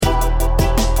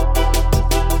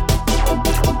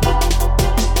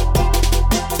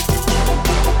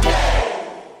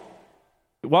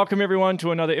Welcome everyone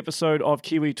to another episode of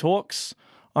Kiwi Talks.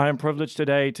 I am privileged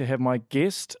today to have my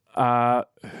guest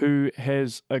who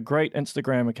has a great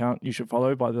Instagram account you should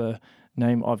follow by the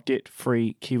name of Debt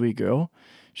Free Kiwi Girl.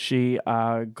 She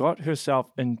got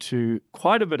herself into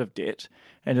quite a bit of debt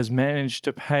and has managed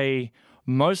to pay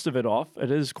most of it off.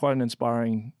 It is quite an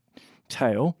inspiring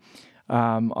tale.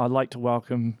 I'd like to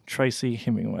welcome Tracy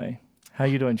Hemingway. How are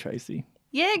you doing, Tracy?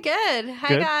 Yeah, good.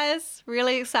 Hey, guys.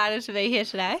 Really excited to be here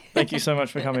today. Thank you so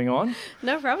much for coming on.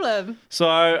 No problem. So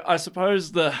I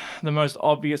suppose the most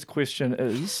obvious question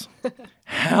is,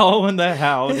 how in the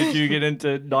hell did you get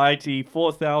into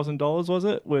 $94,000, was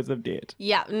it, worth of debt?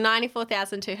 Yeah,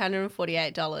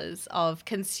 $94,248 of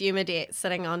consumer debt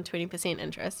sitting on 20%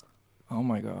 interest. Oh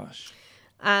my gosh.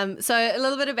 So a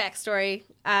little bit of backstory.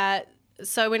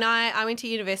 So when I went to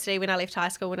university, when I left high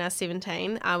school when I was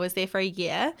 17, I was there for a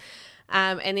year.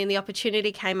 And then the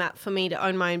opportunity came up for me to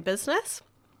own my own business.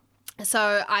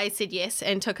 So I said yes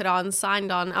and took it on,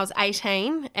 signed on. I was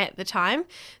 18 at the time,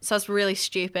 so I was really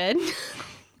stupid.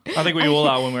 I think we all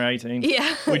are when we're 18.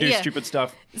 Yeah. We do stupid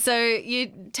stuff. So you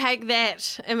take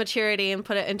that immaturity and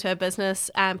put it into a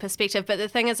business perspective. But the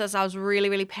thing is I was really,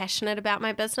 really passionate about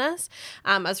my business.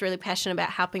 I was really passionate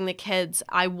about helping the kids.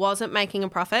 I wasn't making a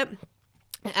profit.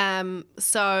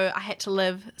 So I had to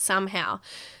live somehow.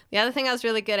 The other thing I was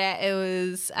really good at, it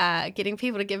was getting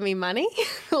people to give me money,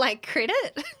 like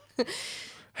credit.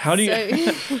 How do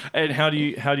you and how do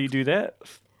you do that?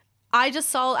 I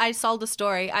sold the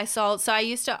story. So I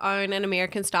used to own an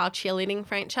American style cheerleading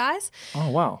franchise. Oh,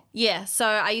 wow. Yeah. So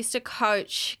I used to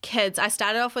coach kids. I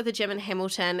started off with a gym in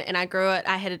Hamilton and I grew it.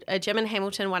 I had a gym in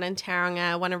Hamilton, one in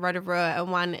Tauranga, one in Rotorua and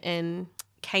one in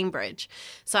Cambridge.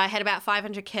 So I had about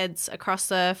 500 kids across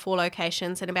the 4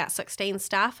 locations and about 16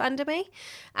 staff under me.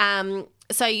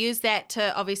 So I used that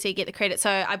to obviously get the credit. So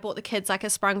I bought the kids like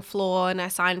a sprung floor and I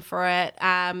signed for it.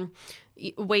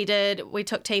 We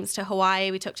took teams to Hawaii,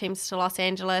 we took teams to Los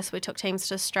Angeles, we took teams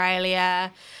to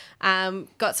Australia,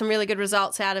 got some really good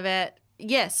results out of it.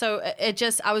 Yeah, so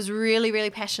I was really, really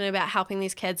passionate about helping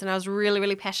these kids and I was really,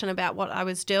 really passionate about what I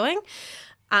was doing.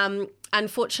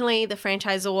 Unfortunately, the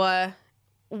franchisor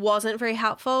wasn't very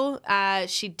helpful.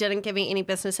 She didn't give me any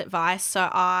business advice. So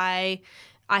I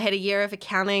had a year of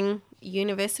accounting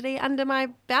university under my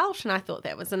belt and I thought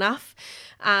that was enough.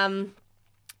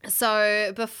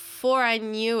 So before I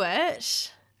knew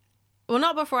it,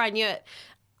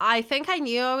 I think I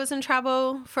knew I was in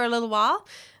trouble for a little while.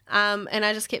 And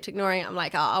I just kept ignoring it. I'm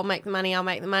like, I'll make the money.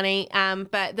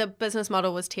 But the business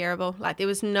model was terrible. Like there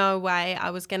was no way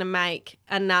I was going to make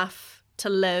enough to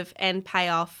live and pay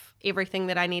off everything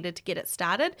that I needed to get it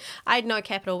started. I had no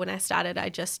capital when I started. I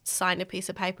just signed a piece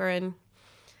of paper and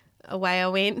away I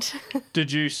went.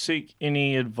 Did you seek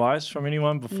any advice from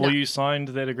anyone before you signed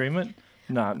that agreement?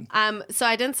 None. So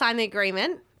I didn't sign the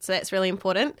agreement. So that's really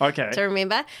important to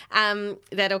remember.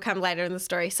 That'll come later in the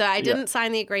story. So I didn't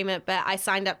sign the agreement, but I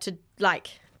signed up to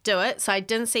do it. So I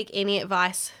didn't seek any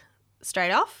advice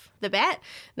straight off the bat,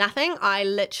 nothing. I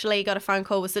literally got a phone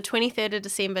call. It was the 23rd of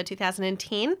December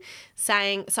 2010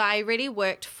 saying, so I already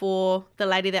worked for the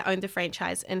lady that owned the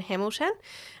franchise in Hamilton.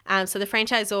 So the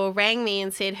franchisor rang me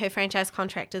and said her franchise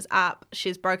contract is up.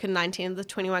 She's broken 19 of the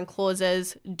 21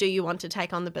 clauses. Do you want to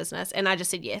take on the business? And I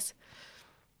just said yes.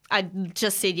 I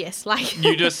just said yes.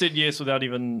 You just said yes without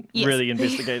even really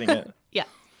investigating it. Yeah.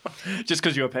 Just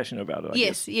because you were passionate about it, I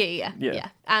guess. Yeah.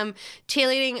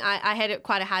 Cheerleading, I had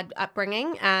quite a hard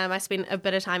upbringing. I spent a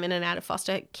bit of time in and out of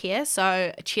foster care,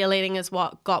 so cheerleading is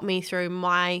what got me through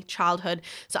my childhood.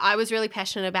 So I was really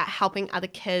passionate about helping other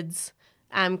kids,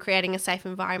 creating a safe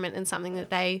environment and something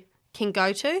that they can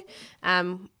go to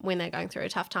when they're going through a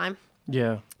tough time.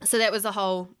 Yeah. So that was the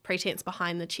whole pretense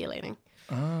behind the cheerleading.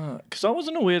 Because I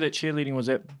wasn't aware that cheerleading was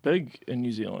that big in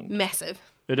New Zealand. Massive.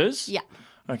 It is? Yeah.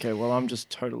 Okay, well, I'm just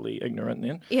totally ignorant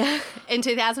then. Yeah. In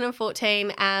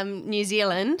 2014, New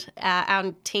Zealand,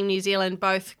 our team New Zealand,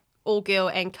 both all-girl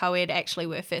and co-ed actually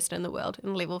were first in the world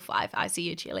in level 5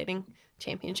 ICU cheerleading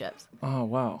championships. Oh,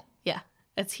 wow. Yeah,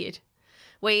 it's huge.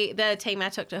 The team I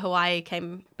took to Hawaii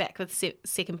came back with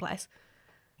second place.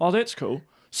 Oh, that's cool.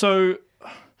 So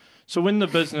when the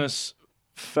business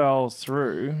fell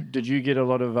through, did you get a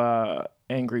lot of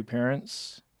angry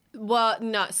parents? Well,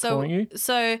 no.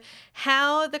 So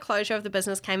how the closure of the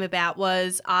business came about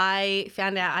was I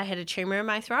found out I had a tumour in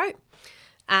my throat.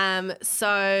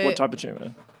 What type of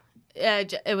tumour?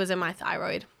 It was in my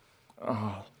thyroid.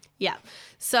 Oh. Yeah.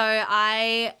 So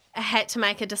I had to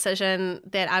make a decision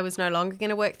that I was no longer going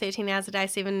to work 13 hours a day,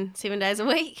 seven days a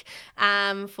week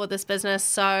for this business.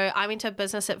 So I went to a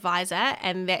business advisor,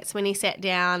 and that's when he sat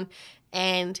down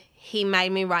and he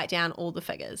made me write down all the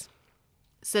figures.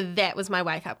 So that was my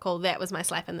wake-up call. That was my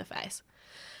slap in the face.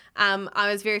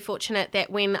 I was very fortunate that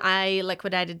when I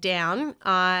liquidated down,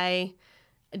 I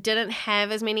didn't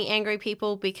have as many angry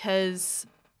people because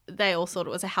they all thought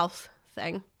it was a health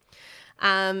thing.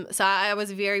 So I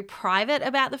was very private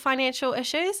about the financial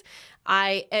issues.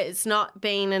 It's not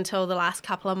been until the last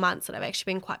couple of months that I've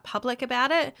actually been quite public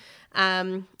about it.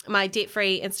 My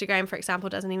debt-free Instagram, for example,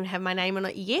 doesn't even have my name on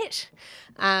it yet.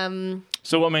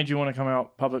 So what made you want to come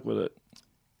out public with it?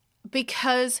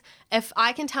 Because if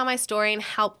I can tell my story and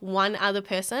help one other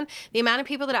person, the amount of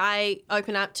people that I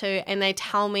open up to and they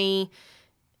tell me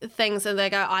things and they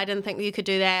go, I didn't think you could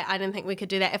do that, I didn't think we could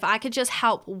do that. If I could just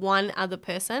help one other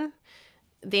person,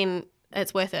 then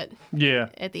it's worth it. Yeah.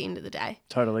 At the end of the day.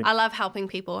 Totally. I love helping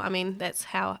people. I mean, that's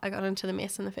how I got into the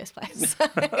mess in the first place.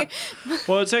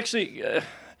 Well, it's actually,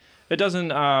 it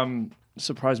doesn't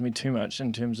surprise me too much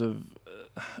in terms of,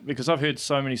 because I've heard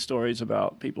so many stories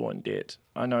about people in debt.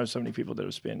 I know so many people that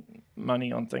have spent money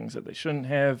on things that they shouldn't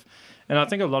have. And I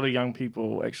think a lot of young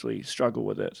people actually struggle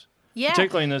with it. Yeah.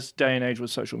 Particularly in this day and age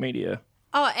with social media.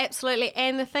 Oh, absolutely.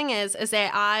 And the thing is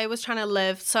that I was trying to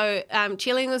live. So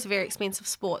cheerleading was a very expensive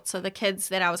sport. So the kids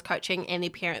that I was coaching and their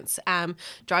parents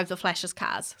drove the Flashers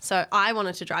cars. So I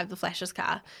wanted to drive the Flashers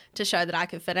car to show that I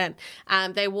could fit in.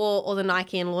 They wore all the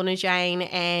Nike and Lorna Jane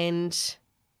and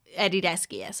Adidas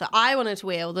gear. So I wanted to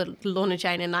wear all the Lorna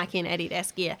Jane and Nike and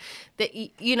Adidas gear. That,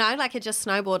 you know, like it just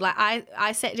snowballed. Like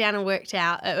I sat down and worked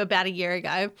out about a year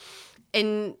ago.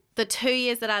 In the 2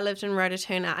 years that I lived in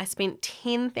Rototuna, I spent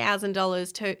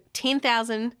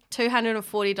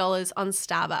 $10,240 on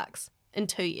Starbucks in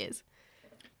 2 years.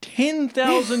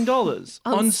 $10,000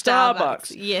 on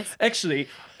Starbucks? Yes. Actually,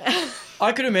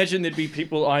 I could imagine there'd be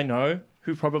people I know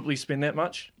who probably spend that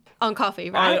much. On coffee,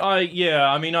 right? Yeah,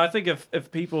 I mean, I think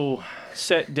if people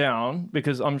sat down,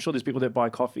 because I'm sure there's people that buy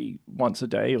coffee once a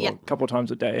day or a couple of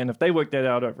times a day, and if they work that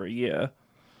out over a year.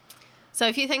 So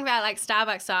if you think about like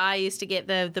Starbucks, so I used to get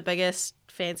the biggest,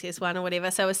 fanciest one or whatever.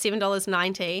 So it was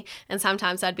 $7.90, and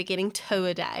sometimes I'd be getting 2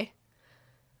 a day.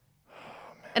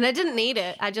 And I didn't need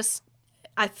it. I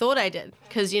thought I did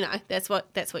because, you know, that's what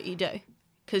you do.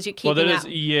 Because you're keeping up.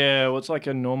 Yeah, well, it's like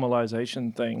a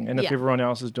normalization thing. And if everyone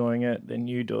else is doing it, then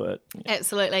you do it. Yeah.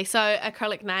 Absolutely. So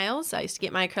acrylic nails, I used to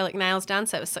get my acrylic nails done.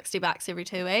 So it was $60 every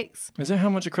 2 weeks. Is that how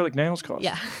much acrylic nails cost?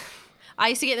 Yeah. I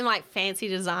used to get them like fancy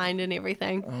designed and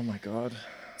everything. Oh my God.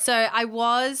 So I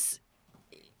was,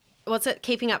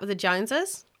 Keeping Up with the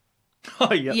Joneses?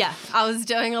 Oh yeah. Yeah, I was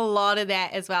doing a lot of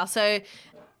that as well. So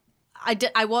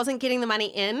I wasn't getting the money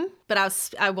in, but I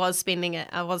was spending it.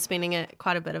 I was spending it,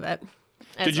 quite a bit of it.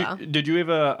 Did you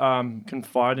ever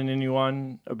confide in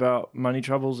anyone about money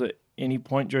troubles at any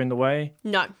point during the way?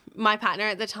 No. My partner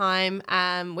at the time,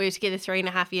 we were together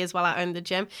 3.5 years while I owned the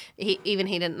gym. He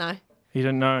didn't know. He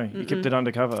didn't know. You kept it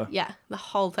undercover. Yeah, the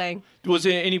whole thing. Was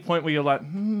there any point where you're like,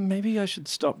 maybe I should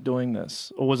stop doing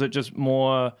this? Or was it just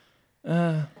more,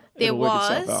 there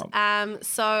was.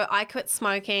 So I quit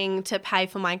smoking to pay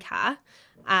for my car.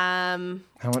 How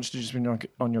much did you spend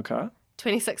on your car?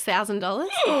 $26,000.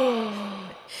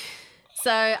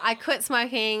 So I quit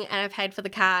smoking and I paid for the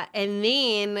car. And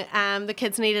then the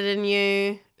kids needed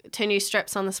 2 new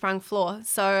strips on the sprung floor.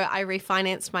 So I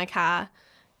refinanced my car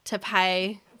to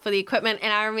pay for the equipment.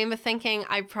 And I remember thinking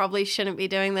I probably shouldn't be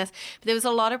doing this. But there was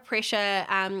a lot of pressure.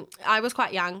 I was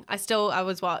quite young. I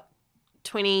was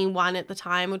 21 at the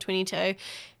time or 22.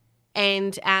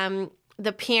 And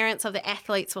the parents of the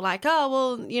athletes were like,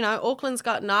 oh, well, you know, Auckland's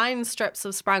got 9 strips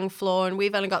of sprung floor and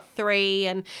we've only got 3.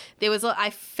 And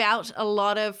I felt a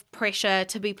lot of pressure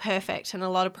to be perfect and a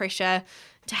lot of pressure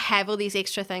to have all these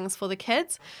extra things for the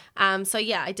kids. So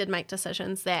yeah, I did make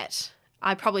decisions that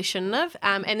I probably shouldn't have.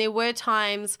 And there were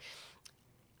times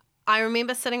I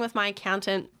remember sitting with my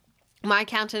accountant. My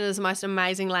accountant is the most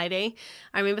amazing lady.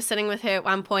 I remember sitting with her at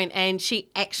one point and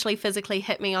she actually physically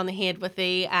hit me on the head with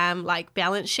the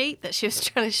balance sheet that she was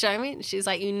trying to show me. And she's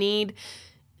like, you need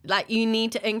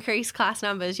to increase class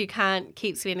numbers. You can't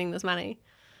keep spending this money.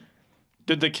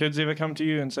 Did the kids ever come to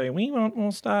you and say, we want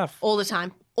more staff? All the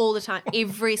time,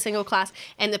 every single class.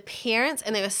 And the parents,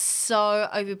 and they were so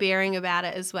overbearing about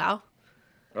it as well.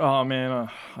 Oh man,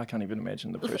 I can't even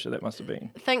imagine the pressure that must have been.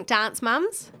 Think dance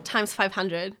mums times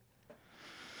 500.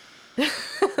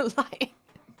 Oh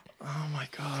my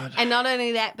God. And not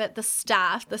only that, but the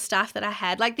staff that I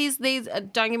had, like these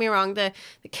don't get me wrong, the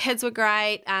kids were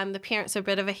great, the parents were a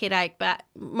bit of a headache, but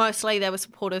mostly they were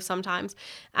supportive sometimes.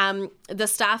 The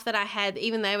staff that I had,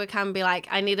 even they would come and be like,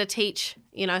 I need to teach,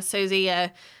 you know, Susie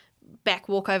a back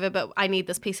walkover, but I need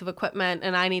this piece of equipment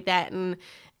and I need that. And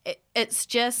it's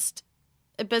just,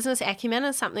 business acumen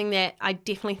is something that I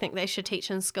definitely think they should teach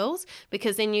in schools,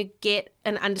 because then you get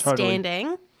an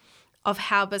understanding of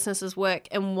how businesses work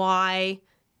and why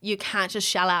you can't just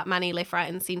shell out money left,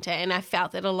 right, and centre. And I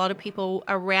felt that a lot of people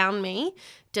around me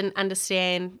didn't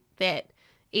understand that,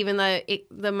 even though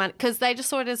the money, because they just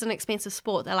saw it as an expensive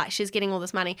sport. They're like, she's getting all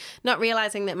this money, not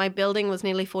realising that my building was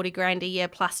nearly 40 grand a year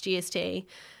plus GST.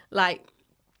 Like,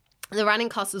 the running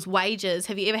cost is wages.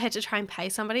 Have you ever had to try and pay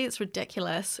somebody? It's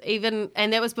ridiculous.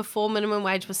 And that was before minimum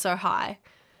wage was so high.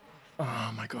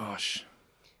 Oh my gosh.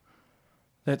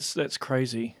 That's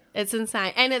crazy. It's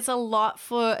insane. And it's a lot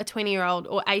for a 20-year-old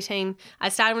or 18. I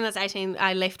started when I was 18.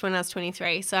 I left when I was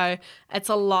 23. So it's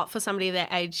a lot for somebody that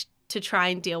age to try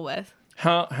and deal with.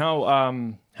 How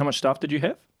much staff did you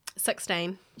have?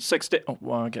 16. 16. Oh,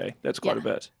 well, okay. That's quite a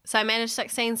bit. So I managed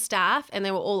 16 staff, and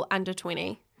they were all under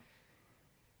 20.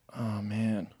 Oh,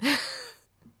 man.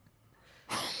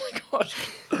 Oh, my gosh.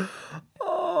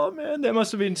 Oh, man. That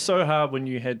must have been so hard when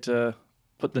you had to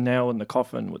put the nail in the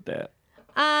coffin with that.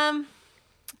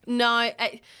 No.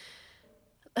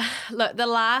 Look, the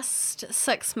last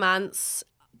 6 months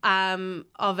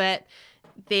of it,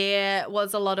 there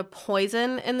was a lot of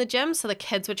poison in the gym, so the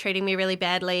kids were treating me really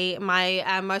badly.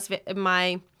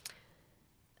 My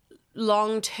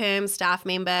long-term staff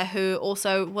member, who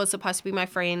also was supposed to be my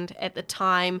friend at the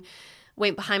time,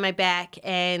 went behind my back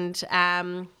and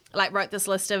wrote this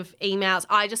list of emails.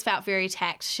 I just felt very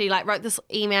attacked. She wrote this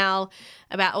email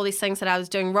about all these things that I was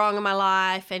doing wrong in my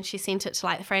life, and she sent it to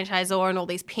the franchisor and all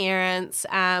these parents.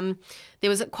 There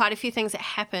was quite a few things that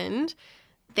happened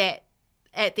that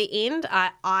at the end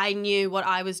I knew what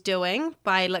I was doing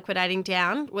by liquidating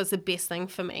down was the best thing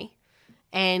for me.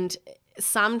 And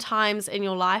sometimes in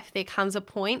your life there comes a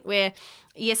point where,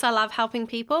 yes, I love helping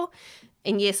people,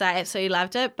 and yes, I absolutely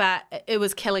loved it, but it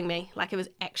was killing me. It was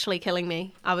actually killing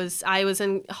me. I was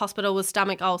in hospital with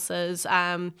stomach ulcers,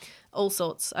 all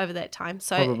sorts over that time.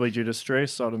 So probably due to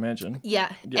stress, I'd imagine.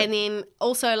 Yeah. And then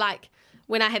also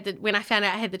when I found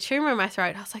out I had the tumour in my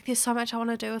throat, I was like, there's so much I want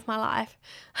to do with my life.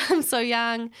 I'm so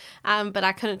young, but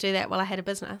I couldn't do that while I had a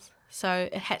business. So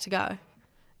it had to go.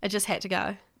 It just had to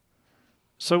go.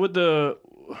 So with the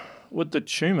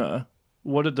tumour,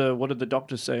 what did the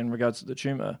doctors say in regards to the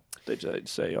tumour? They'd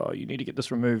say, oh, you need to get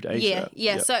this removed ASAP.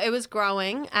 Yeah. So it was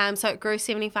growing. So it grew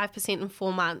 75% in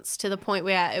 4 months, to the point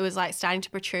where it was starting to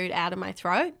protrude out of my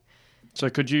throat. So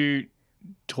could you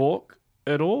talk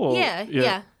at all?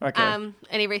 Yeah. Okay. And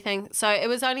everything. So it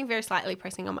was only very slightly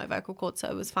pressing on my vocal cord, so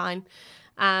it was fine.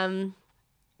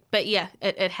 But yeah,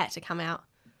 it had to come out.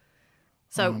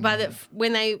 So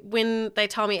when they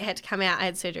told me it had to come out, I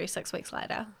had surgery 6 weeks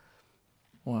later.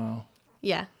 Wow.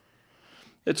 Yeah.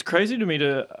 It's crazy to me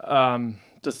to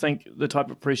think the type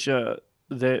of pressure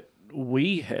that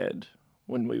we had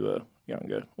when we were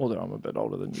younger, although I'm a bit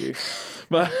older than you.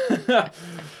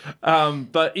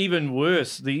 But even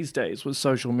worse these days with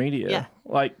social media,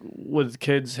 with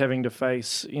kids having to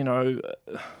face,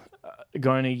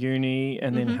 going to uni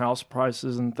and then house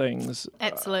prices and things.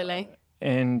 Absolutely.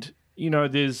 And,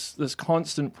 there's this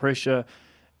constant pressure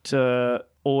to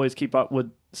always keep up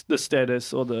with the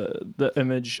status or the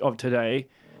image of today,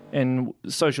 and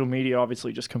social media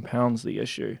obviously just compounds the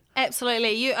issue.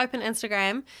 Absolutely. You open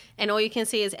Instagram and all you can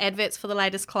see is adverts for the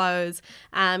latest clothes.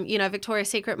 Victoria's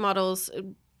Secret models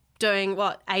doing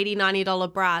 $80,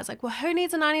 $90 bras. Who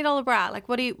needs a $90 bra?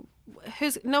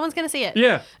 No one's going to see it.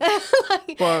 Yeah.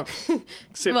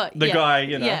 Except the guy,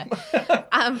 Yeah.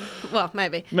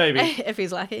 Maybe. Maybe. If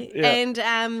he's lucky. Yeah.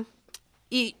 And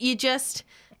you just,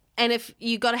 and if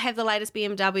you got to have the latest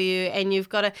BMW, and you've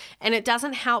got to, and it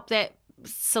doesn't help that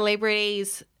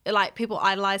celebrities, people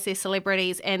idolize their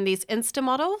celebrities, and these Insta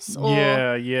models,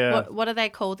 or what are they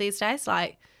called these days?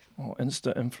 Insta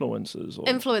influencers.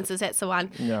 Influencers, that's the one.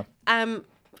 Yeah.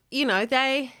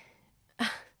 They,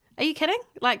 are you kidding?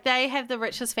 They have the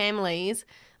richest families,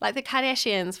 the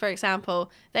Kardashians, for example.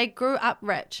 They grew up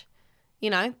rich,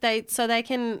 so they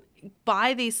can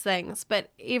buy these things,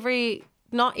 but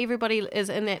not everybody is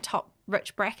in that top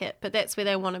rich bracket, but that's where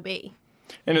they want to be.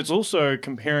 And it's also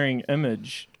comparing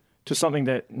image to something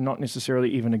that not necessarily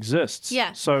even exists.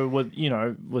 Yeah. So with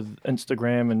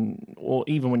Instagram or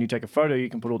even when you take a photo, you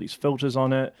can put all these filters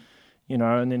on it,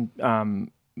 and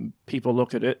then people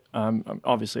look at it.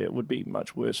 Obviously, it would be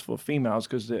much worse for females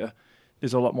because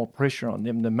there's a lot more pressure on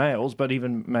them than males. But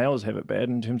even males have it bad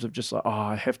in terms of just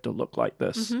I have to look like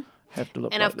this. Mm-hmm.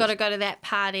 And I've got to go to that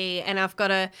party, and I've got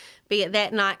to be at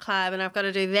that nightclub, and I've got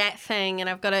to do that thing, and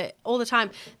I've got to all the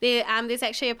time. There's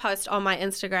actually a post on my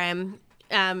Instagram.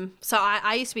 So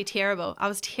I used to be terrible. I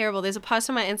was terrible. There's a post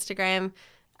on my Instagram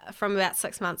from about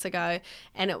 6 months ago,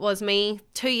 and it was me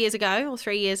 2 years ago or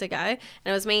 3 years ago, and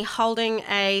it was me holding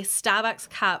a Starbucks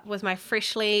cup with my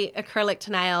freshly acrylic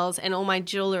nails and all my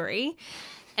jewellery.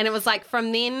 And it was like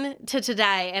from then to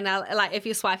today, and like if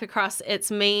you swipe across, it's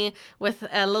me with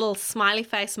a little smiley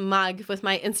face mug with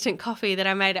my instant coffee that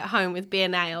I made at home with bare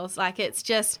nails. Like it's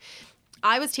just,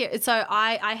 so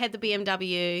I had the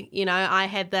BMW, you know, I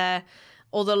had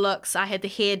all the looks, I had the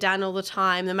hair done all the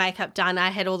time, the makeup done, I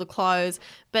had all the clothes.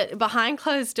 But behind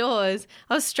closed doors,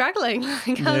 I was struggling.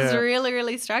 Like I was really,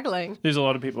 really struggling. There's a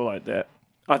lot of people like that.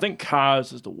 I think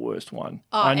cars is the worst one.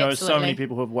 Oh, I know absolutely. so many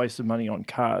people who have wasted money on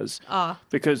cars Oh.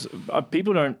 because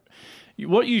people don't.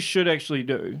 What you should actually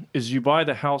do is you buy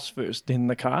the house first, then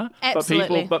the car.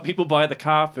 Absolutely. But people buy the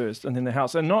car first and then the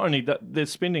house. And not only that, they're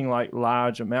spending like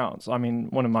large amounts. I mean,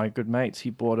 one of my good mates, he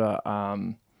bought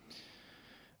a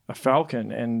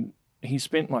Falcon and he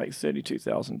spent like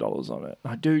 $32,000 on it.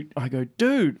 I go,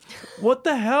 dude, what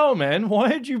the hell, man? Why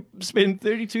did you spend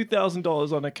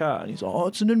 $32,000 on a car? And he's like, oh,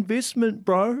 it's an investment,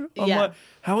 bro. I'm like,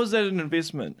 how is that an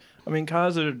investment? I mean,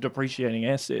 cars are depreciating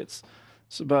assets.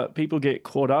 So, but people get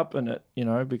caught up in it, you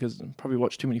know, because they probably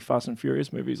watch too many Fast and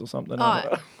Furious movies or something.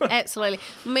 Oh, absolutely.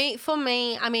 For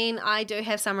me, I mean, I do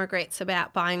have some regrets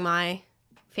about buying my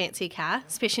fancy car,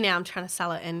 especially now I'm trying to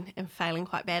sell it and failing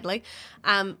quite badly.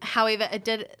 However, it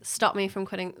did stop me from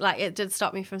quitting, like it did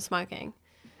stop me from smoking.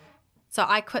 So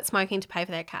I quit smoking to pay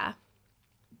for that car.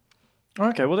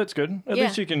 Okay, well, that's good. At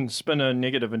least you can spin a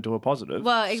negative into a positive.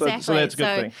 Well, exactly. So that's a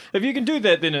good thing. If you can do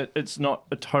that, then it's not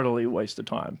a totally waste of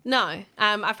time. No.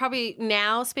 I've probably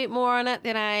now spent more on it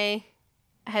than I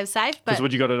have saved. Because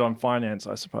But you got it on finance,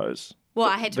 I suppose. well,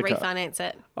 I had to the car. refinance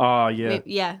it. Oh, yeah.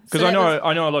 Yeah. Because I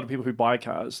know a lot of people who buy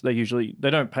cars, they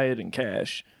don't pay it in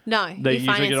cash. No, They you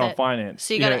usually get it on finance finance.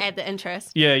 So you got to add the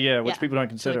interest. Yeah, which Yeah, people don't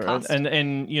to the consider. cost.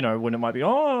 And you know, when it might be,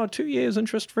 2 years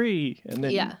interest free. And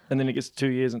then and then it gets to 2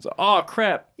 years and it's like, oh,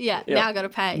 crap. Yeah, now I got to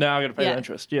pay. Now I got to pay the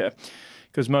interest,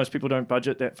 Because most people don't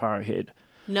budget that far ahead.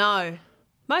 No,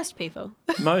 most people.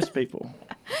 Most people.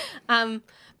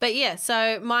 But yeah,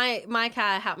 so my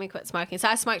car helped me quit smoking. So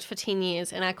I smoked for 10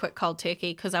 years and I quit cold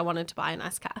turkey because I wanted to buy a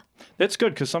nice car. That's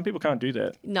good because some people can't do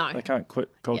that. No. They can't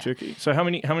quit cold turkey. So how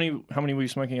many were you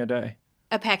smoking a day?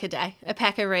 A pack a day. A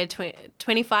pack of red,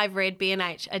 25 red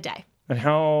B&H a day. And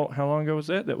how long ago was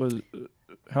that? That was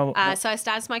how So I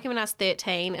started smoking when I was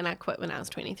 13 and I quit when I was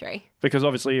 23. because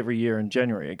obviously every year in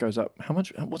January it goes up. How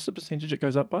much? What's the percentage it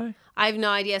goes up by? I have no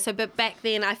idea. So, but back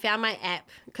then I found my app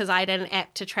because I had an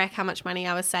app to track how much money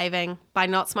I was saving by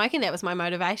not smoking. That was my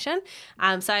motivation.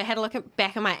 So I had a look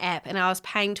back at my app and I was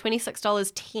paying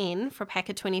 $26.10 for a pack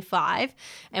of 25.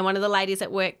 And one of the ladies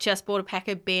at work just bought a pack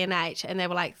of B&H and they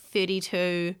were like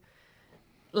 32,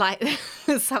 like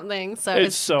something. So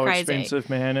It's so crazy. expensive,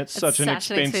 man. It's such an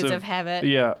expensive habit.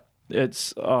 Yeah,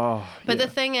 it's But the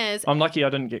thing is, I'm lucky I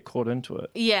didn't get caught into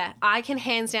it. yeah, I can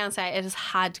hands down say it is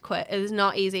hard to quit. It is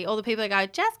not easy. All the people that go,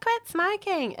 just quit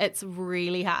smoking. It's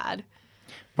really hard.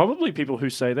 Probably people who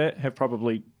say that have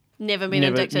probably Never been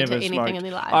addicted to anything smoked. in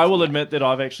their life. I will admit that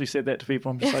I've actually said that to people.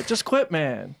 I'm just like, just quit,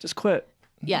 man. Just quit.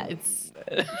 Yeah, it's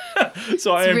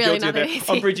So I am really guilty of not that.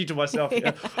 easy. I'm preaching to myself.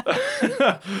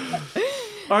 Yeah.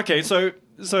 Okay, so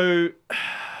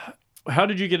how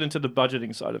did you get into the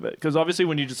budgeting side of it? Because obviously,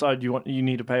 when you decide you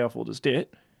need to pay off all this debt,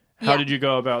 how did you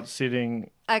go about setting?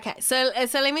 okay. So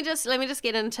let me just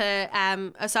get into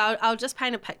so I'll just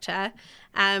paint a picture.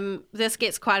 This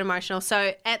gets quite emotional.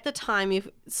 So at the time, you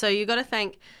got to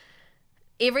think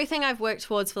everything I've worked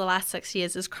towards for the last 6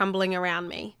 years is crumbling around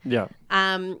me. Yeah.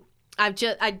 I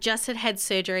just had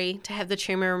surgery to have the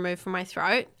tumor removed from my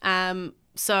throat.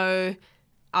 So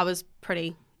I was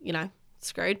pretty,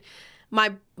 screwed.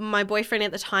 My boyfriend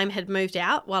at the time had moved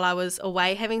out while I was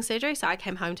away having surgery, so I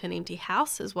came home to an empty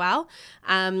house as well.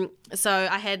 So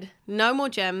I had no more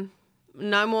gym,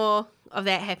 no more of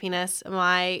that happiness.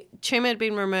 My tumor had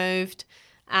been removed,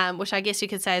 which I guess you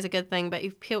could say is a good thing, but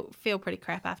you feel pretty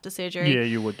crap after surgery. Yeah,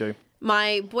 you would do.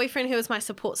 My boyfriend, who was my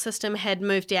support system, had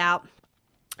moved out.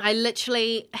 I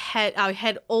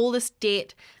had all this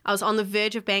debt. I was on the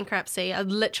verge of bankruptcy. I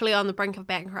was literally on the brink of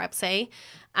bankruptcy.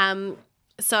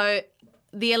 So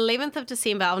the 11th of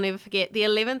December, I'll never forget, the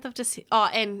 11th of December,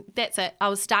 and that's it. I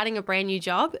was starting a brand new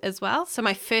job as well. So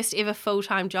my first ever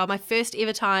full-time job, my first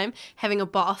ever time having a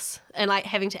boss and like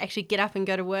having to actually get up and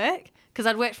go to work because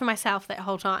I'd worked for myself that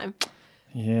whole time.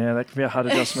 Yeah, that can be a hard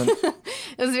adjustment.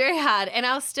 It was very hard. And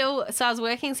I was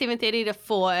working 7:30 to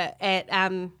 4 at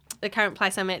the current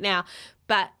place I'm at now.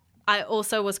 But I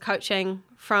also was coaching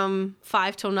from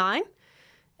 5 till 9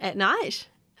 at night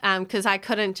because I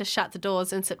couldn't just shut the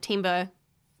doors in September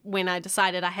when I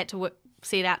decided I had to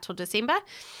see it out till December.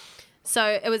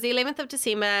 So it was the 11th of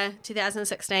December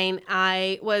 2016.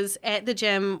 I was at the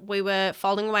gym. We were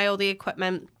folding away all the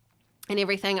equipment and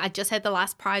everything. I just had the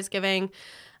last prize giving.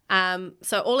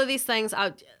 So all of these things,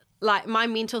 like my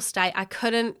mental state, I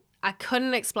couldn't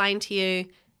explain to you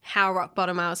how rock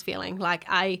bottom I was feeling. Like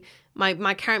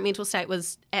my current mental state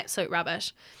was absolute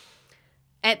rubbish.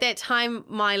 At that time,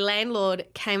 my landlord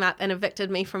came up and evicted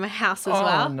me from a house as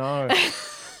well. Oh, no.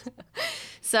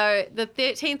 So the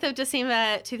 13th of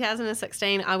December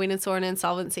 2016, I went and saw an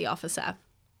insolvency officer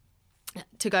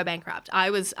to go bankrupt. I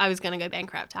was going to go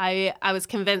bankrupt. I was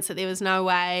convinced that there was no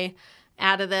way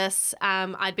out of this.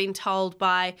 I'd been told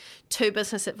by 2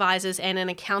 business advisors and an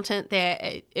accountant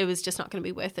that it was just not going to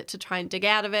be worth it to try and dig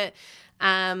out of it.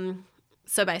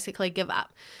 So basically give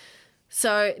up.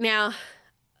 So now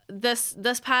this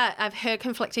part, I've heard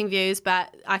conflicting views,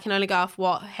 but I can only go off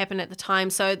what happened at the time.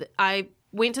 So I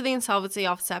went to the insolvency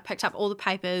officer, picked up all the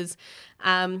papers.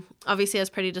 Obviously, I was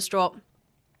pretty distraught.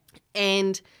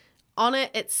 And on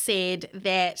it said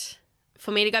that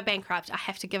for me to go bankrupt, I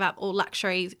have to give up all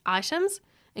luxury items,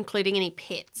 including any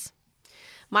pets.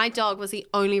 My dog was the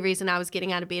only reason I was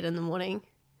getting out of bed in the morning.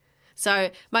 So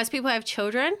most people have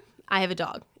children. I have a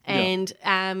dog. And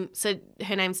so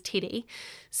her name's Teddy.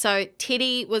 So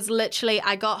Teddy was literally,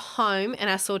 I got home and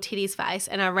I saw Teddy's face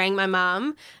and I rang my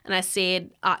mum and I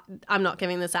said, I'm not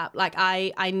giving this up. Like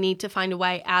I need to find a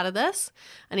way out of this.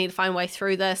 I need to find a way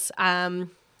through this. I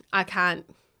can't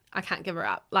give her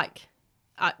up. Like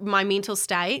my mental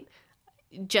state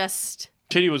just.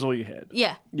 Teddy was all you had.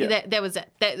 Yeah. That was it.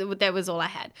 That was all I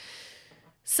had.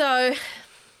 So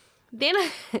then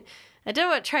I did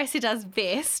what Tracy does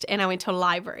best, and I went to a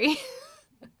library.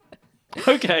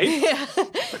 Okay. Yeah.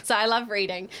 So I love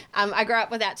reading. I grew up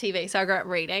without TV, so I grew up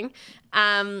reading.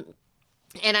 And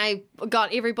I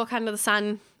got every book under the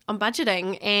sun on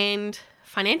budgeting and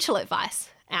financial advice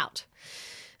out.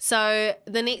 So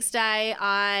the next day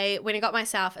I went and got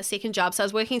myself a second job. So I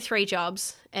was working 3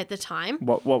 jobs at the time.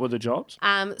 What were the jobs?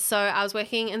 So I was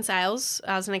working in sales.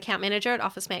 I was an account manager at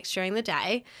Office Max during the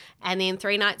day. And then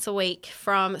 3 nights a week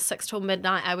from 6 till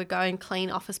midnight, I would go and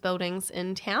clean office buildings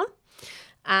in town.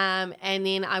 And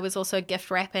then I was also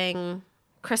gift wrapping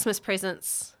Christmas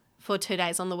presents for 2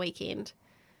 days on the weekend.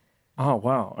 Oh,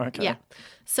 wow. Okay. Yeah.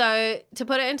 So to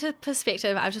put it into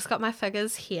perspective, I've just got my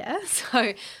figures here.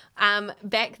 So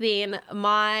back then,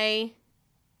 my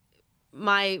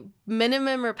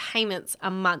minimum repayments a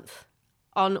month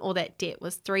on all that debt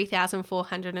was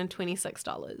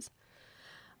 $3,426.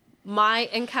 My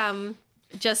income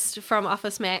just from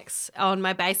Office Max on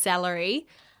my base salary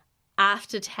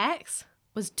after tax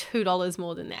was $2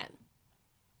 more than that.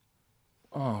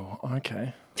 Oh,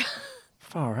 okay.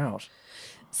 Far out.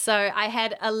 So I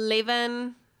had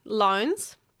 11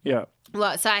 loans. Yeah.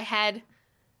 Well, so I had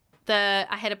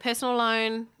a personal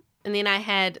loan, and then I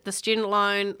had the student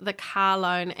loan, the car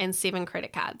loan, and 7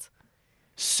 credit cards.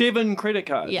 7 credit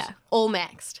cards? Yeah, all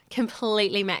maxed,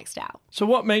 completely maxed out. So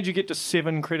what made you get to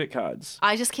 7 credit cards?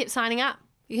 I just kept signing up.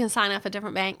 You can sign up for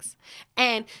different banks.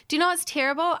 And do you know what's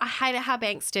terrible? I hate it how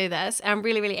banks do this. I'm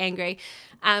really, really angry.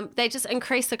 They just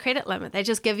increase the credit limit. They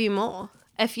just give you more.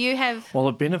 If you have... Well,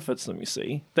 it benefits them, you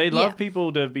see. They love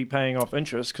people to be paying off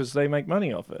interest because they make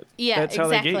money off it. Yeah, That's how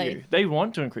exactly. they get you. They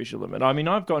want to increase your limit. I mean,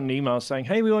 I've gotten emails saying,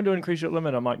 hey, we want to increase your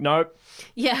limit. I'm like, nope.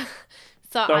 Yeah.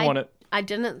 So Don't want it. I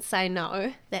didn't say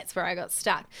no. That's where I got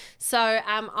stuck. So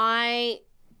I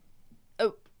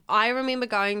remember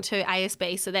going to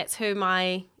ASB. So that's who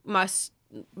my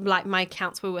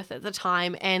accounts were with at the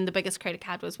time. And the biggest credit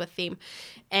card was with them.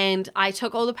 And I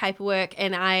took all the paperwork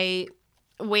and I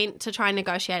went to try and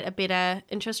negotiate a better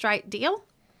interest rate deal.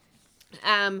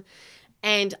 And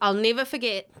I'll never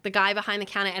forget the guy behind the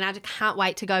counter, and I can't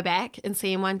wait to go back and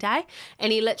see him one day.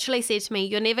 And he literally said to me,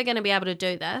 you're never going to be able to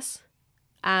do this.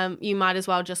 You might as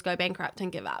well just go bankrupt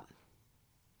and give up.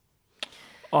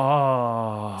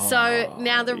 Oh. So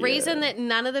now the reason that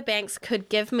none of the banks could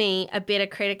give me a better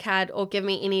credit card or give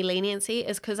me any leniency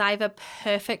is because I have a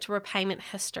perfect repayment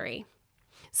history.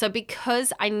 So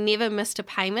because I never missed a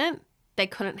payment, they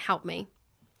couldn't help me.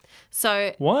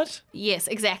 So What? Yes,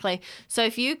 exactly. So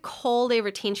if you call their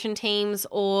retention teams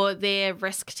or their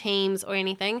risk teams or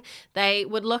anything, they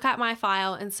would look at my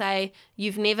file and say,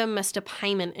 you've never missed a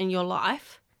payment in your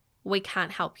life. We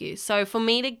can't help you. So for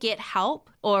me to get help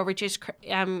or reduce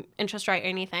interest rate or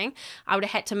anything, I would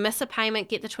have had to miss a payment,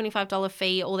 get the $25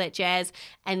 fee, all that jazz,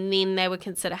 and then they would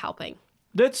consider helping.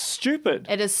 That's stupid.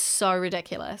 It is so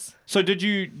ridiculous. So did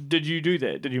you do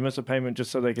that? Did you miss a payment just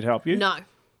so they could help you? No,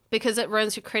 because it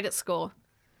ruins your credit score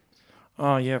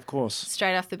Oh, yeah, of course.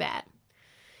 straight off the bat.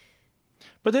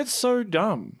 But that's so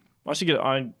dumb. I should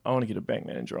I want to get a bank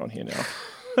manager on here now.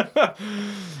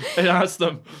 And ask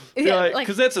them.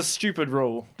 Because that's a stupid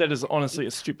rule. That is honestly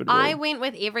a stupid rule. I went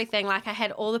with everything. Like, I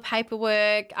had all the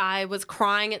paperwork. I was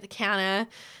crying at the counter.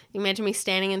 You imagine me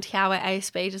standing in Tower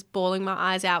ASB just bawling my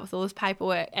eyes out with all this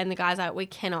paperwork. And the guy's like, we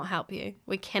cannot help you.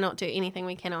 We cannot do anything.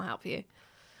 We cannot help you.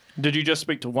 Did you just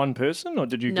speak to one person, or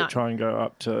did you try and go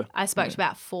up to... I spoke to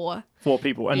about 4. 4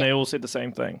 people, and they all said the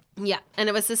same thing? Yeah, and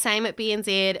it was the same at BNZ.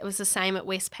 It was the same at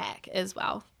Westpac as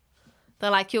well. They're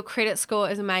like, your credit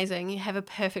score is amazing. You have a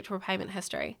perfect repayment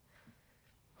history.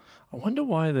 I wonder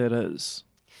why that is.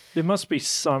 There must be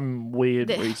some weird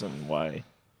reason why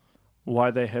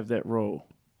they have that rule.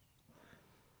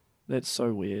 That's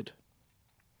so weird.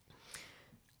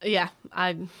 Yeah,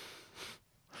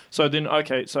 So then,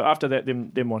 okay, so after that,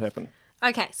 then what happened?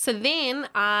 Okay, so then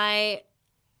I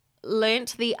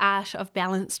learnt the art of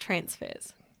balance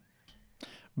transfers.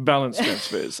 Balance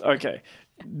transfers, okay.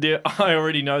 I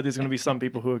already know there's going to be some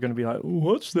people who are going to be like,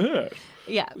 what's that?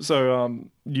 Yeah. So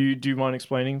do you mind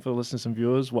explaining for the listeners and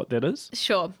viewers what that is?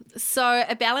 Sure. So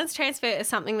a balance transfer is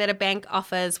something that a bank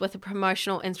offers with a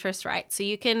promotional interest rate. So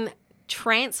you can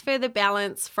transfer the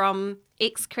balance from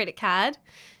X credit card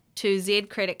to Z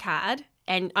credit card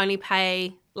and only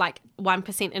pay like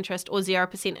 1% interest or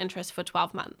 0% interest for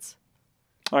 12 months.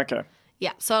 Okay.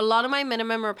 Yeah. So a lot of my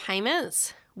minimum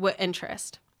repayments were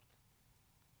interest.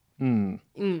 So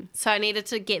I needed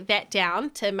to get that down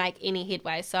to make any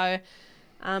headway. So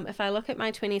if I look at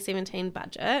my 2017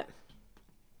 budget,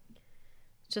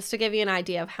 just to give you an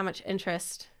idea of how much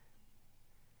interest.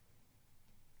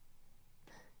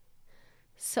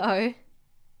 So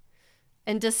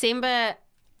in November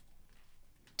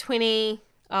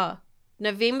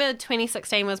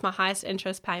 2016 was my highest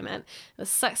interest payment. It was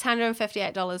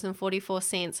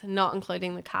 $658.44, not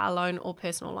including the car loan or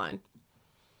personal loan.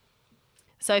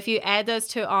 So if you add those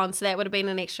two on, so that would have been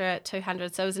an extra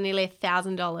 $200. So it was nearly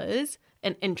 $1,000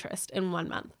 in interest in 1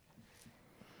 month.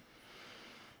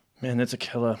 Man, that's a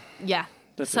killer. Yeah.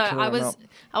 That's so a killer amount.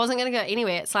 I wasn't going to go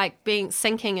anywhere. It's like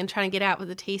sinking and trying to get out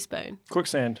with a teaspoon.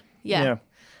 Quicksand. Yeah.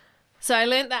 So I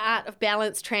learned the art of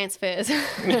balance transfers.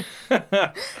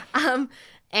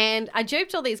 And I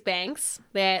duped all these banks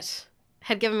that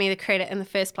had given me the credit in the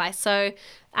first place. So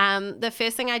the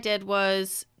first thing I did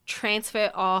was transfer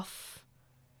off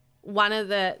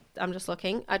I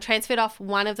transferred off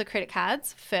one of the credit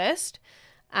cards first.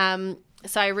 So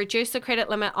I reduced the credit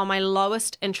limit on my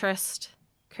lowest interest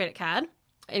credit card.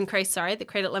 Increased the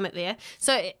credit limit there.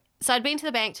 So I'd been to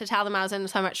the bank to tell them I was in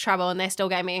so much trouble, and they still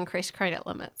gave me increased credit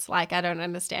limits. Like, I don't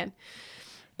understand.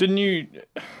 Didn't you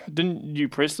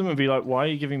press them and be like, why are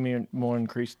you giving me more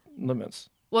increased limits?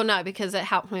 Well, no, because it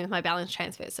helped me with my balance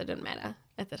transfer, so it didn't matter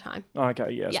at the time.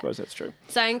 Okay, yeah, I suppose that's true.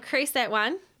 So I increased that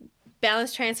one,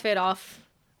 balance transferred off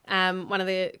one of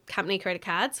the company credit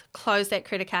cards, closed that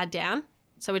credit card down.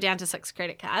 So we're down to 6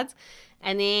 credit cards.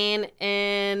 And then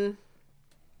in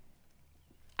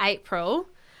April,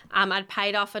 I'd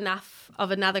paid off enough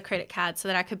of another credit card so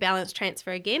that I could balance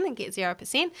transfer again and get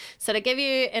 0%. So to give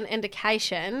you an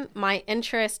indication, my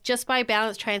interest just by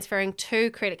balance transferring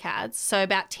 2 credit cards, so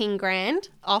about 10 grand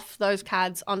off those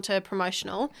cards onto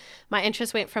promotional, my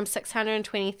interest went from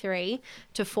 623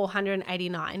 to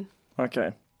 489.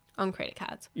 Okay. On credit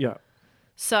cards. Yeah.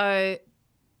 So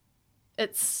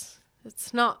it's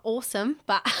not awesome,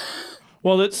 but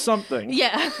well, it's something.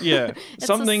 Yeah. Yeah.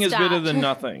 Something is better than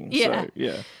nothing. Yeah. So,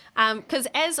 yeah. Because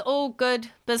as all good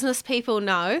business people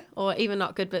know, or even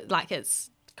not good, but like it's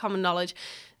common knowledge,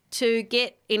 to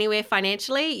get anywhere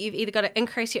financially, you've either got to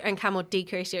increase your income or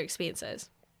decrease your expenses.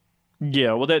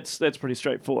 Yeah, well, that's pretty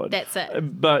straightforward. That's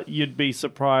it. But you'd be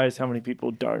surprised how many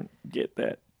people don't get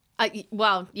that.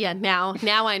 Well, yeah, now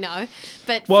I know.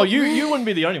 But well, you wouldn't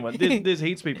be the only one. There's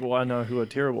heaps of people I know who are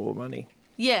terrible with money.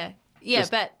 Yeah,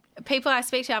 but people I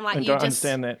speak to, I'm like, and don't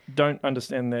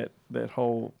understand that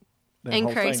whole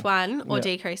increase whole thing. One or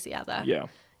decrease the other. Yeah.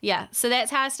 Yeah, so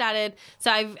that's how I started. So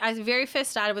I very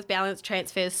first started with balance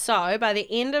transfers. So by the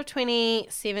end of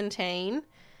 2017,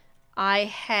 I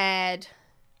had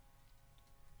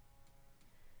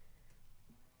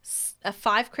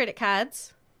 5 credit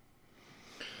cards,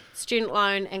 student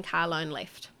loan and car loan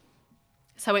left.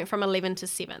 So I went from 11 to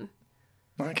 7.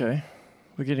 Okay,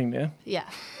 we're getting there. Yeah.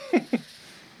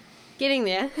 Getting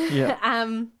there. Yeah.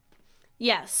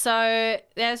 Yeah, so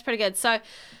that was pretty good. So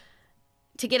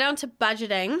to get on to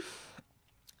budgeting,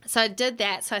 so I did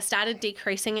that. So I started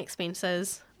decreasing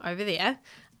expenses over there.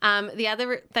 The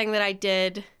other thing that I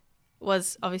did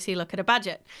was obviously look at a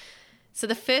budget. So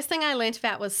the first thing I learnt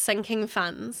about was sinking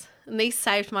funds, and these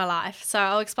saved my life. So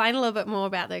I'll explain a little bit more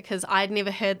about that because I'd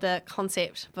never heard the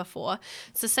concept before.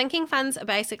 So sinking funds are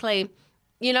basically,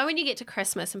 you know, when you get to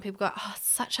Christmas and people go, oh, it's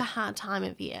such a hard time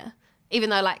of year. Even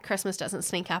though, like, Christmas doesn't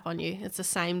sneak up on you. It's the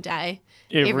same day.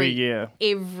 Every year.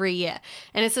 Every year.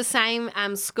 And it's the same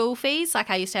school fees. Like,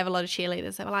 I used to have a lot of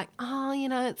cheerleaders that were like, oh, you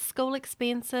know, it's school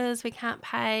expenses. We can't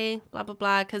pay, blah, blah,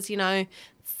 blah, because, you know,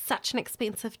 it's such an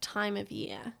expensive time of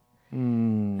year.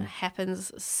 It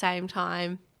happens same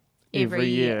time every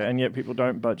year. And yet people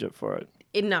don't budget for it.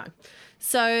 No.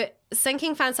 So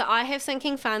sinking funds. So I have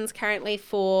sinking funds currently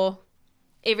for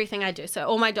everything I do. So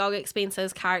all my dog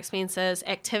expenses, car expenses,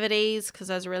 activities, because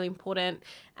those are really important,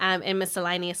 and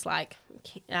miscellaneous like,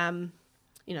 you know,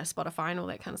 Spotify and all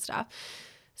that kind of stuff.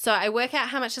 So I work out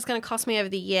how much it's going to cost me over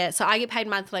the year. So I get paid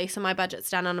monthly, so my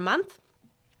budget's done on a month.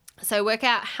 So I work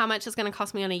out how much it's going to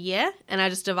cost me on a year, and I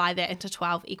just divide that into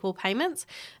 12 equal payments.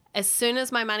 As soon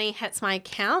as my money hits my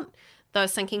account,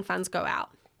 those sinking funds go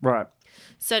out. Right.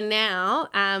 So now,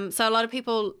 so a lot of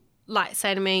people like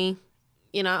say to me,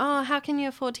 you know, oh, how can you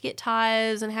afford to get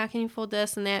tyres and how can you afford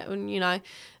this and that? And, you know,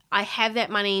 I have that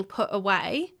money put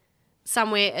away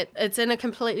somewhere. It's in a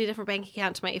completely different bank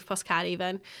account to my EFTPOS card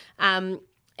even. And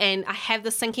I have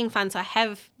the sinking fund. So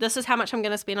this is how much I'm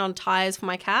going to spend on tyres for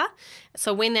my car.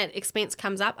 So when that expense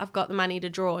comes up, I've got the money to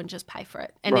draw and just pay for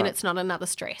it. And then it's not another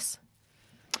stress.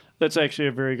 That's actually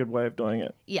a very good way of doing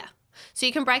it. Yeah. So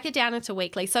you can break it down into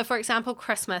weekly. So, for example,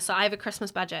 Christmas. So I have a Christmas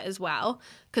budget as well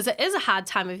because it is a hard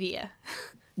time of year.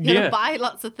 You got to buy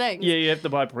lots of things. Yeah, you have to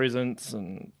buy presents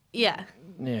and... Yeah.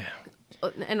 Yeah.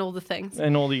 And all the things.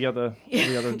 And all the other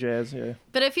jazz, yeah.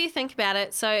 But if you think about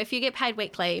it, so if you get paid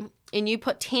weekly and you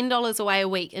put $10 away a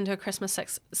week into a Christmas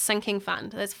sinking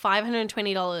fund, that's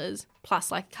 $520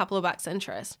 plus like a couple of bucks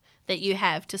interest that you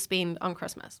have to spend on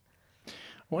Christmas. I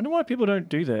wonder why people don't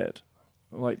do that.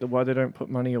 Like, why they don't put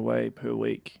money away per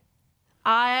week.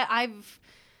 There's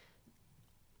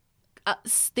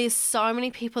so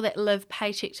many people that live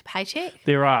paycheck to paycheck.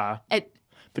 There are.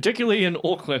 Particularly in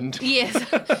Auckland. Yes.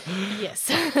 Yes.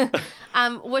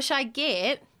 Which I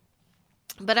get,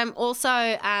 but I'm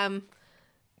also,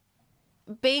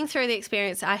 being through the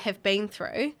experience I have been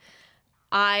through,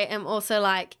 I am also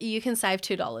like, you can save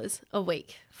 $2 a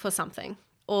week for something.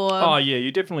 Oh, yeah,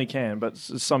 you definitely can. But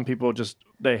some people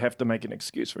they have to make an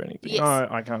excuse for anything. Yes. Oh,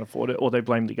 I can't afford it. Or they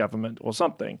blame the government or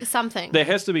something. There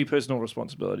has to be personal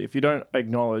responsibility. If you don't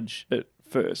acknowledge it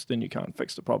first, then you can't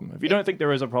fix the problem. If you don't think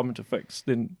there is a problem to fix,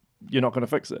 then you're not going to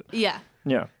fix it. Yeah.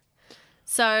 Yeah.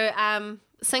 So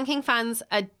sinking funds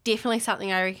are definitely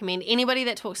something I recommend. Anybody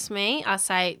that talks to me, I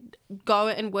say go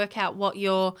and work out what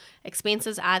your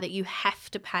expenses are that you have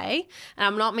to pay. And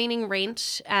I'm not meaning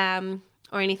rent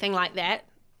or anything like that.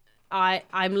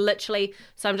 I'm literally,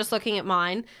 so I'm just looking at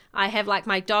mine. I have like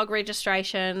my dog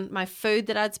registration, my food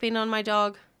that I'd spend on my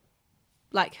dog,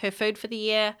 like her food for the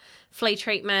year, flea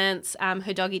treatments,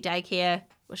 her doggy daycare,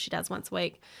 which she does once a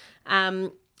week,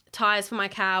 tyres for my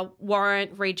car,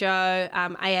 warrant, rego,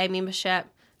 AA membership,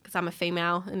 because I'm a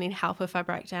female and need help if I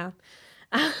break down.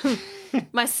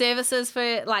 My services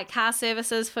for like car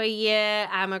services for a year.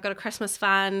 I've got a Christmas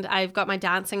fund. I've got my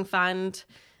dancing fund.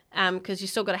 Because you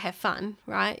still got to have fun,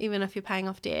 right? Even if you're paying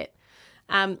off debt.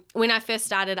 When I first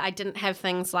started, I didn't have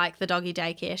things like the doggy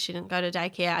daycare. She didn't go to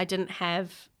daycare. I didn't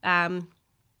have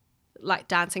like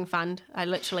dancing fund. I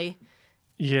literally.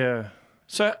 Yeah.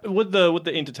 So with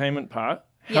the entertainment part,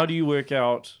 how do you work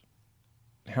out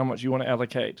how much you want to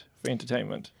allocate for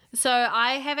entertainment? So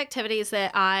I have activities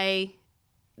that I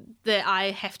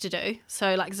have to do.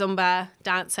 So like Zumba,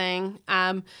 dancing.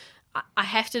 I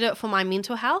have to do it for my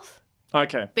mental health.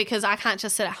 Okay. Because I can't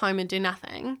just sit at home and do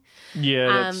nothing. Yeah,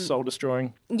 that's soul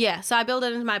destroying. Yeah, so I build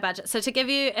it into my budget. So to give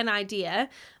you an idea,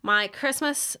 my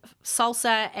Christmas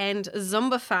salsa and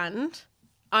Zumba fund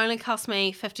only cost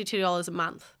me $52 a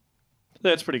month.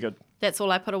 That's pretty good. That's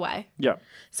all I put away. Yeah.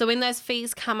 So when those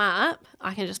fees come up,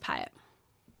 I can just pay it.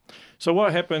 So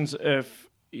what happens if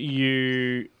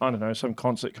some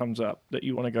concert comes up that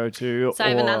you want to go to? So I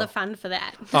have another fund for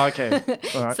that. Oh, okay.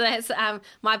 All right. So that's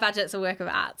my budget's a work of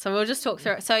art. So we'll just talk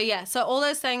through it. So yeah, so all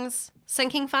those things,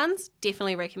 sinking funds,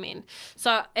 definitely recommend.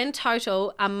 So in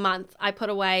total, a month, I put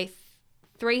away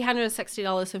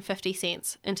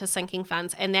 $360.50 into sinking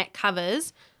funds, and that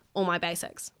covers all my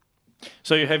basics.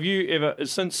 So have you ever,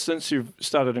 since you've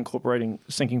started incorporating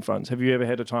sinking funds, have you ever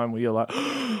had a time where you're like,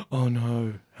 oh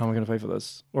no, how am I going to pay for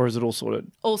this? Or is it all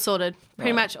sorted? All sorted.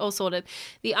 Pretty much all sorted.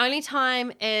 The only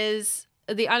time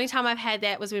I've had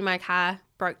that was when my car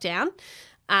broke down.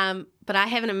 But I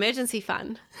have an emergency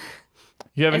fund.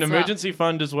 You have an as well. emergency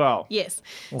fund as well. Yes.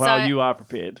 Wow, So- you are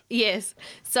prepared. Yes.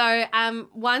 So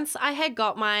once I had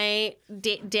got my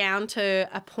debt down to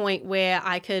a point where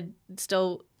I could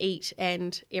still eat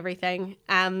and everything,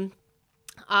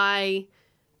 I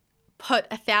put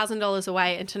 $1,000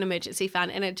 away into an emergency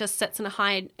fund, and it just sits in a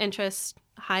high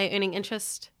earning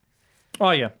interest.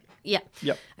 Oh, yeah. Yeah.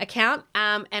 Yep. Account.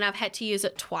 And I've had to use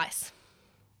it twice,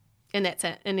 and that's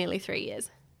it in nearly 3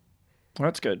 years.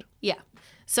 That's good. Yeah.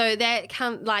 So that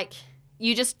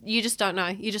you just don't know.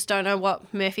 You just don't know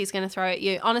what Murphy's going to throw at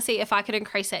you. Honestly, if I could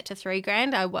increase that to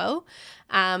 $3,000, I will.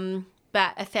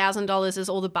 But $1,000 is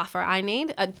all the buffer I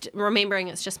need. Remembering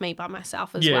it's just me by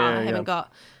myself as well. I haven't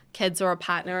got kids or a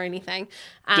partner or anything.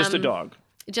 Just a dog.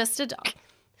 Just a dog.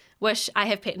 Which I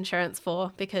have pet insurance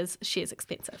for because she is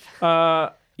expensive.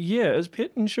 Yeah, is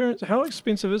pet insurance, how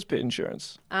expensive is pet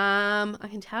insurance? I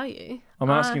can tell you. I'm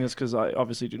asking this because I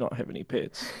obviously do not have any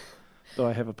pets, though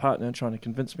I have a partner trying to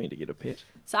convince me to get a pet.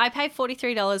 So I pay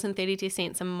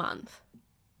 $43.32 a month.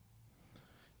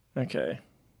 Okay.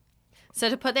 So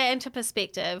to put that into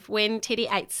perspective, when Teddy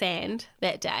ate sand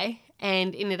that day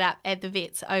and ended up at the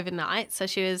vet's overnight, so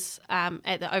she was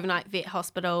at the overnight vet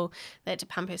hospital, they had to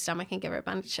pump her stomach and give her a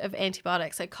bunch of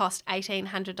antibiotics. It cost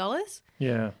 $1,800.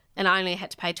 Yeah. And I only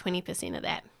had to pay 20% of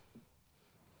that.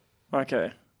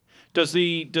 Okay. Does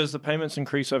the payments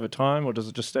increase over time, or does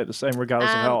it just stay the same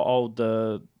regardless of how old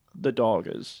the dog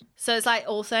is? So it's like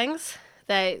all things,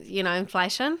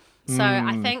 inflation. So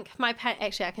I think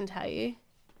actually I can tell you.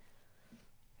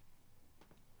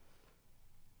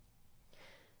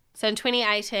 So in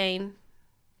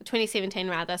 2017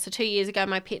 rather, so 2 years ago,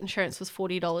 my pet insurance was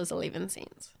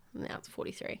 $40.11. Now it's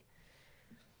 $43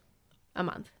 a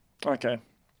month. Okay.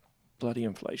 Bloody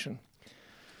inflation.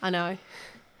 I know.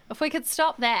 If we could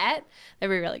stop that,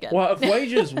 that'd be really good. Well, if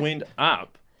wages went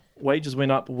up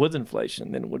with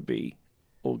inflation, then it would be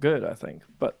all good, I think.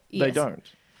 But they Yes. don't.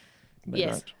 They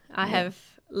yes, don't. I have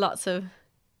lots of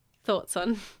thoughts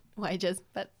on wages,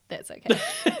 but that's okay.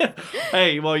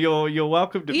 Hey, well, you're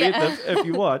welcome to bet them if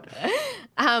you want.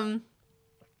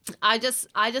 I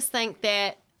just think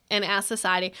that in our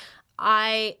society,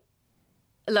 I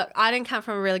didn't come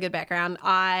from a really good background.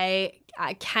 I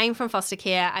came from foster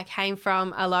care. I came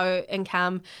from a low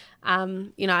income.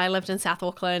 I lived in South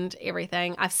Auckland,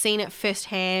 everything. I've seen it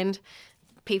firsthand,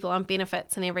 people on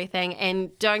benefits and everything.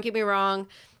 And don't get me wrong,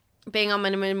 being on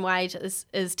minimum wage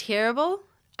is terrible.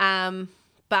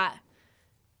 But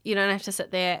you don't have to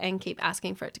sit there and keep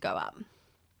asking for it to go up.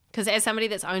 Because as somebody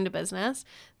that's owned a business,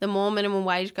 the more minimum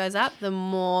wage goes up, the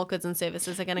more goods and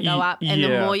services are going to go up, and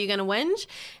the more you're going to whinge,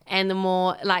 and the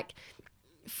more,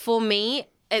 for me,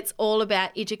 it's all about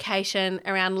education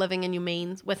around living in your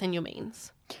means, within your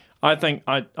means. I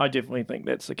definitely think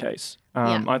that's the case.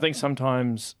 I think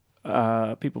sometimes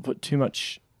people put too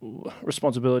much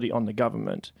responsibility on the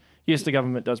government. Yes, the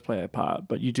government does play a part,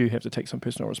 but you do have to take some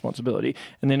personal responsibility.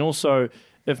 And then also,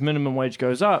 if minimum wage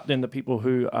goes up, then the people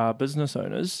who are business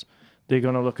owners, they're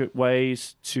going to look at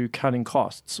ways to cutting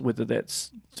costs, whether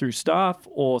that's through staff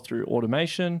or through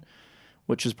automation,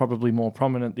 which is probably more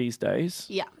prominent these days.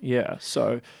 Yeah. Yeah.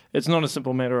 So it's not a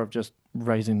simple matter of just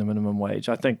raising the minimum wage.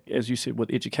 I think, as you said,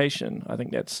 with education, I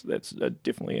think that's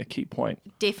definitely a key point.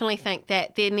 Definitely think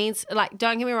that there needs,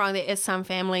 don't get me wrong, there is some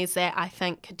families that I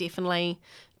think could definitely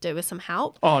do with some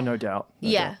help. Oh, no doubt.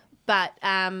 No doubt. But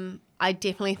I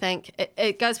definitely think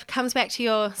it comes back to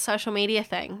your social media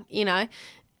thing,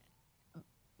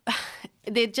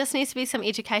 There just needs to be some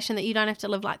education that you don't have to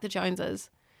live like the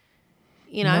Joneses.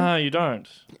 No, you don't.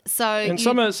 So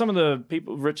some of the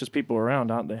richest people around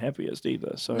aren't the happiest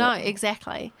either. So no,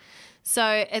 exactly.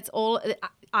 So it's all.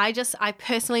 I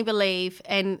personally believe,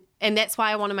 and that's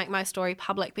why I want to make my story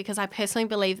public, because I personally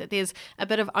believe that there's a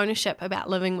bit of ownership about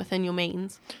living within your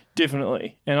means.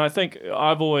 Definitely, and I think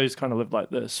I've always kind of lived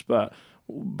like this. But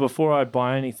before I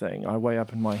buy anything, I weigh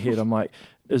up in my head. I'm like,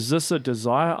 is this a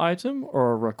desire item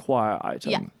or a require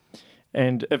item? Yeah.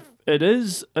 And if it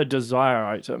is a desire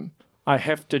item, I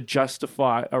have to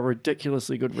justify a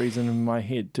ridiculously good reason in my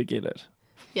head to get it.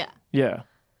 Yeah. Yeah.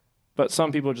 But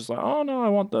some people are just like, oh, no, I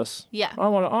want this. Yeah.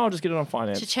 I'll just get it on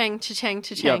finance. Cha-ching, cha-ching,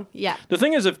 cha-ching. Yeah. The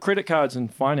thing is, if credit cards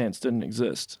and finance didn't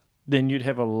exist, then you'd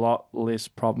have a lot less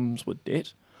problems with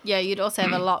debt. Yeah, you'd also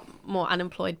have a lot more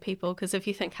unemployed people, because if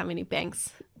you think how many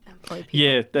banks employ people.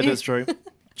 Yeah, that is true.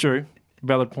 True.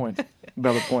 Valid point.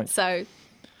 So,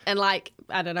 and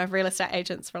I don't know, real estate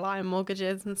agents rely on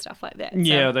mortgages and stuff like that.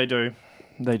 Yeah, they do.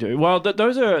 They do. Well,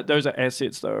 those are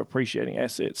assets, though, appreciating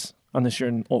assets, unless you're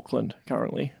in Auckland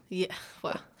currently. Yeah,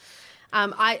 well,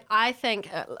 I think,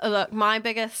 look, my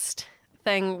biggest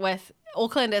thing with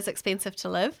Auckland is expensive to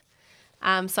live.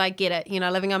 So I get it.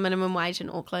 Living on minimum wage in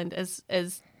Auckland is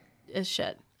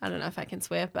shit. I don't know if I can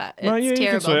swear, but it's terrible. You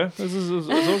can swear.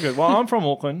 It's all good. Well, I'm from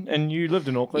Auckland, and you lived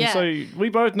in Auckland, so we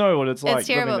both know what it's like. It's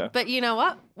terrible. Living there. But you know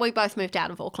what? We both moved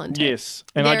out of Auckland too. Yes,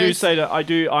 and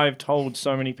I've told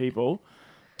so many people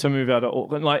to move out of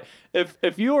Auckland. Like,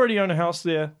 if you already own a house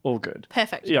there, all good.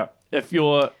 Perfect. Yeah. If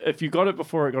you got it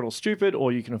before it got all stupid,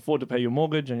 or you can afford to pay your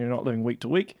mortgage and you're not living week to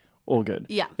week, all good.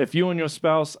 Yeah. If you and your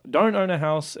spouse don't own a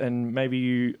house and maybe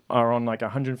you are on like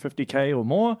 150K or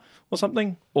more or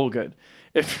something, all good.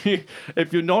 If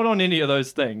you're not on any of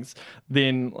those things,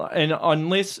 then, and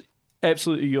unless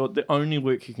absolutely the only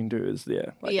work you can do is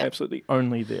there, absolutely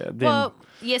only there, then... Well,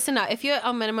 yes and no. If you're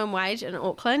on minimum wage in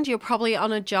Auckland, you're probably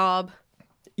on a job...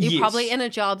 You're probably in a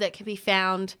job that can be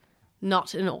found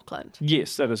not in Auckland.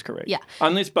 Yes, that is correct. Yeah.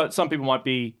 But some people might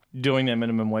be doing their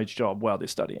minimum wage job while they're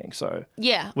studying. So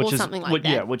or something like that.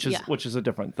 Yeah, which is a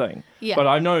different thing. Yeah. But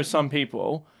I know some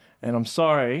people, and I'm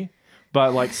sorry,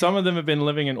 but like some of them have been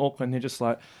living in Auckland. They're just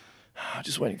like,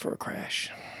 just waiting for a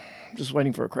crash. Just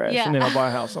waiting for a crash, and then I'll buy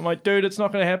a house. I'm like, dude, it's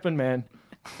not going to happen, man.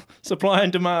 Supply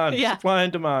and demand. Yeah. Supply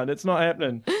and demand. It's not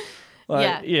happening.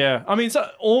 Yeah. I mean, so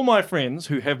all my friends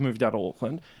who have moved out of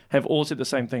Auckland have all said the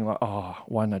same thing, like, oh,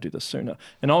 why didn't I do this sooner?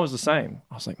 And I was the same.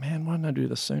 I was like, man, why didn't I do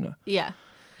this sooner? Yeah.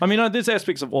 I mean, there's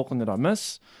aspects of Auckland that I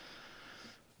miss,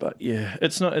 but yeah,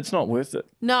 it's not worth it.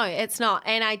 No, it's not.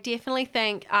 And I definitely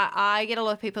think I get a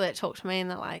lot of people that talk to me and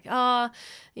they're like, oh,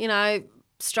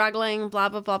 struggling, blah,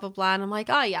 blah, blah, blah, blah. And I'm like,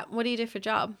 oh, yeah, what do you do for a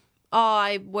job? Oh,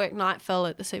 I work night fill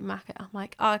at the supermarket. I'm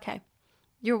like, oh, okay.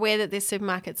 You're aware that there's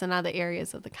supermarkets in other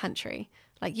areas of the country.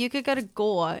 Like, you could go to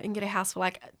Gore and get a house for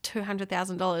like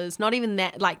 $200,000. Not even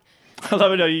that, like... I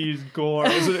love it how you use Gore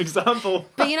as an example.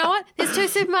 But you know what? There's 2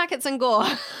 supermarkets in Gore.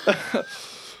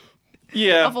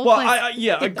 Yeah.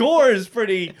 Well, Gore is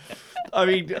pretty... I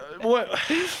mean, what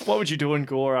would you do in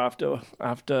Gore after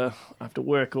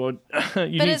work, or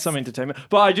you need some entertainment?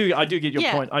 But I do get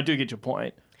your point. I do get your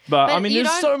point. But I mean,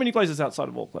 there's so many places outside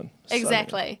of Auckland.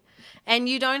 Exactly. And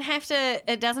you don't have to,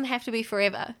 it doesn't have to be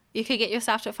forever. You could get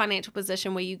yourself to a financial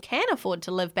position where you can afford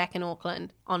to live back in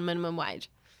Auckland on minimum wage.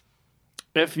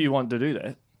 If you want to do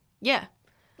that. Yeah.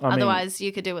 Otherwise,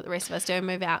 you could do what the rest of us do and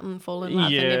move out and fall in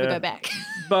love and never go back.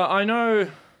 But I know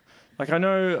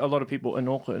a lot of people in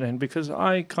Auckland, and because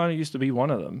I kind of used to be one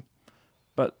of them,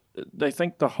 but they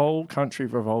think the whole country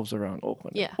revolves around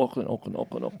Auckland. Yeah.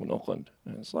 Auckland.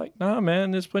 And it's like, nah,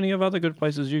 man, there's plenty of other good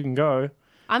places you can go.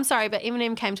 I'm sorry, but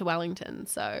Eminem came to Wellington,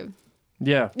 so...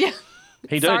 Yeah. Yeah.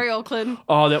 He did. Sorry, Auckland.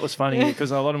 Oh, that was funny,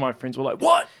 because a lot of my friends were like,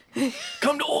 what?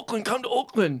 Come to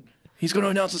Auckland. He's going to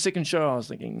announce a second show. I was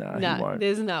thinking, nah, he won't.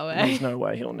 There's no way. There's no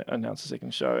way he'll announce a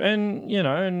second show. And,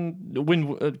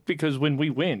 because when we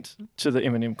went to the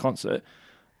Eminem concert,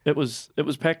 it was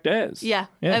packed as. Yeah.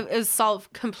 It was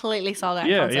completely sold out.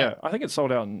 Yeah, concert. yeah. I think it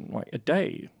sold out in like a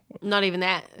day. Not even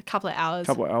that. A couple of hours.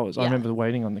 Yeah. I remember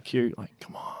waiting on the queue, like,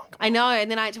 come on. I know, and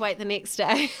then I had to wait the next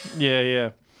day.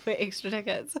 Yeah. For extra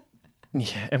tickets.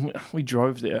 Yeah, and we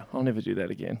drove there. I'll never do that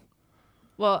again.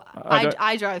 Well,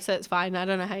 I drove, so it's fine. I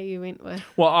don't know how you went with.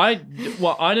 Well, I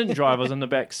didn't drive. I was in the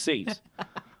back seat.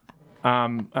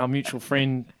 Our mutual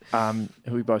friend, who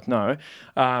we both know,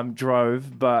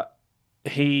 drove, but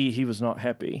he was not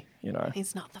happy.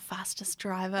 He's not the fastest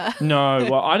driver. No,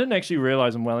 well, I didn't actually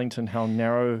realize in Wellington how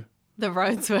narrow the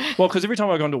roads were. Well, because every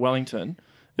time I've gone to Wellington,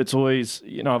 it's always,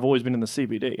 I've always been in the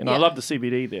CBD, and I love the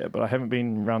CBD there, but I haven't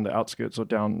been around the outskirts or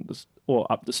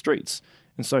or up the streets.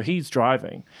 And so he's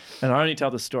driving, and I only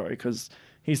tell this story because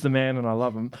he's the man and I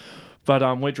love him.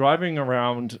 But we're driving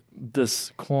around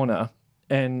this corner,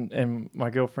 and my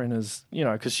girlfriend is,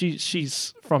 because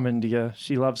she's from India,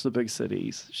 she loves the big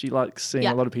cities, she likes seeing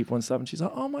a lot of people and stuff, and she's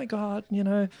like, oh my God,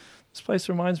 this place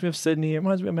reminds me of Sydney, it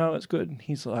reminds me of how it's good. And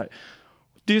he's like,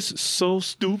 this is so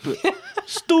stupid.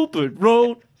 Stupid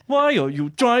road. Why are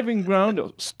you driving around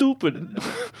a stupid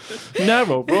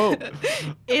narrow road?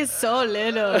 It's so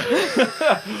little.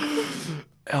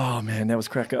 Oh, man, that was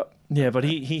crack up. Yeah, but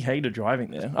he hated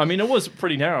driving there. I mean, it was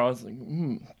pretty narrow. I was like,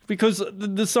 because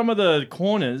some of the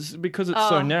corners, because it's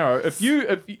so narrow, if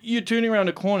you're turning around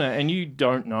a corner and you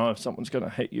don't know if someone's going to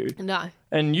hit you. No.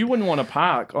 And you wouldn't want to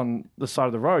park on the side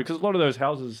of the road, because a lot of those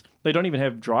houses, they don't even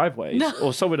have driveways. No.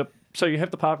 Or so you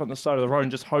have to park on the side of the road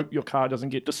and just hope your car doesn't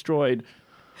get destroyed.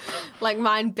 Like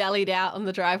mine bellied out on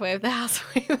the driveway of the house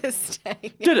we were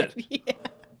staying. Did it?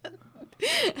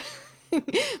 Yeah.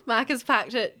 Marcus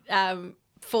parked it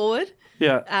forward.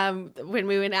 Yeah. When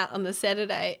we went out on the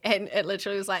Saturday, and it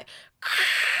literally was like.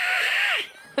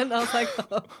 And I was like,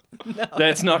 oh, no.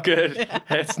 That's not good.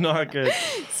 That's not good.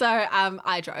 So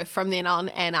I drove from then on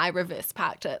and I reverse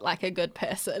parked it like a good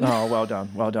person. Oh, well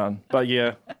done. Well done. But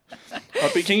yeah,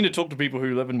 I'd be keen to talk to people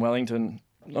who live in Wellington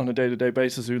on a day-to-day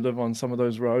basis, who live on some of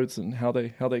those roads and how they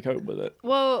cope with it.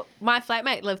 Well, my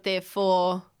flatmate lived there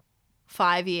for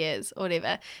 5 years or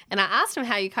whatever. And I asked him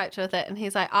how you coped with it. And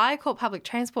he's like, I caught public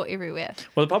transport everywhere.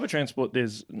 Well, the public transport,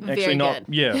 there's actually Very not,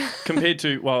 good. yeah, compared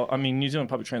to, well, I mean, New Zealand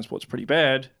public transport's pretty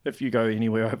bad. If you go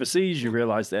anywhere overseas, you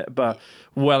realise that. But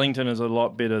Wellington is a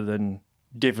lot better than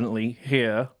definitely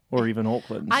here or even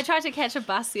Auckland. I tried to catch a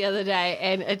bus the other day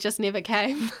and it just never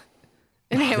came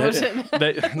in Hamilton.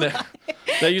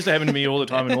 That used to happen to me all the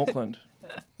time in Auckland.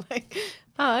 Like,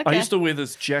 oh, okay. I used to wear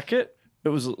this jacket. It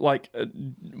was like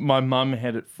my mum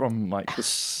had it from like the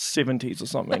 70s or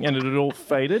something, and it had all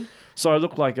faded. So I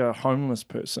looked like a homeless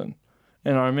person.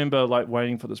 And I remember like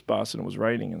waiting for this bus, and it was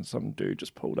raining, and some dude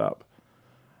just pulled up,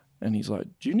 and he's like,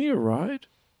 "Do you need a ride?"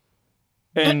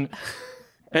 And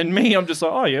me, I'm just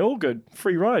like, "Oh yeah, all good,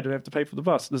 free ride. Don't have to pay for the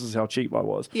bus." This is how cheap I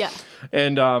was. Yeah.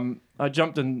 And I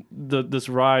jumped in this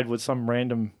ride with some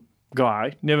random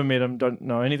guy. Never met him. Don't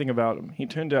know anything about him. He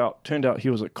turned out he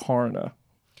was a coroner.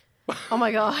 Oh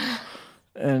my God.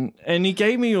 And he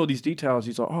gave me all these details.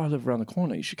 He's like, "Oh, I live around the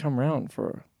corner. You should come around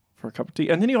for a cup of tea."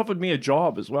 And then he offered me a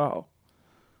job as well.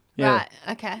 Yeah, Right.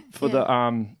 Okay. for the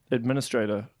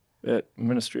administrator at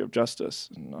Ministry of Justice.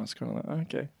 And I was kind of like,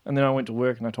 okay. And then I went to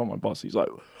work and I told my boss, he's like,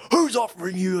 "Who's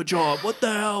offering you a job? What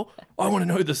the hell? I want to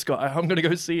know this guy. I'm going to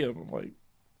go see him." I'm like,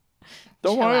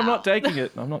 "Don't Chill worry, I'm out. not taking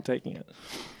it. I'm not taking it."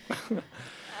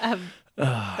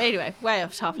 But anyway, way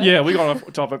off topic. Yeah, we got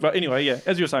off topic. But anyway, yeah,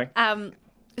 as you were saying.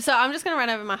 So I'm just going to run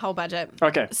over my whole budget.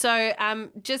 Okay. So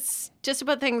just to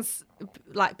put things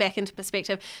like back into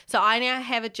perspective. So I now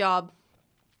have a job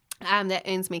that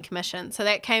earns me commission. So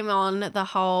that came on the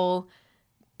whole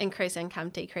increase income,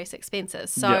 decrease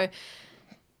expenses. So Yeah.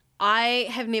 I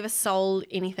have never sold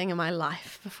anything in my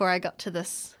life before I got to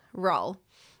this role.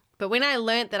 But when I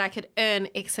learnt that I could earn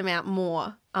X amount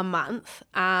more a month,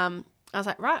 I was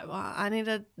like, right, well, I need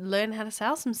to learn how to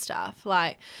sell some stuff.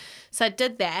 Like, so I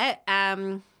did that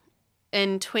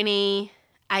in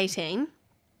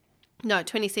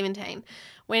 2017,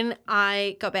 when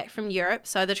I got back from Europe.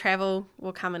 So the travel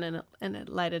will come in a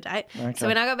later date. Okay. So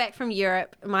when I got back from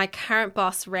Europe, my current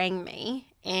boss rang me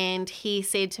and he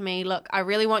said to me, "Look, I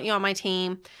really want you on my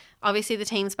team. Obviously, the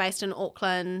team's based in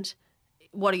Auckland.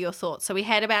 What are your thoughts?" So we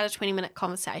had about a 20-minute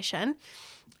conversation.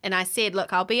 And I said,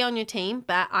 "Look, I'll be on your team,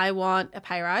 but I want a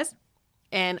pay rise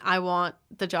and I want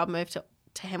the job moved to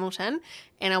Hamilton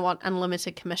and I want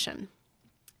unlimited commission."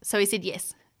 So he said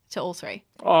yes to all three.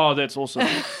 Oh, that's awesome.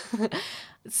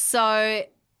 So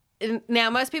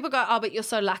now most people go, "Oh, but you're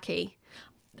so lucky."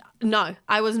 No,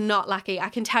 I was not lucky. I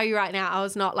can tell you right now, I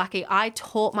was not lucky. I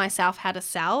taught myself how to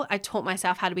sell. I taught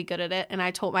myself how to be good at it. And I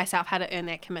taught myself how to earn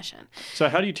that commission. So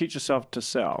how do you teach yourself to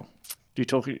sell? Do you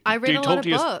talk? I read a lot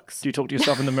of books. Do you talk to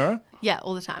yourself in the mirror? Yeah,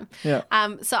 all the time. Yeah.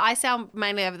 So I sell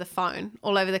mainly over the phone,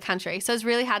 all over the country. So it's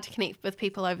really hard to connect with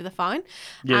people over the phone.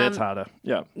 Yeah, that's harder.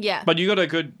 Yeah. Yeah. But you got a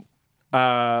good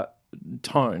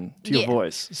tone to your Yeah.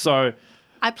 voice. So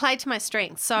I played to my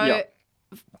strengths. So Yeah.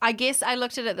 I guess I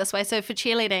looked at it this way. So for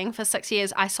cheerleading, for 6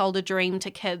 years, I sold a dream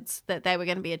to kids that they were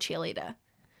going to be a cheerleader.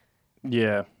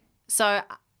 yeah. So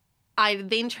I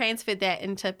then transferred that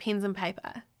into pens and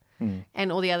paper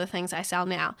and all the other things I sell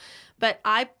now. But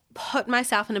I put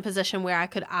myself in a position where I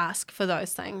could ask for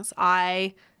those things.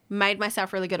 I made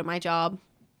myself really good at my job.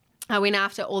 I went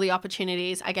after all the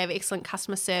opportunities. I gave excellent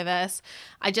customer service.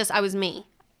 I was me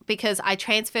because I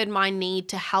transferred my need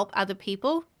to help other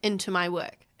people into my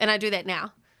work. And I do that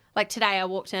now. Like today I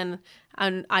walked in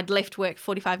and I'd left work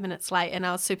 45 minutes late and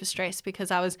I was super stressed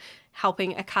because I was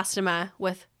helping a customer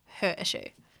with her issue.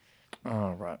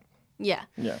 Oh, right. Yeah.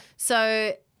 Yeah.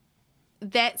 So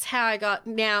that's how I got.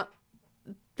 Now,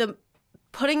 the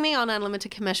putting me on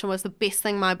unlimited commission was the best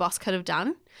thing my boss could have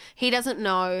done. He doesn't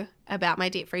know about my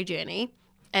debt-free journey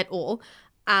at all.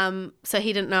 So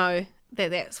he didn't know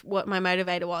that that's what my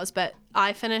motivator was. But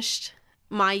I finished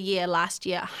my year last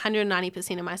year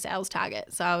 190% of my sales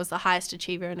target. So I was the highest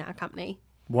achiever in our company.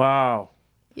 Wow.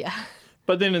 Yeah.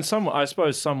 But then in some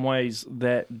ways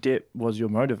that debt was your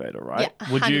motivator, right? Yeah,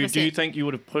 Do you 100%. think you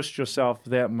would have pushed yourself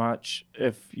that much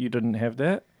if you didn't have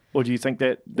that? Or do you think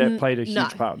that played a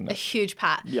huge part in A it? huge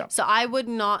part. Yeah. So I would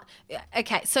not.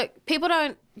 Okay. So people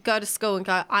don't go to school and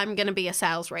go, "I'm going to be a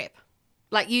sales rep."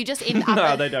 Like you just end up.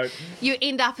 No, they don't. You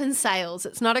end up in sales.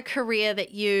 It's not a career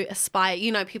that you aspire.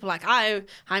 You know, people like, I'm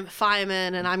a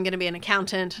fireman and I'm going to be an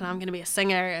accountant and I'm going to be a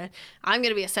singer and I'm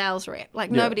going to be a sales rep.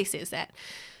 Like Yeah. nobody says that.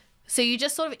 So you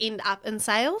just sort of end up in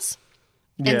sales.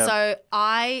 Yeah. And so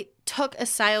I took a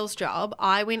sales job.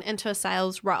 I went into a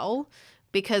sales role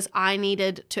because I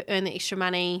needed to earn the extra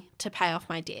money to pay off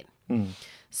my debt.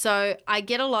 So I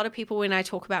get a lot of people when I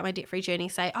talk about my debt-free journey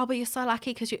say, oh, but you're so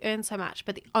lucky because you earn so much.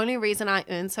 But the only reason I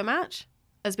earn so much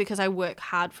is because I work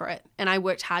hard for it. And I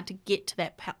worked hard to get to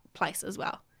that place as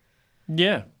well.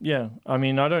 Yeah, yeah. I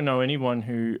mean, I don't know anyone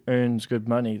who earns good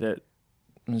money that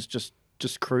is just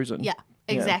cruising. Yeah,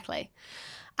 exactly.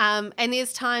 And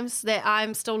there's times that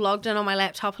I'm still logged in on my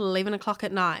laptop at 11 o'clock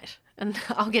at night and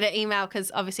I'll get an email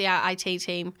because obviously our IT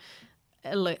team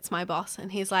alerts my boss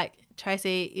and he's like,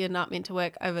 Tracy, you're not meant to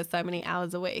work over so many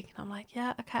hours a week. And I'm like,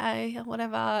 yeah, okay,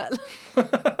 whatever.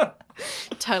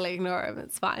 Totally ignore him.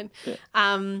 It's fine.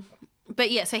 Yeah.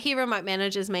 But yeah, so he remote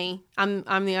manages me. I'm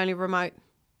the only remote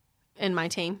in my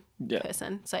team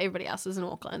person. So everybody else is in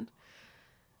Auckland.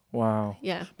 Wow.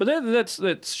 Yeah. But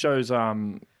that shows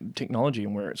technology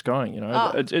and where it's going, you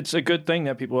know. It's a good thing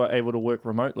that people are able to work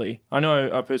remotely. I know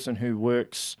a person who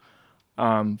works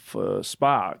for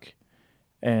Spark,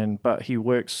 but he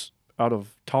works out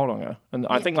of Tauranga. And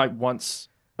I think like once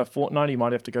a fortnight he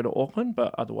might have to go to Auckland,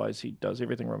 but otherwise he does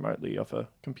everything remotely off a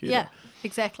computer. Yeah,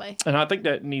 exactly. And I think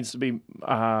that needs to be,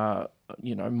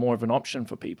 more of an option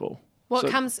for people. Well,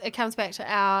 it comes back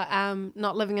to our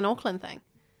not living in Auckland thing.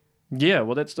 Yeah,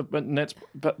 well, that's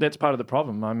part of the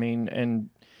problem. I mean, and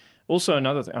also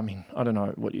another thing. I mean, I don't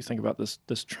know what you think about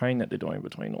this train that they're doing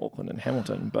between Auckland and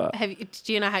Hamilton, but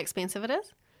do you know how expensive it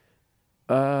is?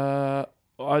 Because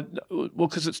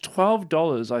it's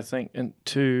 $12, I think,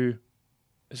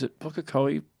 is it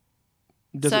Pukekohe?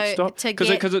 Does it stop?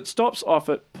 Because it stops off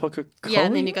at Pukekohe. Yeah,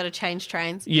 and then you got to change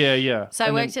trains. Yeah, yeah. So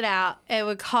I worked it out. It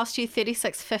would cost you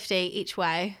 $36.50 each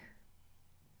way.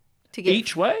 To get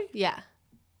each way? Yeah.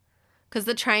 Because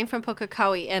the train from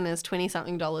Pukekohe in is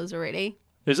 $20-something already.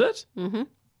 Is it? Mm-hmm.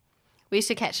 We used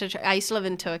to catch I used to live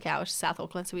in Tuakau, which is South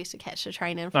Auckland, so we used to catch the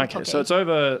train in from Pukekohe. So it's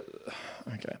over...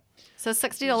 Okay. So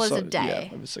 $60 a day.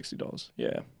 Yeah, over $60.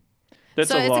 Yeah. That's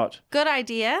so a lot. It's a good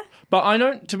idea.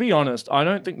 But to be honest, I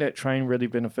don't think that train really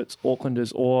benefits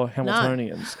Aucklanders or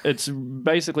Hamiltonians. No. It's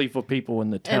basically for people in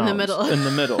the towns. In the middle. In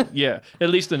the middle, yeah. At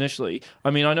least initially.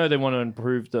 I mean, I know they want to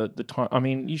improve the time. I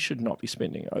mean, you should not be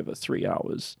spending over 3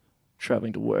 hours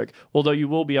traveling to work, although you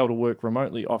will be able to work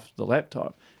remotely off the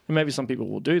laptop. And maybe some people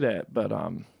will do that, but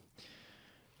But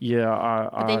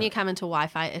then you come into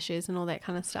Wi-Fi issues and all that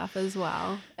kind of stuff as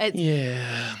well.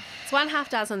 It's one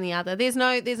half dozen the other. There's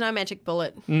no magic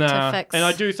bullet to fix. And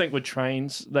I do think with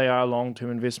trains, they are long-term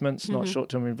investments, not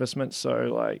short-term investments.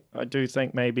 So, like, I do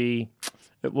think maybe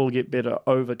it will get better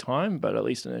over time, but at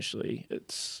least initially,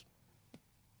 it's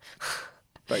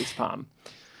face palm.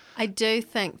 I do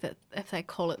think that if they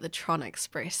call it the Tron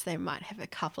Express, they might have a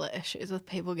couple of issues with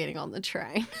people getting on the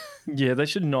train. Yeah, they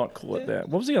should not call it that.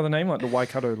 What was the other name? Like the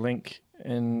Waikato Link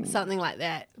and something like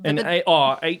that.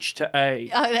 H to A.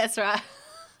 Oh, that's right.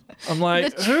 I'm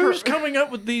like, who's coming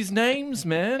up with these names,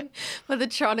 man? With the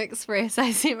Tron Express,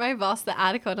 I sent my boss the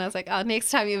article and I was like, oh, next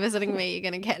time you're visiting me,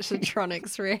 you're going to catch the Tron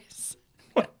Express.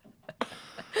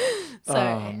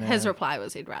 So his reply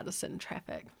was he'd rather sit in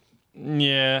traffic.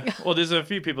 Yeah. Well, there's a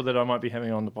few people that I might be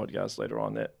having on the podcast later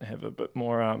on that have a bit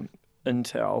more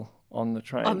intel on the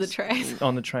trains.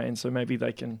 On the train, so maybe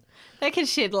they can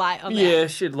shed light on that. Yeah,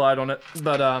 shed light on it.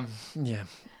 But yeah.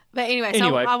 But anyway,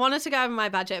 so I wanted to go over my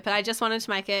budget, but I just wanted to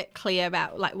make it clear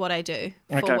about like what I do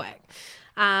for work.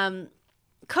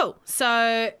 Cool.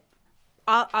 So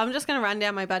I'm just going to run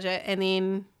down my budget and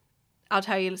then I'll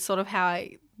tell you sort of how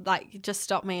I just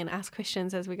stop me and ask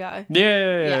questions as we go.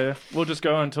 Yeah. We'll just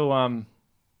go until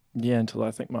until I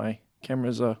think my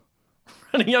cameras are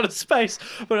running out of space.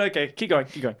 But okay, keep going.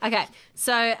 Okay.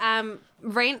 So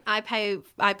rent, I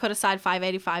put aside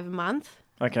 $585 a month.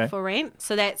 Okay. For rent.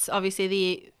 So that's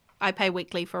obviously I pay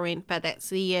weekly for rent, but that's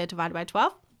the year divided by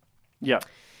 12. Yeah.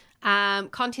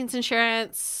 Contents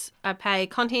insurance, I pay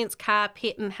contents, car,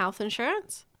 pet and health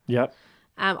insurance. Yep.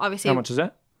 Obviously. How much is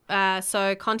that?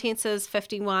 So contents is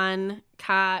 51,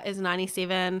 car is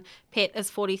 97, pet is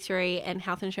 43, and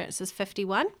health insurance is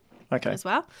 51. Okay. As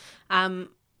well.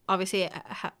 Obviously,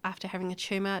 after having a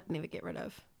tumour, I'd never get rid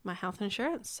of my health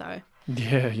insurance. So.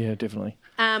 Yeah, definitely.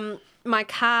 My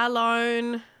car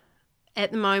loan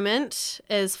at the moment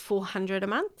is $400 a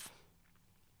month.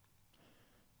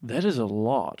 That is a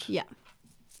lot. Yeah.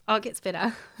 Oh, it gets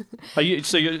better.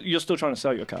 You're still trying to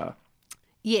sell your car?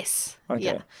 Yes. Okay.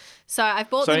 Yeah. So I've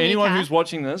bought the new car. So anyone who's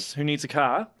watching this who needs a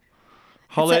car,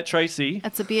 holler at Tracy.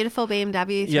 It's a beautiful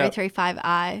BMW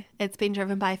 335i. It's been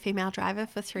driven by a female driver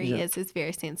for 3 years. It's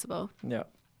very sensible. Yeah.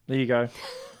 There you go.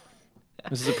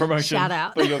 This is a promotion Shout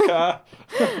out. for your car.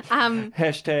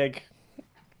 Hashtag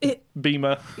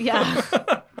Beamer. Yeah.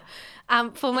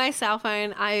 For my cell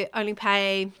phone, I only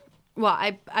pay,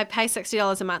 I pay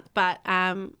 $60 a month, but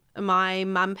my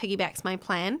mum piggybacks my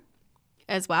plan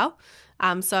as well.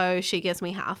 So she gives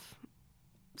me half.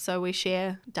 So we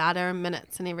share data and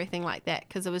minutes and everything like that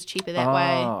because it was cheaper that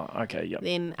way. Oh, okay, yep.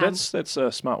 Then, that's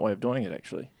a smart way of doing it,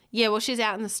 actually. Yeah, well, she's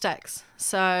out in the sticks,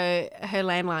 so her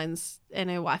landlines and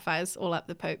her Wi-Fi is all up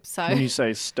the poop. So When you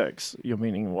say sticks, you're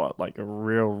meaning what, like a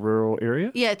real rural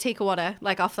area? yeah, Tikawata,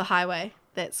 like off the highway.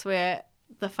 That's where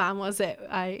the farm was that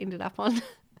I ended up on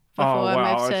before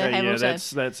I moved to Hamilton. Yeah,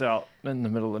 that's out in the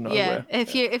middle of nowhere. Yeah,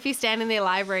 if you stand in their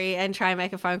library and try and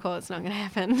make a phone call, it's not going to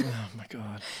happen. Oh my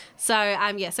god. So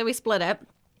so we split it,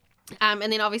 and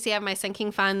then obviously I have my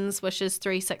sinking funds, which is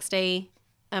 $360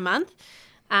 a month.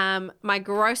 My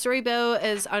grocery bill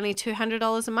is only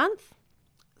 $200 a month.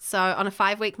 So on a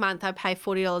 5-week month, I pay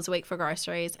 $40 a week for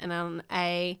groceries, and on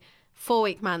a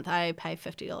 4-week month, I pay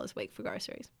 $50 a week for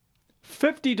groceries.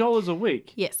 $50 a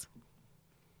week? Yes.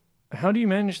 How do you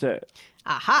manage that?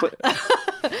 Aha.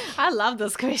 I love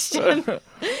this question. So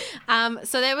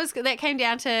that came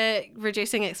down to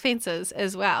reducing expenses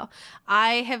as well.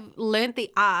 I have learnt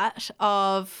the art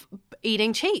of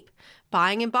eating cheap,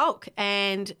 buying in bulk,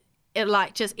 and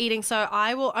just eating. So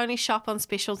I will only shop on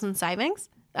specials and savings,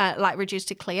 like reduced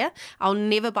to clear. I'll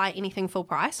never buy anything full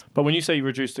price. But when you say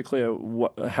reduced to clear,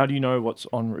 how do you know what's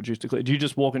on reduced to clear? Do you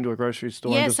just walk into a grocery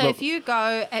store and just so look? if you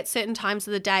go at certain times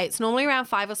of the day, it's normally around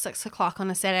 5 or 6 o'clock on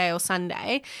a Saturday or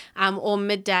Sunday, or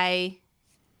midday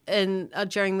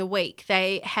during the week.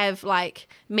 They have like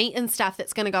meat and stuff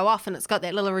that's going to go off, and it's got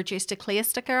that little reduced to clear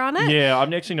sticker on it. Yeah,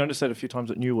 I've actually noticed that a few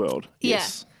times at New World.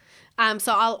 Yes. Yeah.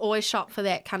 So I'll always shop for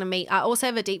that kind of meat. I also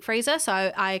have a deep freezer,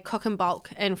 so I cook in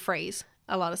bulk and freeze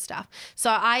a lot of stuff.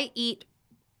 So I eat,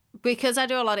 because I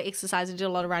do a lot of exercise, I do a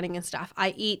lot of running and stuff,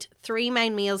 I eat 3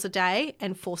 main meals a day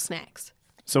and 4 snacks.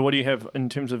 So what do you have in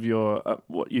terms of your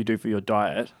what you do for your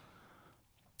diet?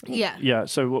 Yeah. Yeah,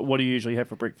 so what do you usually have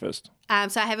for breakfast?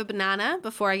 So I have a banana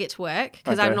before I get to work,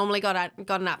 because Okay. I've normally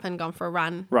gotten up and gone for a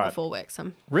run before work.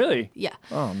 So Really? yeah,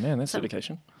 Oh, man, that's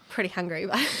dedication. pretty hungry.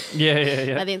 But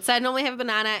Yeah. But then, so I normally have a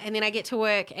banana, and then I get to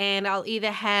work and I'll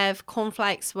either have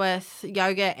cornflakes with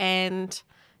yogurt and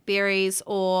berries,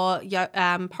 or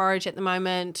porridge at the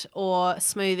moment, or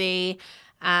smoothie,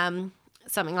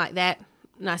 something like that,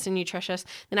 nice and nutritious.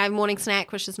 Then I have morning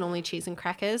snack, which is normally cheese and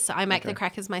crackers. So I make the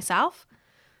crackers myself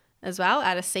as well,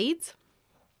 out of seeds.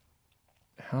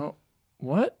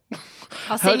 What?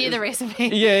 I'll send you the recipe.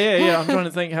 Yeah. I'm trying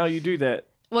to think how you do that.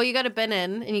 Well, you got a bin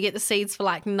in, and you get the seeds for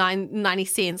like 90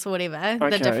 cents or whatever, the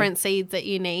Okay. different seeds that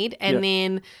you need. And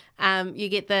then you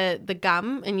get the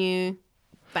gum, and you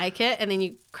bake it, and then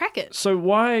you crack it. So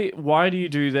why do you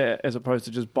do that as opposed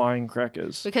to just buying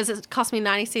crackers? Because it cost me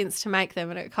 90 cents to make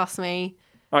them, and it cost me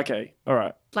Okay, all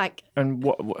right. like, And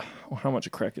what how much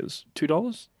are crackers?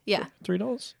 $2? yeah.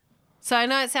 $3? So I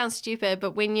know it sounds stupid,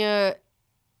 but when you're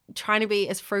trying to be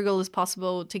as frugal as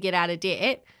possible to get out of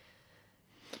debt,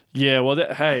 Yeah, well,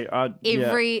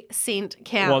 every cent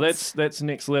counts. Well, that's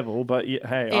next level, but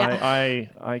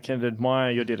I can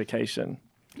admire your dedication.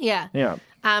 Yeah. Yeah.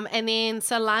 And then,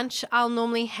 so lunch, I'll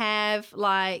normally have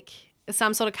like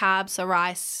some sort of carbs, so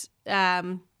rice,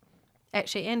 and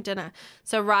dinner.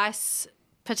 So rice,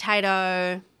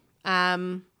 potato,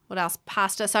 what else?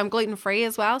 Pasta. So I'm gluten-free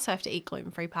as well, so I have to eat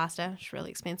gluten-free pasta. It's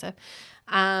really expensive.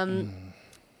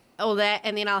 All that,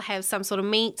 and then I'll have some sort of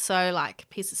meat, so like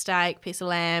piece of steak, piece of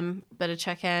lamb, bit of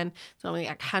chicken. It's normally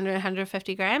like 100,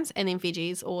 150 grams, and then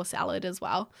veggies or salad as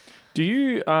well. Do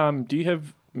you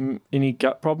have any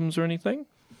gut problems or anything?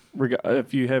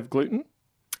 If you have gluten?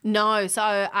 No, so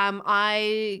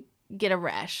I get a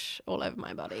rash all over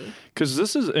my body. Because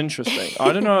this is interesting.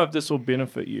 I don't know if this will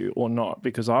benefit you or not,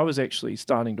 because I was actually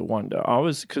starting to wonder.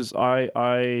 Because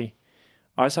I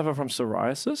suffer from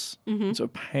psoriasis. It's a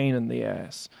pain in the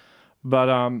ass. But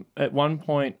at one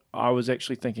point, I was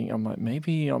actually thinking, I'm like,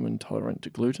 maybe I'm intolerant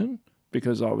to gluten,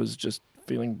 because I was just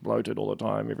feeling bloated all the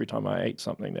time every time I ate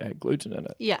something that had gluten in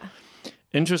it. Yeah.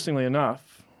 Interestingly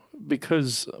enough,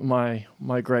 because my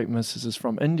great missus is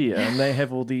from India, and they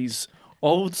have all these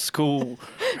old school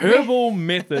herbal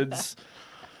methods,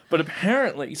 but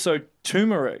apparently, so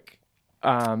turmeric.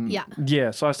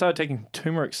 So I started taking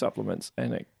turmeric supplements,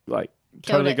 and it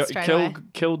Killed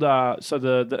killed so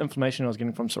the inflammation I was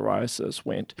getting from psoriasis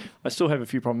went. I still have a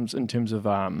few problems in terms of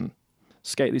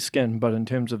scaly skin, but in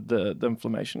terms of the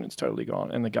inflammation, it's totally gone,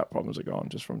 and the gut problems are gone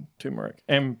just from turmeric,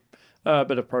 and a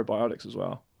bit of probiotics as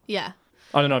well. Yeah.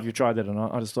 I don't know if you tried that or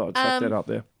not. I just thought I'd chuck that out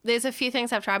there. There's a few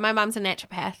things I've tried. My mum's a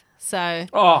naturopath, so...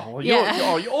 Oh, well,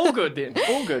 Yeah. you're all good then.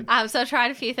 All good. So I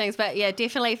tried a few things, but yeah,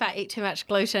 definitely if I eat too much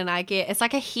gluten, it's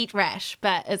like a heat rash,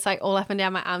 but it's like all up and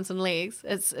down my arms and legs.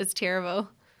 It's terrible.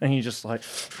 And you just like...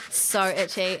 So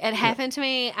itchy. It happened to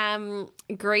me.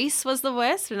 Greece was the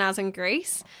worst when I was in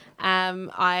Greece.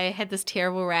 I had this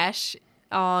terrible rash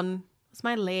on... It's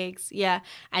my legs, yeah.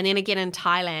 And then again in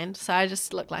Thailand. So I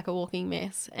just looked like a walking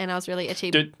mess and I was really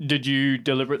itchy. Did you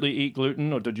deliberately eat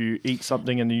gluten or did you eat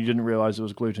something and then you didn't realise there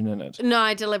was gluten in it? No,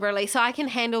 I deliberately. So I can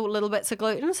handle little bits of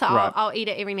gluten. So Right. I'll eat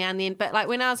it every now and then. But like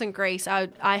when I was in Greece, I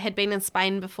had been in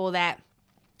Spain before that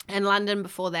and London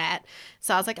before that.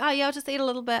 So I was like, oh yeah, I'll just eat a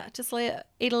little bit.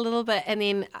 Eat a little bit. And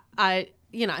then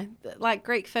like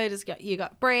Greek food you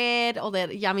got bread, all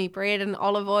that yummy bread and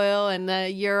olive oil and the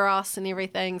gyros and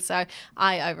everything. So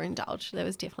I overindulged. That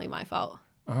was definitely my fault.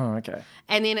 Oh, okay.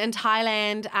 And then in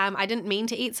Thailand, I didn't mean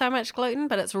to eat so much gluten,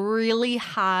 but it's really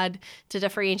hard to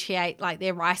differentiate like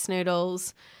their rice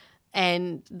noodles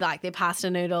and like their pasta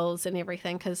noodles and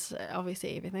everything because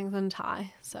obviously everything's in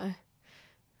Thai. So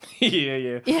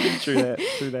yeah. True that.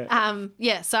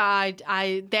 So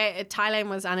Thailand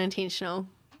was unintentional.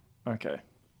 Okay.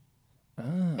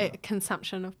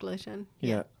 Consumption of gluten.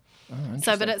 Yeah. Oh,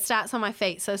 So, but it starts on my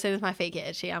feet. So as soon as my feet get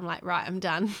itchy, I'm like, right, I'm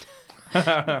done.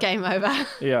 Game over.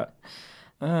 Yeah.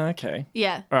 Okay.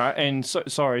 Yeah. All right. And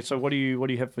sorry. So what do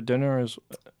you have for dinner?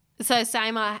 So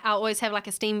same. I'll always have like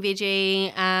a steamed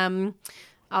veggie.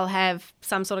 I'll have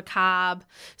some sort of carb.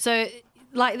 So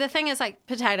like the thing is like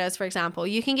potatoes, for example,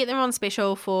 you can get them on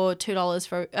special for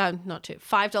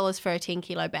 $5 for a 10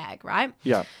 kilo bag, right?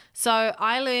 Yeah. So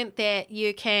I learned that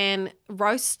you can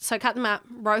cut them up,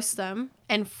 roast them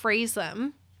and freeze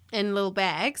them in little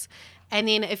bags. And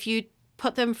then if you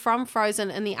put them from frozen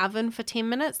in the oven for 10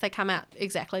 minutes, they come out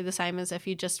exactly the same as if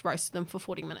you just roasted them for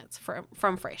 40 minutes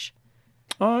from fresh.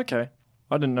 Oh, okay.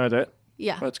 I didn't know that.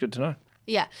 Yeah. That's good to know.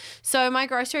 Yeah. So my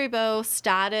grocery bill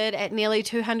started at nearly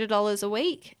 $200 a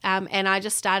week. And I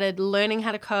just started learning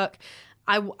how to cook.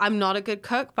 I'm not a good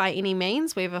cook by any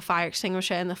means. We have a fire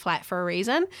extinguisher in the flat for a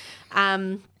reason.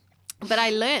 But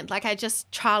I learned, I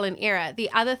just trial and error.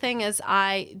 The other thing is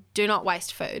I do not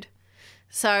waste food.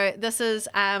 So this is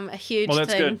a huge thing. Well,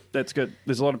 that's good. That's good.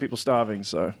 There's a lot of people starving,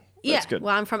 so that's good.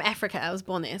 Well, I'm from Africa. I was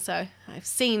born there, so I've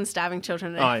seen starving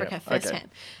children in Africa firsthand.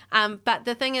 Okay. But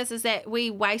the thing is that we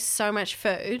waste so much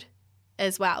food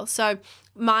as well. So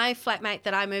my flatmate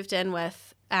that I moved in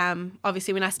with,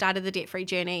 obviously when I started the debt-free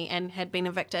journey and had been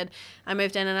evicted, I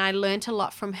moved in and I learned a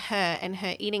lot from her and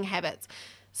her eating habits.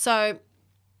 So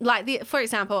for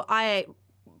example, I ate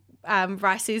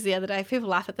rices the other day. People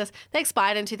laugh at this. They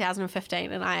expired in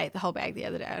 2015 and I ate the whole bag the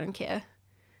other day. I don't care.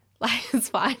 It's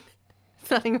fine.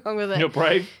 There's nothing wrong with it. You're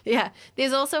brave. Yeah.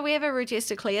 We have a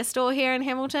Register Clear store here in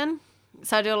Hamilton.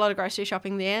 So I do a lot of grocery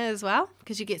shopping there as well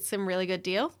because you get some really good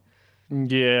deals.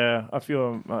 Yeah.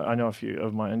 I know a few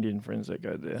of my Indian friends that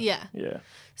go there. Yeah. Yeah.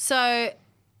 So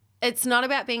it's not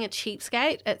about being a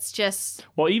cheapskate. It's just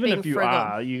even if you frugal.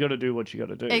 are, you got to do what you got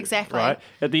to do. Exactly. Right.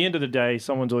 At the end of the day,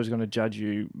 someone's always going to judge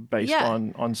you based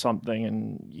on something,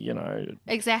 and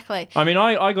Exactly. I mean,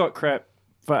 I got crap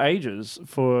for ages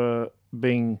for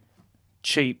being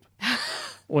cheap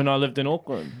when I lived in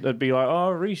Auckland. They'd be like, "Oh,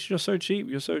 Reese, you're so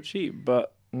cheap.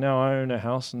 But now I own a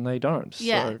house and they don't.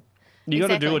 Yeah. So you got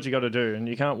to do what you got to do, and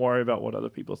you can't worry about what other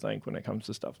people think when it comes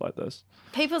to stuff like this.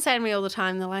 People say to me all the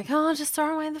time, they're like, "Oh, just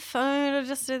throw away the food or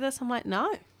just do this." I'm like,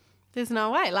 "No, there's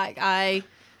no way.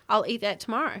 I'll eat that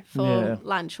tomorrow for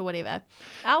lunch or whatever.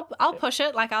 I'll push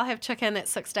it. I'll have chicken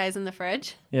that's 6 days in the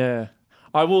fridge." Yeah.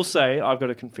 I will say, I've got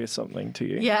to confess something to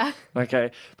you. Yeah.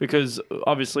 Okay. Because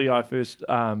obviously I first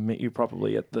met you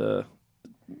probably at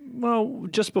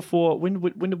just before, when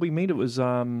did we meet? It was,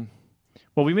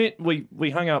 we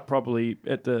hung out probably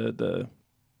at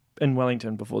in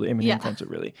Wellington before the Eminem concert,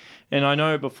 really. And I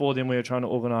know before then we were trying to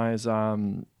organise where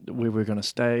we were going to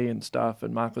stay and stuff,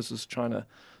 and Marcus was trying to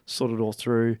sort it all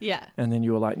through. Yeah. And then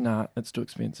you were like, nah, it's too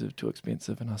expensive.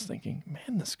 And I was thinking,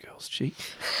 man, this girl's cheap.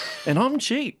 And I'm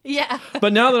cheap. Yeah.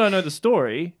 But now that I know the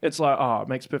story, it's like, it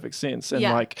makes perfect sense.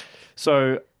 And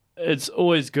so it's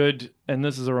always good, and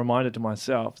this is a reminder to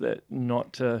myself that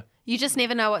not to... You just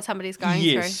never know what somebody's going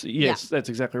through. Yes, that's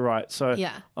exactly right. So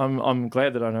I'm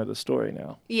glad that I know the story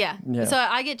now. Yeah. So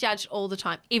I get judged all the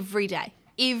time, every day.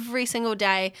 Every single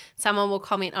day, someone will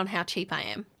comment on how cheap I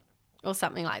am or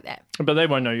something like that. But they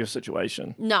won't know your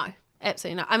situation. No,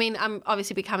 absolutely not. I mean, I'm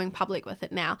obviously becoming public with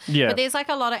it now. Yeah. But there's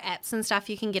a lot of apps and stuff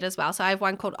you can get as well. So I have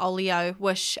one called Olio,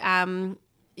 which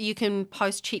you can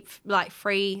post cheap,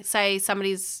 free, say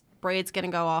somebody's bread's going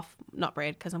to go off, not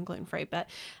bread because I'm gluten-free, but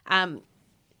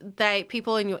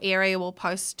people in your area will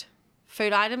post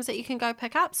food items that you can go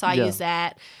pick up. So I use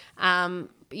that.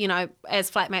 You know,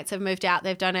 as flatmates have moved out,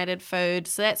 they've donated food.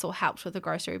 So that's all helped with the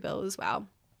grocery bill as well.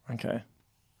 Okay.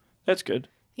 That's good.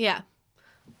 Yeah.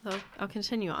 So I'll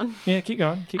continue on. Yeah, keep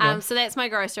going. Keep going. So that's my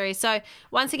grocery. So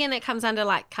once again, that comes under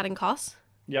like cutting costs.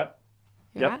 Yep.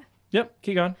 You right? Yep.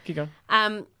 Keep going. Keep going.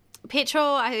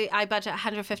 Petrol, I budget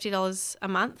 $150 a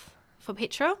month for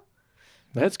petrol.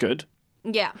 That's good.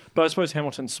 Yeah. But I suppose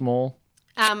Hamilton's small.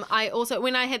 I also,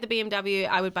 when I had the BMW,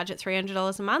 I would budget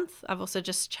 $300 a month. I've also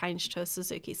just changed to a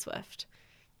Suzuki Swift.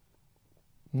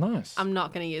 Nice. I'm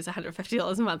not going to use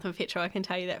 $150 a month for petrol. I can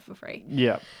tell you that for free.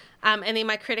 Yeah. And then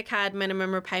my credit card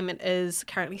minimum repayment is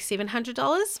currently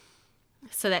 $700.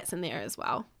 So that's in there as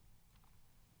well.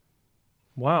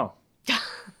 Wow.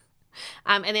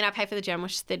 And then I pay for the gym,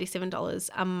 which is $37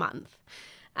 a month.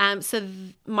 So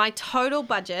my total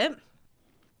budget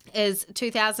is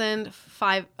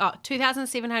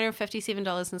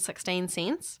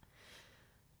 $2,757.16.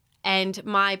 And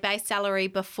my base salary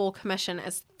before commission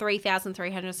is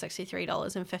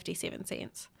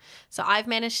 $3,363.57. So I've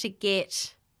managed to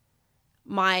get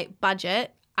my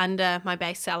budget under my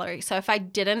base salary. So if I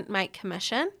didn't make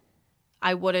commission,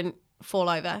 I wouldn't fall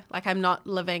over. Like I'm not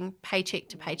living paycheck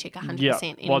to paycheck 100%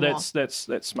 anymore. Well, that's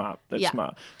smart. That's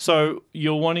smart. So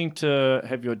you're wanting to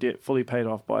have your debt fully paid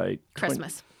off by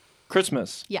Christmas.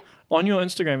 Christmas. Yeah. On your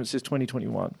Instagram, it says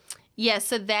 2021. Yeah,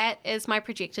 so that is my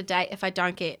projected date if I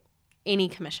don't get any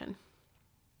commission.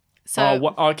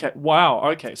 So okay.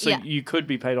 Wow. Okay. So you could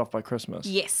be paid off by Christmas.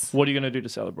 Yes. What are you going to do to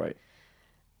celebrate?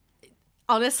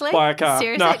 Honestly, buy a car.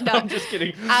 Seriously, no. I'm just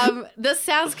kidding. This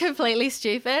sounds completely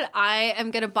stupid. I am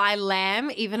going to buy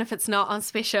lamb, even if it's not on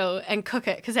special, and cook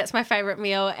it because that's my favorite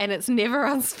meal, and it's never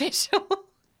on special.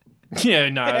 Yeah,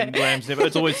 no, lamb's never.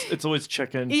 It's always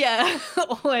chicken. Yeah,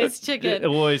 always chicken.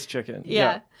 Always chicken.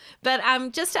 Yeah.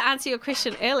 But just to answer your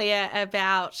question earlier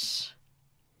about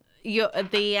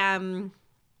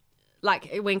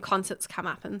like when concerts come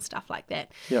up and stuff like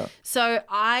that. Yeah. So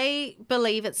I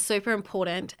believe it's super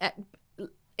important.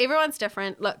 Everyone's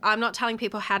different. Look, I'm not telling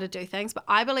people how to do things, but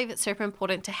I believe it's super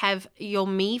important to have your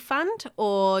me fund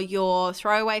or your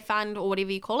throwaway fund or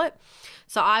whatever you call it.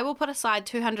 So I will put aside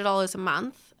 $200 a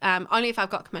month, only if I've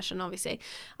got commission, obviously.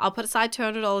 I'll put aside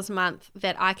 $200 a month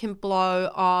that I can blow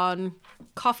on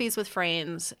coffees with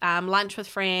friends, lunch with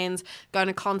friends, going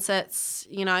to concerts,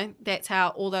 you know, that's how,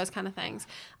 all those kind of things.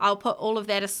 I'll put all of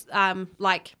that as,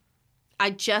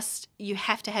 you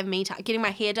have to have me time. Getting my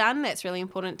hair done, that's really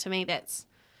important to me. That's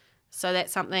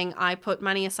something I put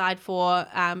money aside for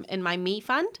in my me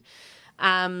fund.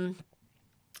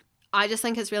 I just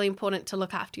think it's really important to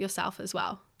look after yourself as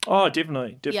well. Oh,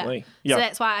 definitely. Yeah. So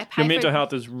that's why I pay your mental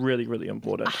health is really, really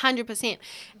important. 100%.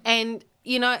 And,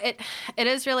 you know, it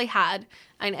is really hard.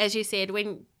 And as you said,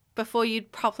 before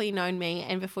you'd properly known me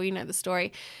and before you know the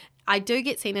story, I do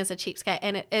get seen as a cheapskate,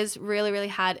 and it is really, really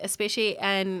hard, especially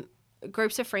in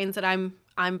groups of friends that I'm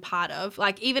part of.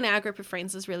 Like even our group of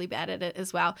friends is really bad at it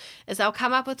as well, is they'll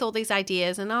come up with all these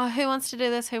ideas and, who wants to do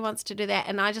this? Who wants to do that?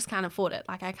 And I just can't afford it.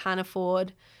 Like I can't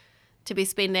afford to be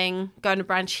going to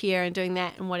brunch here and doing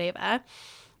that and whatever.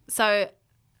 So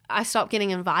I stopped getting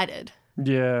invited.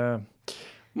 Yeah.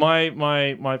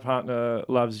 My partner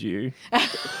loves you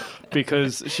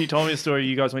because she told me a story.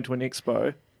 You guys went to an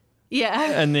expo.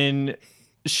 Yeah. And then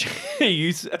she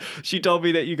told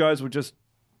me that you guys were just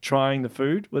trying the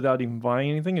food without even buying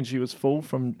anything, and she was full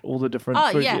from all the different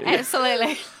food. Oh, yeah,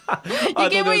 absolutely. You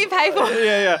get what you pay for.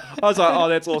 Yeah. I was like,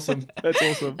 that's awesome. That's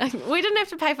awesome. We didn't have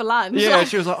to pay for lunch. Yeah,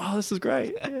 she was like, this is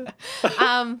great.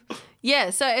 Yeah. Yeah,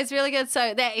 so it's really good.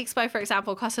 So that expo, for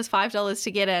example, cost us $5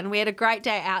 to get in. We had a great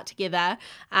day out together.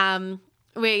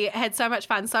 We had so much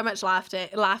fun, so much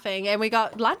laughing, and we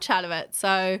got lunch out of it.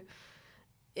 So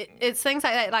it's things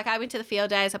like that. Like I went to the field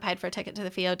days. I paid for a ticket to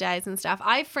the field days and stuff.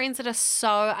 I have friends that are so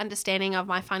understanding of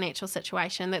my financial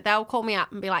situation that they'll call me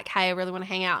up and be like, hey, I really want to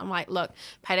hang out. I'm like, look,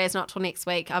 payday's not till next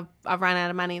week. I've run out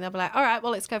of money. They'll be like, all right,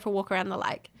 well, let's go for a walk around the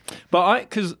lake. But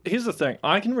because here's the thing.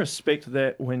 I can respect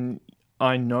that when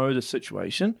I know the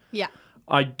situation. Yeah.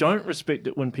 I don't respect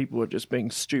it when people are just being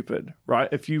stupid, right?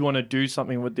 If you want to do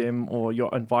something with them or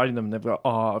you're inviting them and they've got,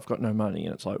 I've got no money.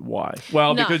 And it's like, why?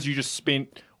 Well, No. because you just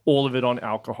spent all of it on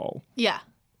alcohol. Yeah.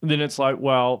 Then it's like,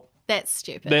 well, That's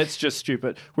stupid. that's just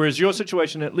stupid. Whereas your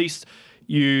situation, at least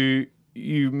you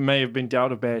may have been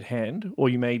dealt a bad hand, or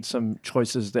you made some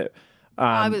choices that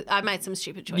I made some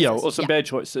stupid choices. or some bad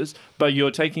choices, but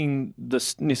you're taking the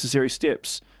necessary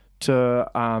steps to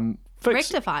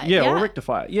Rectify it, Yeah, yeah. or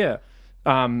rectify it. Yeah.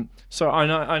 So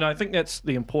I think that's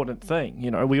the important thing. You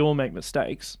know, we all make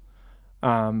mistakes.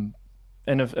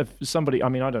 And if somebody, I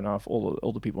mean, I don't know if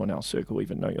all the people in our circle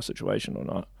even know your situation or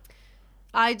not.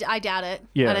 I doubt it.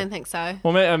 Yeah. I don't think so.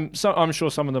 Well, so I'm sure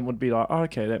some of them would be like, oh,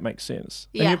 okay, that makes sense.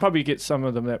 And Yeah. you probably get some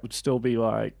of them that would still be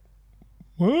like,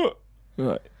 what?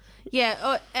 Like,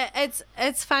 Yeah,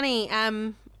 it's funny.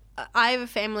 I have a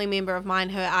family member of mine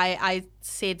who I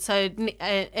said, so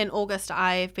in August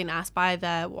I've been asked by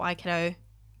the Waikato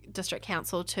District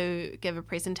Council to give a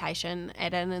presentation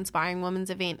at an Inspiring Women's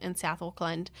event in South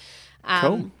Auckland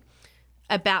Cool.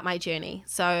 about my journey.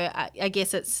 So I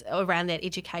guess it's around that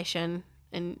education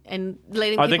and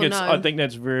letting I people think know. I think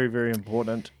that's very, very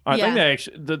important. I think that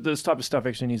actually, this type of stuff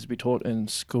actually needs to be taught in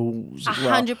schools as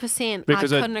well. 100%.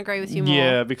 Because I couldn't agree with you more.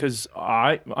 Yeah, because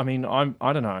I mean,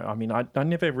 I don't know. I mean, I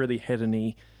never really had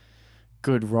any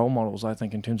good role models, I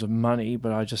think, in terms of money,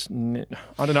 but I don't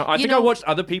know. I think I watched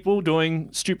other people doing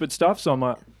stupid stuff, so I'm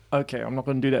like, okay, I'm not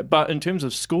going to do that. But in terms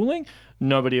of schooling,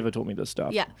 nobody ever taught me this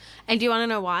stuff. Yeah. And do you want to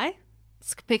know why?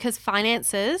 It's because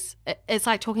finances, it's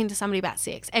like talking to somebody about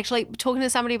sex. Actually, talking to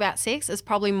somebody about sex is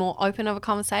probably more open of a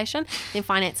conversation than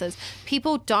finances.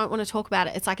 People don't want to talk about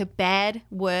it. It's like a bad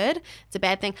word. It's a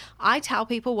bad thing. I tell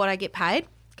people what I get paid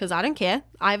because I don't care.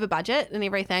 I have a budget and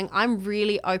everything. I'm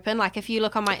really open. Like if you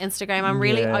look on my Instagram, I'm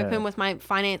really open with my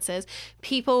finances.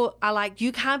 People are like,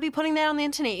 you can't be putting that on the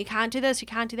internet. You can't do this. You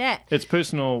can't do that. It's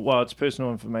personal. Well, it's personal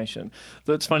information.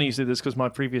 It's funny you said this because my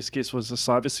previous guest was a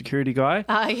cybersecurity guy.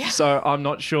 Oh, yeah. So I'm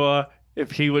not sure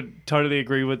if he would totally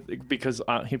agree with, because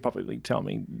he'd probably tell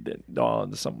me that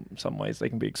there's some ways they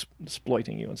can be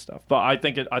exploiting you and stuff. But I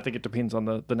think it depends on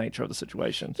the nature of the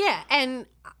situation. Yeah, and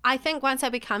I think once I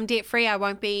become debt free, I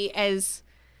won't be as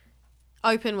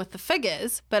open with the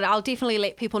figures, but I'll definitely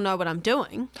let people know what I'm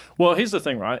doing. Well, here's the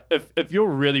thing, right? If you're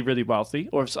really, really wealthy,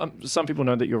 or if some people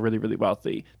know that you're really, really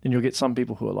wealthy, then you'll get some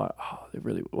people who are like, oh, they're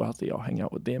really wealthy, I'll hang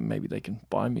out with them, maybe they can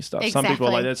buy me stuff. Exactly. Some people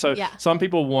are like that. So Yeah. some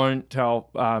people won't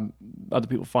tell other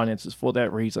people finances for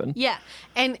that reason. Yeah,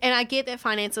 and I get that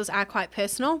finances are quite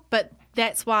personal, but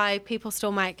that's why people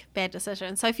still make bad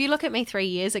decisions. So if you look at me 3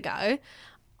 years ago,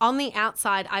 on the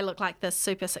outside, I looked like this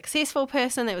super successful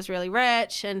person that was really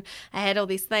rich and I had all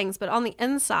these things. But on the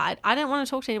inside, I didn't want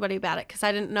to talk to anybody about it because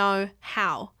I didn't know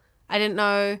how. I didn't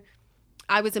know.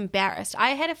 I was embarrassed.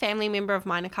 I had a family member of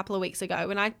mine a couple of weeks ago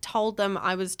when I told them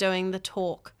I was doing the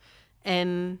talk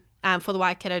for the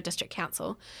Waikato District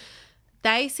Council.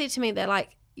 They said to me, they're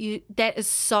like, that is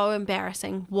so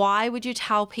embarrassing. Why would you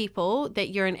tell people that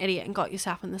you're an idiot and got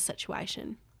yourself in this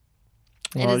situation?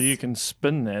 Well, you can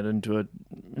spin that into it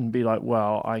and be like,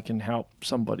 well, I can help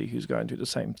somebody who's going through the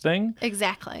same thing.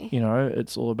 Exactly. You know,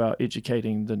 it's all about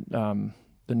educating the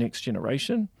next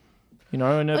generation. You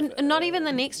know, and not even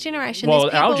the next generation. Well,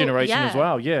 There's people, our generation as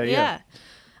well. Yeah.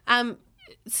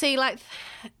 See, like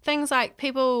things like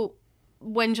people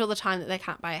whinge all the time that they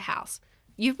can't buy a house.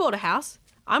 You've bought a house.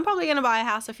 I'm probably going to buy a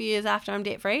house a few years after I'm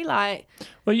debt free. Like,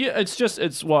 well, yeah,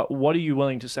 it's what are you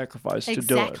willing to sacrifice to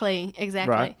do it? Exactly.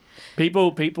 Right?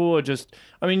 People are just.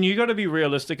 I mean, you got to be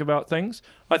realistic about things.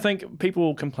 I think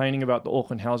people complaining about the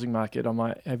Auckland housing market. I'm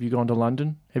like, have you gone to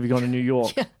London? Have you gone to New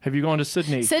York? Yeah. Have you gone to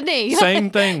Sydney? Same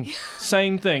thing.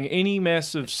 Any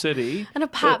massive city. An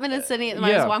apartment in Sydney at the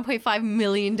moment is $1.5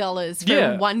 million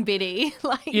for one beddy.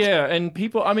 Yeah, and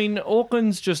people. I mean,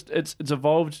 Auckland's just it's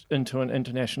evolved into an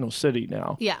international city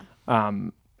now. Yeah.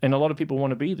 And a lot of people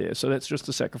want to be there, so that's just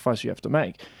the sacrifice you have to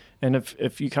make. And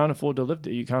if you can't afford to live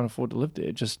there, you can't afford to live there.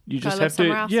 You just have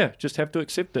to just have to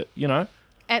accept it. You know.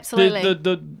 Absolutely.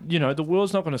 The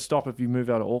world's not going to stop if you move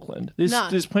out of Auckland.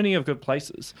 There's plenty of good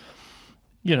places.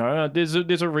 You know, there's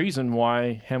a reason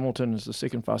why Hamilton is the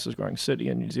second fastest growing city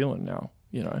in New Zealand now.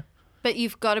 You know. But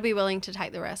you've got to be willing to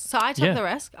take the risk. So I took the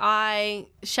risk. I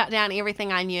shut down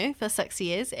everything I knew for 6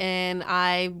 years and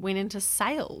I went into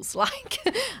sales. Like,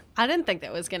 I didn't think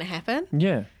that was going to happen.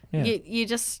 Yeah. You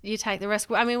take the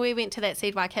risk. I mean, we went to that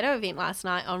Seed Waikato event last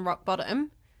night on Rock Bottom.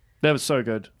 That was so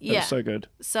good. That was so good.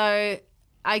 So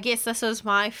I guess this is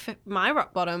my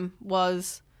rock bottom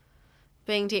was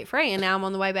being debt free, and now I'm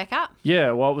on the way back up.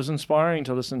 Yeah, well, it was inspiring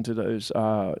to listen to those,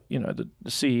 the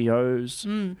CEOs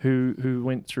who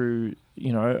went through,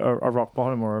 a rock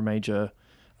bottom or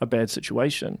a bad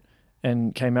situation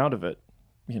and came out of it,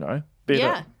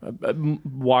 better,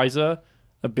 wiser,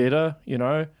 a better,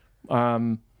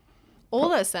 all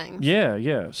those things.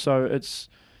 Yeah. So it's,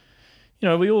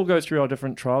 we all go through our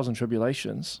different trials and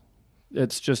tribulations.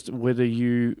 It's just whether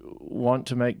you want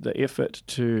to make the effort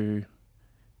to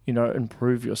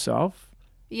improve yourself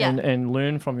and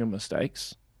learn from your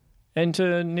mistakes and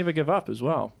to never give up as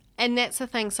well. And that's the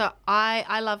thing. So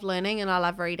I love learning and I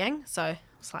love reading. So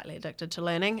slightly addicted to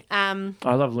learning. I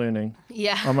love learning.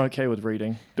 Yeah. I'm okay with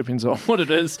reading. Depends on what it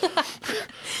is.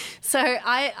 So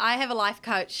I have a life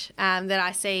coach that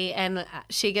I see, and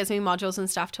she gives me modules and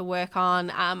stuff to work on.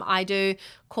 I do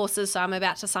courses, so I'm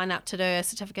about to sign up to do a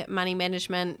certificate money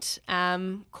management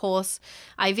course.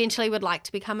 I eventually would like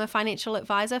to become a financial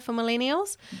advisor for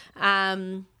millennials,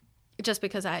 just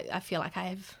because I feel like I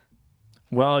have.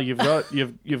 Well, you've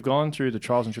gone through the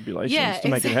trials and tribulations to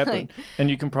make it happen, and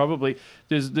you can probably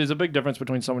there's a big difference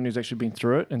between someone who's actually been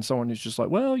through it and someone who's just like,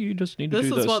 well, you just need to do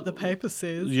this. This is what the paper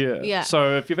says. Yeah.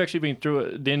 So if you've actually been through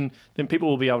it, then people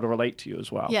will be able to relate to you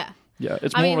as well. Yeah. Yeah,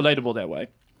 it's more relatable that way.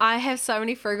 I have so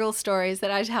many frugal stories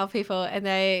that I tell people, and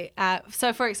they.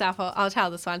 So, for example, I'll tell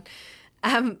this one.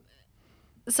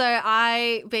 So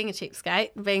I, being a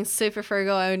cheapskate, being super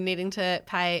frugal and needing to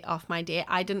pay off my debt,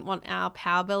 I didn't want our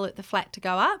power bill at the flat to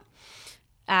go up.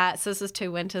 So this is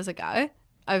 2 winters ago,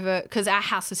 because our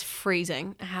house is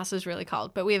freezing. Our house is really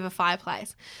cold, but we have a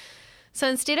fireplace. So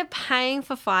instead of paying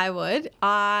for firewood,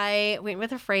 I went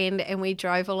with a friend and we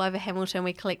drove all over Hamilton.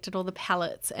 We collected all the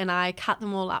pallets and I cut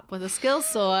them all up with a skill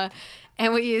saw.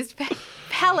 And we used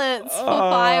pallets for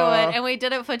firewood, and we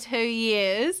did it for 2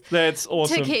 years. That's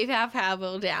awesome. To keep our power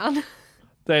bill down.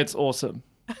 That's awesome.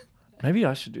 Maybe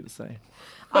I should do the same.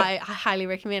 I highly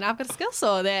recommend. I've got a skill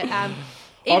saw that.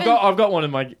 I've got one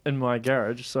in my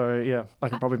garage, so yeah, I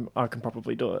can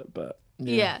probably do it. But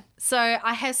yeah. So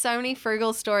I have so many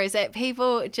frugal stories that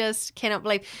people just cannot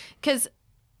believe, because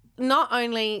not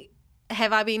only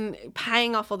have I been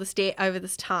paying off all this debt over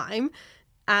this time,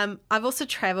 I've also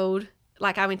travelled.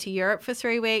 Like, I went to Europe for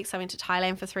 3 weeks. I went to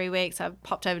Thailand for 3 weeks. I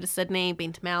popped over to Sydney,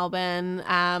 been to Melbourne,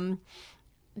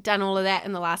 done all of that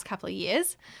in the last couple of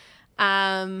years,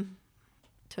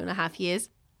 2.5 years.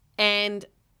 And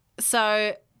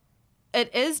so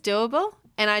it is doable.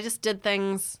 And I just did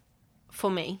things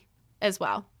for me as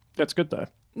well. That's good, though.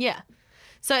 Yeah.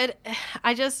 So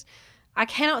I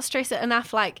cannot stress it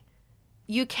enough. Like,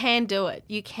 you can do it.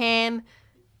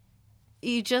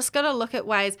 You just got to look at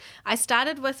ways. I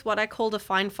started with what I called a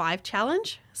Find 5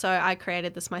 challenge. So I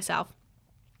created this myself.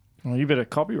 Well, you better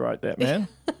copyright that, man.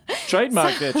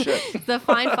 Trademark that shit. The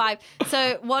Find 5.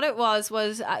 So what it was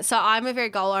so I'm a very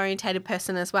goal-orientated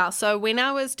person as well. So when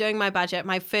I was doing my budget,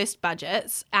 my first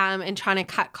budgets, and trying to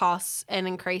cut costs and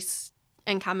increase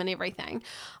income and everything,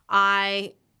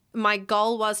 my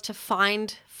goal was to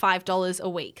find $5 a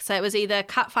week. So it was either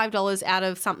cut $5 out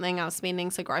of something I was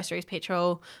spending, so groceries,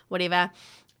 petrol, whatever,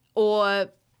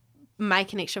 or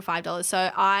make an extra $5. So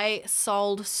I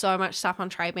sold so much stuff on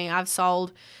Trade Me. I've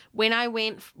sold, when I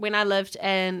lived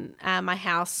in my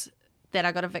house that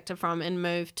I got evicted from and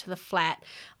moved to the flat,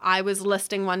 I was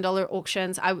listing $1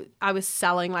 auctions. I was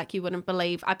selling like you wouldn't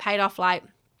believe. I paid off like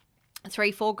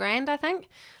 $3-4 grand, I think,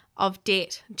 of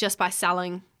debt just by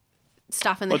selling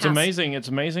stuff in the house. It's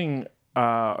amazing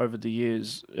over the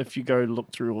years, if you go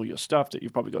look through all your stuff that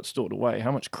you've probably got stored away,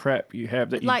 how much crap you have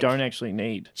that you don't actually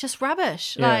need. Just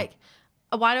rubbish. Yeah. Like,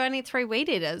 why do I need 3 weed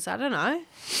eaters? I don't know.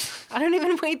 I don't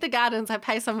even weed the gardens. I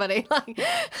pay somebody.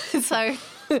 So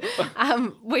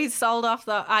I sold off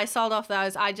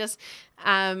those. I just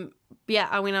I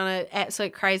went on an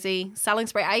absolute crazy selling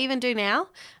spree. I even do now.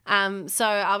 So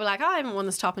I'll be like, I haven't worn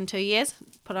this top in 2 years.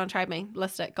 Put it on Trade Me,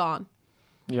 list it, gone.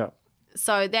 Yeah.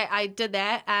 So that I did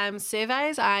that.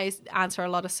 Surveys, I answer a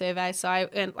lot of surveys. So I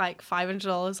earned like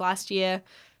 $500 last year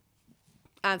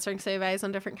answering surveys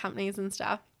on different companies and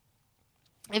stuff.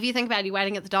 If you think about it, you're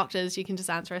waiting at the doctor's, you can just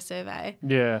answer a survey.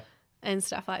 Yeah. And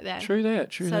stuff like that. True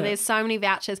that. So there's so many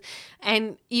vouchers,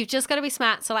 and you've just got to be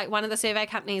smart. So like one of the survey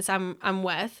companies I'm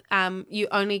with, you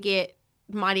only get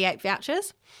Mighty 8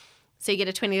 vouchers. So you get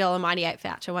a $20 Mighty 8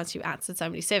 voucher once you've answered so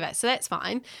many surveys. So that's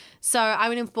fine. So I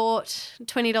went and bought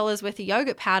 $20 worth of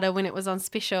yogurt powder when it was on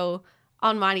special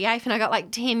on Mighty 8, and I got like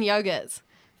 10 yogurts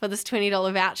for this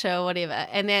 $20 voucher or whatever.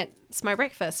 And that's my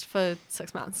breakfast for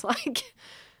 6 months. Like,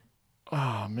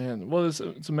 oh, man. Well,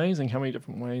 it's amazing how many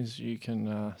different ways you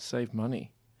can save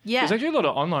money. Yeah. There's actually a lot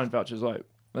of online vouchers.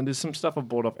 And there's some stuff I've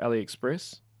bought off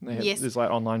AliExpress. There's like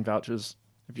online vouchers.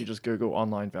 If you just Google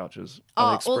online vouchers,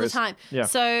 AliExpress. All the time. Yeah.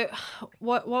 So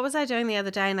what was I doing the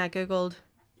other day? And I Googled,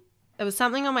 it was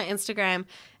something on my Instagram,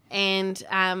 and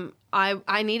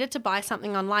I needed to buy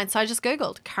something online. So I just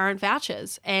Googled current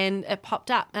vouchers, and it popped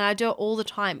up. And I do it all the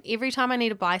time. Every time I need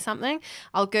to buy something,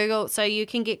 I'll Google. So you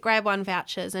can get Grab One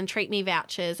vouchers and Treat Me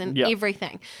vouchers and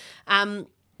everything.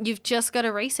 You've just got to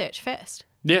research first.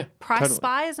 Yeah. Price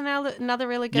Spy is another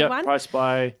really good one. Price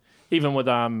Spy, even with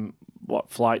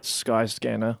flights,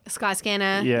 Skyscanner.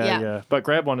 Skyscanner. Yeah. But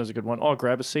Grab One is a good one. Oh,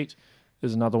 Grab a Seat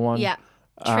is another one. Yeah.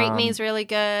 Treat Me is really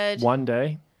good. One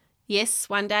Day. Yes,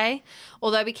 one day.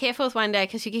 Although be careful with one day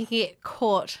because you can get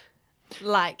caught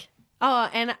like, oh,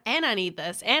 and I need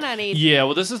this, and I need... Yeah,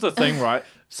 well, this is the thing, right?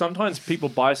 Sometimes people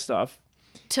buy stuff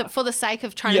for the sake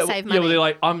of trying to save money. Yeah, well, they're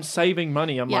like, I'm saving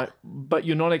money. I'm Yeah. like, but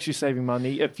you're not actually saving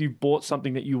money if you bought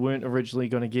something that you weren't originally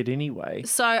going to get anyway.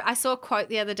 So I saw a quote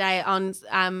the other day on,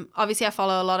 obviously I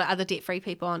follow a lot of other debt-free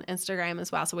people on Instagram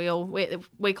as well. So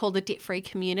we call the debt-free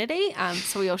community.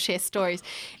 So we all share stories.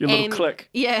 Your little clique.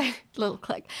 Yeah, little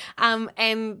clique.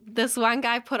 And this one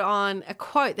guy put on a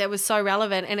quote that was so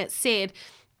relevant, and it said,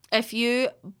 if you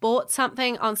bought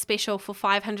something on special for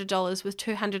 $500 with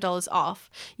 $200 off,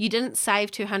 you didn't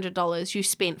save $200, you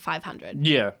spent $500.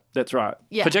 Yeah, that's right.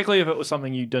 Yeah. Particularly if it was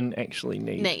something you didn't actually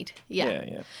need.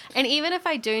 Yeah. And even if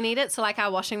I do need it, so like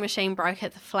our washing machine broke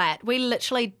at the flat, we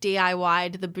literally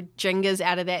DIY'd the bajingas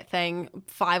out of that thing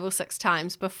 5 or 6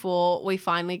 times before we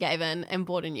finally gave in and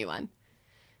bought a new one.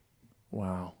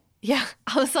 Wow. Yeah,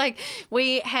 I was like,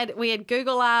 we had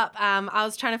Google up. I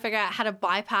was trying to figure out how to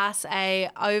bypass a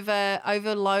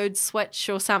overload switch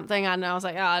or something. And I was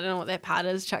like, oh, I don't know what that part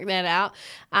is. Chuck that out.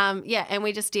 And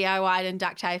we just DIY'd and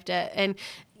duct taped it. And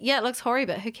yeah, it looks hoary,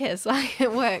 but who cares? Like,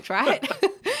 it worked, right?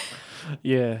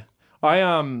 Yeah.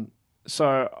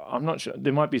 So I'm not sure.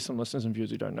 There might be some listeners and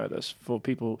viewers who don't know this for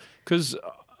people, because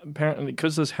apparently,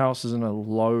 because this house is in a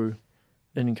low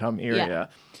income area,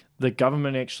 the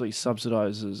government actually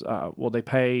subsidizes, they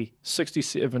pay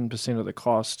 67% of the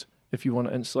cost if you want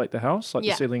to insulate the house, like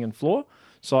the ceiling and floor.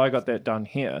 So I got that done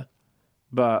here,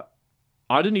 but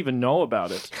I didn't even know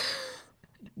about it.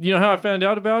 You know how I found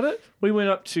out about it? We went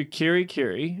up to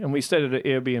Kerry, and we stayed at an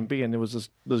Airbnb, and there was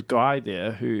this guy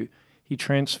there who he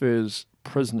transfers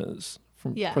prisoners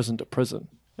from prison to prison.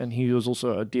 And he was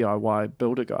also a DIY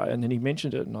builder guy, and then he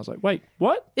mentioned it, and I was like, "Wait,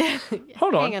 what?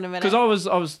 Hold on," Hang on a minute. because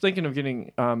I was thinking of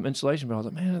getting insulation, but I was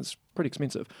like, "Man, it's pretty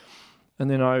expensive." And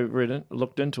then I read it,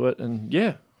 looked into it, and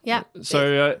yeah.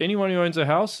 So anyone who owns a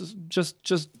house, just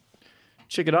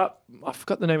check it up. I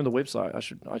forgot the name of the website. I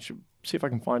should see if I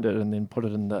can find it and then put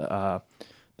it in the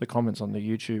comments on the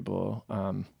YouTube or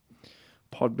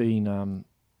Podbean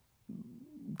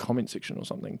comment section or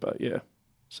something. But yeah.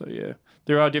 So, yeah,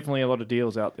 there are definitely a lot of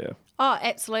deals out there. Oh,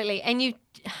 absolutely. And you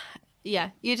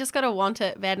just got to want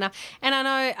it bad enough. And I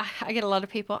know I get a lot of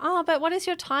people, oh, but what is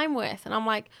your time worth? And I'm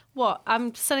like, what?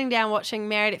 I'm sitting down watching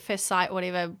Married at First Sight,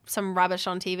 whatever, some rubbish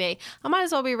on TV. I might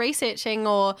as well be researching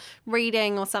or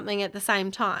reading or something at the same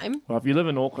time. Well, if you live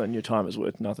in Auckland, your time is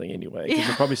worth nothing anyway, because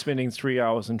you're probably spending 3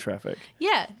 hours in traffic.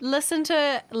 Yeah, listen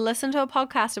to a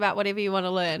podcast about whatever you want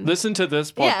to learn. Listen to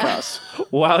this podcast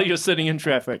while you're sitting in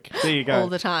traffic. There you go. All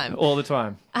the time. All the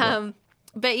time.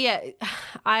 But yeah,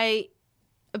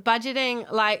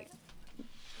 budgeting, like,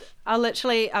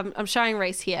 I'm showing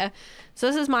Reese here. So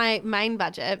this is my main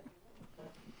budget,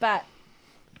 but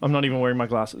I'm not even wearing my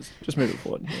glasses. Just move it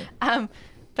forward. Yeah.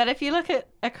 But if you look at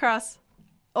across,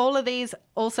 all of these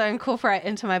also incorporate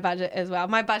into my budget as well.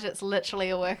 My budget's literally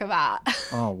a work of art.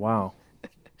 Oh, wow.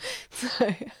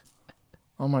 So,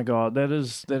 oh my God, that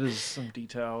is some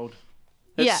detailed.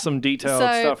 That's some detailed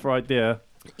stuff right there.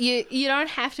 You don't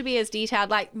have to be as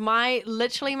detailed. Like my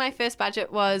first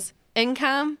budget was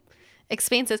income,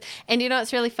 expenses, and you know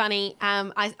it's really funny.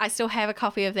 I still have a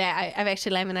copy of that. I've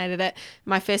actually laminated it.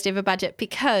 My first ever budget,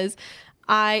 because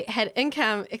I had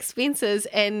income, expenses,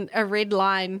 and a red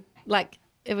line. Like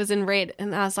it was in red,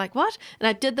 and I was like, "What?" And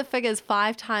I did the figures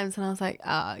 5 times, and I was like,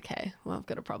 "Oh, okay. Well, I've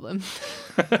got a problem.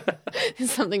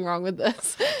 There's something wrong with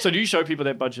this." So do you show people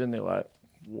that budget, and they're like,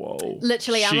 whoa.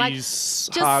 Literally, I'm like,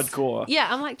 just hardcore. Yeah,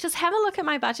 I'm like, just have a look at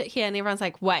my budget here. And everyone's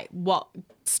like, wait, what?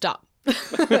 Stop.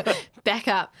 Back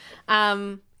up.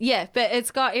 Yeah, but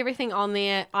it's got everything on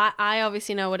there. I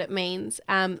obviously know what it means.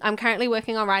 I'm currently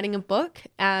working on writing a book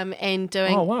and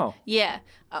doing... Oh, wow. Yeah,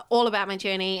 all about my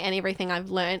journey and everything I've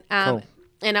learned. Cool.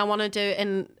 And I want to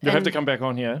do... You'll have to come back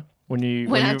on here. When you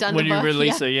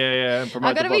release it, and promote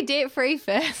I've got to be debt free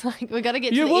first. Like we got to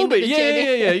get to the end of the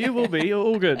journey. Yeah, you will be. You're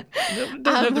all good. It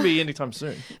doesn't have to be anytime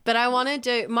soon. But I want to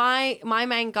do my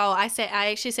main goal. I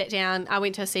actually sat down. I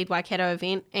went to a Seed Waikato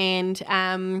event,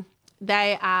 and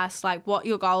they asked like what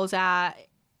your goals are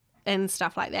and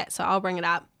stuff like that. So I'll bring it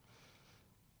up.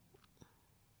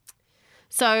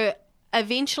 So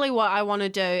eventually, what I want to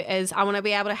do is I want to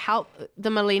be able to help the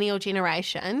millennial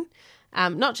generation.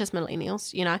 Not just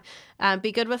millennials,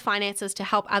 be good with finances to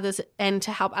help others and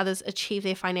to help others achieve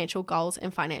their financial goals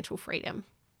and financial freedom.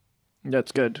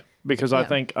 That's good, because I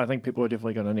think people are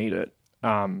definitely going to need it.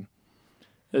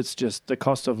 It's just the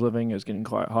cost of living is getting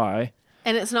quite high.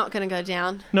 And it's not going to go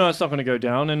down. No, it's not going to go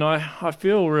down. And I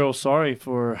feel real sorry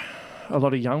for a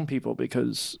lot of young people,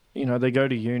 because, they go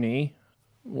to uni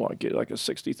get like a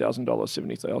 $60,000,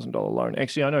 $70,000 loan.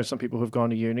 Actually, I know some people who've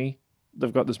gone to uni,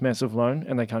 they've got this massive loan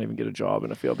and they can't even get a job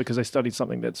in a field because they studied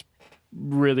something that's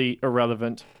really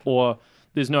irrelevant, or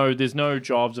there's no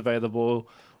jobs available,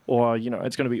 or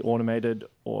it's going to be automated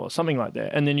or something like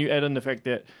that. And then you add in the fact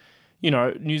that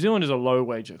New Zealand is a low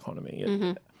wage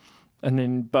economy, and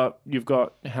then but you've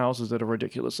got houses that are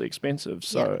ridiculously expensive,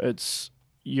 so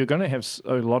you're going to have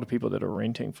a lot of people that are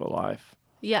renting for life.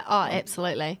 Yeah. Oh,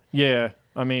 absolutely. Yeah.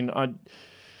 I mean,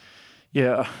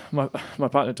 my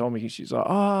partner told me, she's like,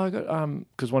 I got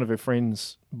because one of her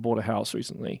friends bought a house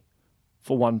recently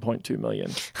for 1.2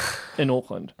 million in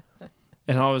Auckland,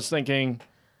 and I was thinking,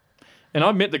 and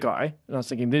I met the guy, and I was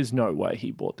thinking, there's no way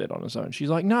he bought that on his own. She's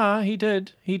like, nah, he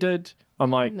did. I'm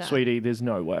like, no. Sweetie, there's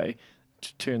no way.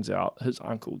 Turns out his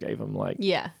uncle gave him like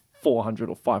 $400,000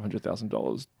 or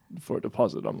 $500,000 for a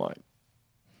deposit. I'm like,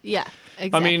 yeah,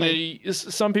 exactly. I mean,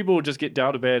 some people just get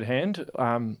dealt a bad hand,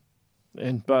 and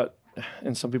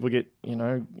some people get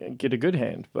a good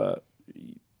hand, but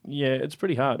yeah, it's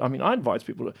pretty hard. I mean, I advise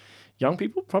young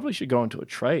people probably should go into a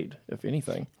trade, if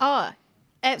anything. Oh,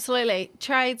 absolutely.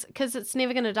 Trades, because it's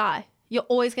never going to die. You're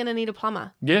always going to need a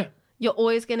plumber. Yeah. You're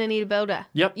always going to need a builder.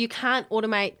 Yep. You can't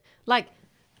automate. Like,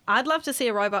 I'd love to see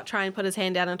a robot try and put his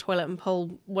hand down a toilet and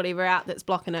pull whatever out that's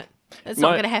blocking it. It's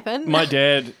not going to happen. My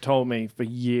dad told me for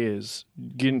years,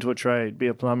 get into a trade, be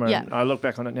a plumber. Yeah. And I look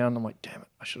back on it now and I'm like, damn it,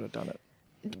 I should have done it.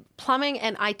 Plumbing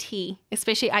and IT,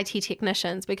 especially IT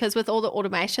technicians, because with all the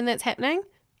automation that's happening,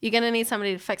 you're going to need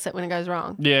somebody to fix it when it goes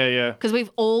wrong. Yeah, yeah. Because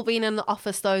we've all been in the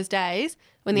office those days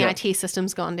when the IT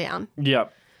system's gone down.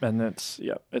 Yep. And it's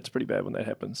pretty bad when that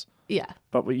happens. Yeah.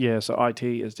 But so IT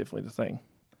is definitely the thing.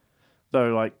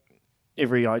 Though, like,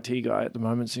 every IT guy at the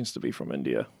moment seems to be from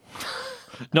India.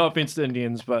 No offense to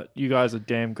Indians, but you guys are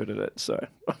damn good at it. So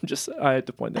I had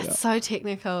to point that out. It's so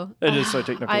technical. It is so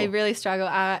technical. I really struggle.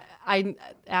 Our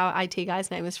IT guy's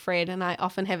name is Fred, and I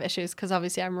often have issues because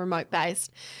obviously I'm remote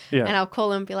based. Yeah. And I'll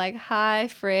call him and be like, "Hi,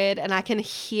 Fred," and I can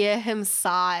hear him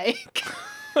sigh.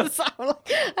 So I'm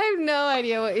like, I have no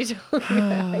idea what you're talking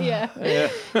about. Yeah.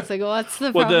 It's like, what's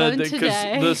the problem today?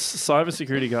 Because this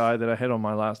cybersecurity guy that I had on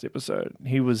my last episode,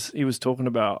 he was talking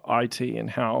about IT and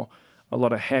how a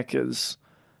lot of hackers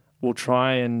will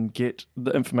try and get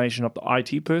the information of the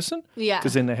IT person. Yeah.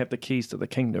 Because then they have the keys to the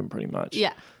kingdom, pretty much.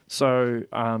 Yeah. So,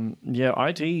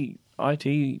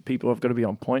 IT people have got to be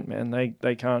on point, man.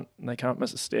 They can't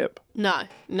miss a step. No.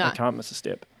 They can't miss a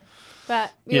step.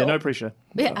 But no pressure.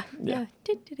 Yeah.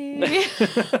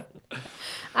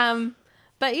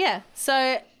 But yeah,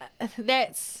 so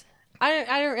that's I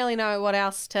don't really know what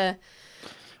else to.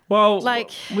 Well,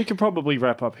 we could probably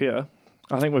wrap up here.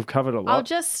 I think we've covered a lot. I'll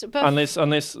just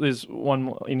unless there's one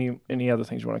more, any other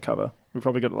things you want to cover. We've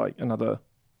probably got like another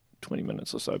 20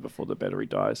 minutes or so before the battery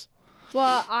dies.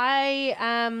 Well, I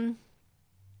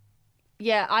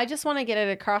just want to get it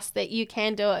across that you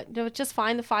can do it. Just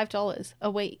find the $5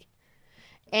 a week.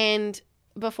 And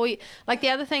before you, like the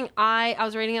other thing, I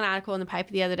was reading an article in the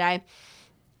paper the other day.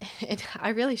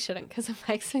 I really shouldn't because it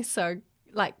makes me so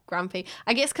like grumpy.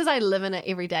 I guess because I live in it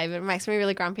every day, but it makes me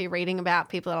really grumpy reading about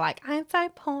people that are like, I'm so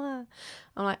poor.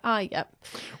 I'm like, oh, yep.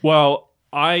 Well,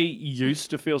 I used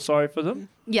to feel sorry for them.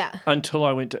 Yeah. Until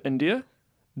I went to India.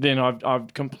 Then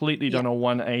I've completely done a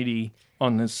 180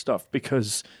 on this stuff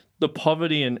because the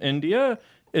poverty in India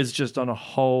is just on a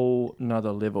whole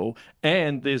nother level,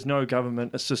 and there's no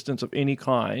government assistance of any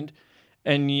kind,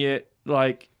 and yet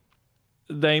like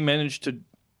they managed to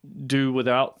do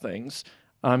without things.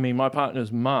 I mean, my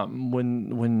partner's mum,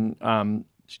 when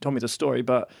she told me the story,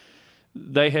 but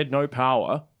they had no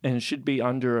power and should be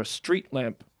under a street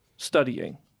lamp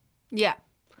studying. Yeah.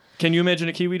 Can you imagine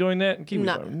a Kiwi doing that? Kiwis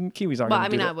no. Kiwis aren't. Well, I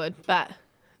mean, I would, but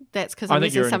that's because I'm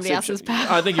using somebody else's power.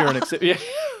 I think you're an exception. Yeah.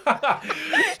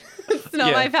 It's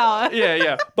not my power.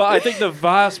 Yeah. But I think the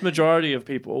vast majority of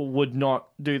people would not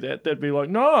do that. They'd be like,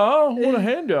 no, I want a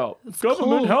handout.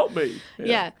 Government, help me.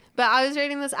 Yeah. But I was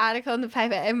reading this article in the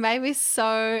paper. It made me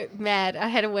so mad. I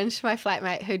had to whinge to my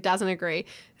flatmate who doesn't agree.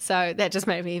 So that just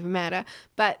made me even madder.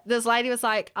 But this lady was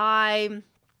like, I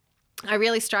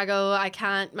really struggle. I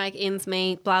can't make ends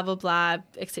meet, blah, blah, blah,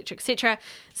 et cetera, et cetera.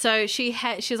 So she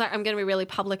was like, I'm going to be really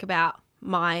public about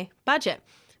my budget.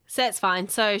 So that's fine.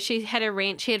 So she had a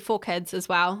rent. She had 4 kids as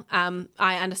well.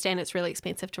 I understand it's really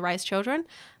expensive to raise children.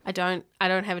 I don't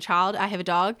have a child. I have a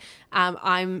dog.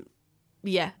 I'm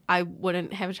yeah, I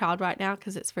wouldn't have a child right now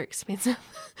because it's very expensive.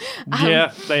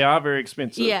 Yeah, they are very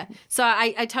expensive. Yeah. So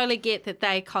I totally get that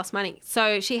they cost money.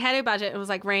 So she had her budget. It was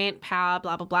like rent, power,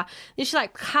 blah, blah, blah. Then she's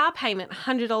like, car payment,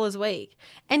 $100 a week.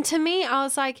 And to me, I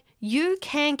was like, you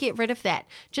can get rid of that.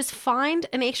 Just find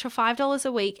an extra $5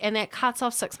 a week and that cuts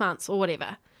off 6 months or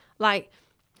whatever. Like.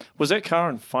 Was that car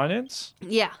in finance?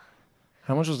 Yeah.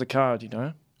 How much was the car, do you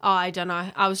know? Oh, I don't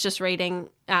know. I was just reading.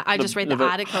 I just read the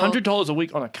article. $100 a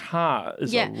week on a car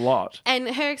is a lot. And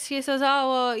her excuse was,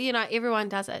 oh, well, you know, everyone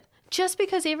does it. Just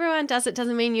because everyone does it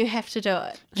doesn't mean you have to do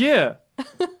it. Yeah.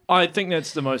 I think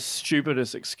that's the most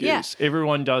stupidest excuse. Yeah.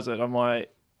 Everyone does it. I'm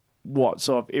like, what?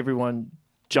 So if everyone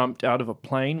jumped out of a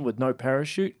plane with no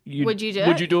parachute, would you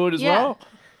do it as well?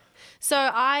 So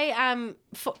I,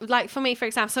 for me, for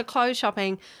example, so clothes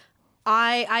shopping,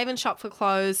 I haven't shopped for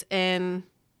clothes in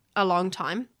a long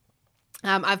time.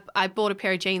 I bought a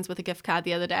pair of jeans with a gift card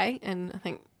the other day, and I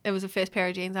think it was the first pair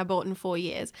of jeans I bought in 4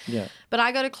 years. Yeah. But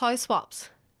I go to clothes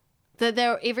swaps.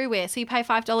 They're everywhere. So you pay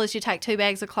 $5, you take 2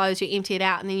 bags of clothes, you empty it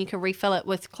out, and then you can refill it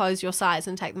with clothes your size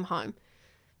and take them home.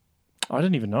 I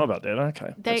didn't even know about that.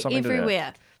 Okay. They're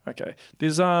everywhere. Okay.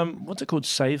 There's what's it called?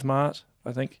 Save Mart,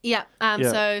 I think. Yeah.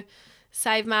 So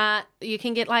Save Mart, you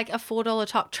can get like a $4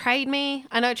 top. Trade Me.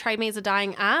 I know Trade Me is a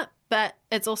dying art, but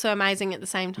it's also amazing at the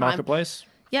same time. Marketplace?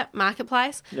 Yep,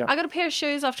 Marketplace. Yep. I got a pair of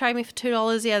shoes off Trade Me for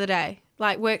 $2 the other day,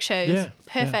 like work shoes. Yeah,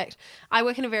 perfect. Yeah. I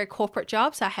work in a very corporate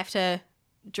job, so I have to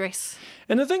dress.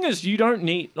 And the thing is, you don't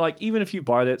need, like, even if you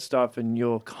buy that stuff and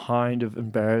you're kind of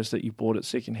embarrassed that you bought it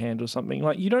secondhand or something,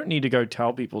 like, you don't need to go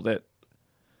tell people that,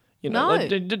 you know,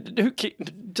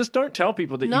 just don't tell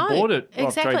people that you bought it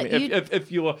off Trade Me. If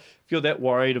you're that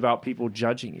worried about people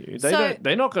judging you,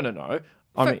 they're not going to know.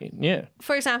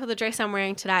 For example, the dress I'm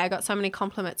wearing today, I got so many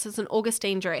compliments. It's an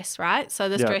Augustine dress, right? So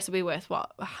this dress will be worth,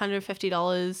 what,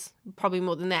 $150, probably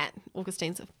more than that.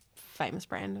 Augustine's a famous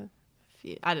brand.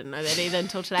 I didn't know that either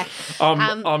until today.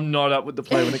 I'm not up with the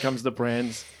play when it comes to the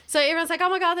brands. So everyone's like, oh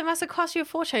my God, that must have cost you a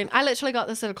fortune. I literally got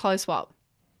this at a clothes swap.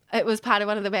 It was part of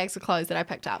one of the bags of clothes that I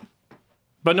picked up.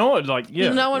 But no one would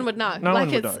know. No one would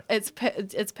know. It's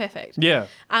perfect. Yeah.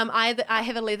 I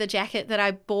have a leather jacket that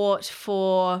I bought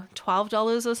for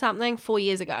 $12 or something 4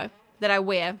 years ago that I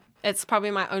wear. It's probably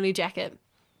my only jacket.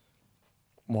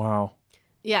 Wow.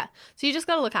 Yeah. So you just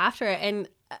got to look after it. And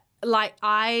like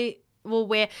I will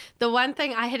wear the one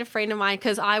thing. I had a friend of mine,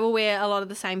 because I will wear a lot of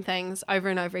the same things over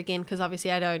and over again, because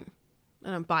obviously I don't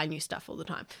buy new stuff all the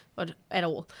time or at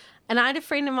all. And I had a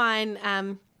friend of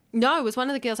mine. No, it was one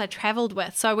of the girls I travelled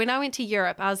with. So when I went to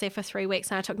Europe, I was there for 3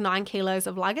 weeks and I took 9 kilos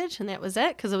of luggage, and that was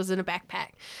it, because it was in a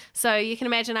backpack. So you can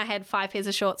imagine I had 5 pairs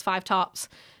of shorts, 5 tops,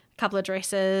 a couple of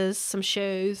dresses, some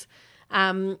shoes.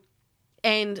 And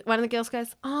one of the girls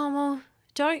goes, oh, well,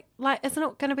 isn't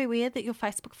it going to be weird that your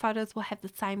Facebook photos will have the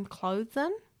same clothes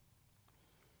in?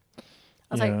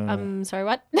 I was like, sorry,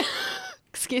 what?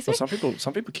 Excuse me? Well,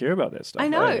 some people care about that stuff. I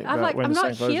know. I'm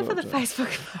not here for the Facebook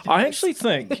photos. I actually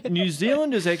think New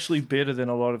Zealand is actually better than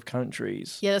a lot of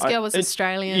countries. Yeah, this girl was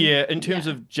Australian. Yeah, in terms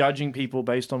of judging people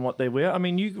based on what they wear. I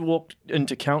mean, you walk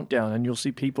into Countdown and you'll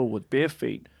see people with bare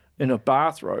feet in a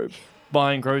bathrobe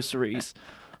buying groceries.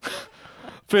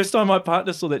 First time my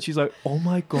partner saw that, she's like, oh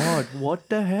my God, what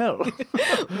the hell?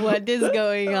 What is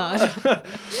going on?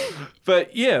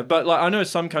 But like, I know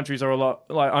some countries are a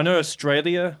lot, like, I know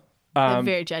Australia... They're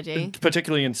very judgy.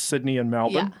 Particularly in Sydney and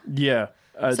Melbourne. Yeah.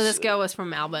 So this girl was from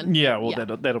Melbourne. Yeah, well,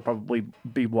 that'll probably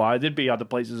be why. There'd be other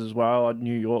places as well.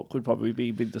 New York would probably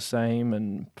be the same,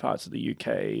 and parts of the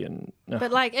UK. And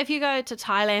But like, if you go to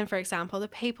Thailand, for example, the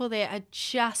people there are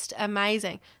just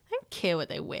amazing. They don't care what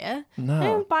they wear. No. They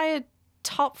don't buy a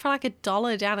top for like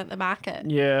 $1 down at the market.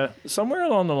 Yeah. Somewhere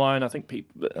along the line, I think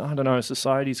people, I don't know,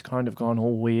 society's kind of gone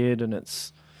all weird, and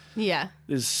it's... Yeah.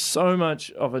 There's so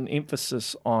much of an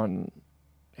emphasis on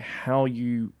how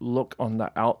you look on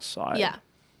the outside. Yeah.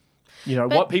 You know,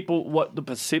 what the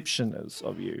perception is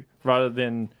of you, rather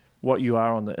than what you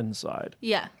are on the inside.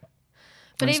 Yeah.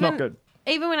 But it's not good.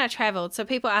 Even when I traveled, so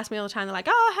people ask me all the time, they're like,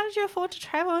 oh, how did you afford to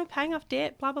travel? Paying off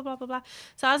debt, blah, blah, blah, blah, blah.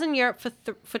 So I was in Europe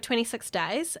for 26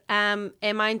 days, and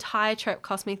my entire trip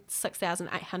cost me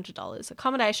 $6,800.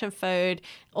 Accommodation, food,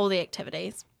 all the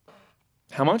activities.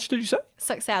 How much did you say?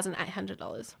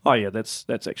 $6,800. Oh, yeah, that's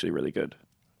actually really good.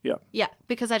 Yeah. Yeah,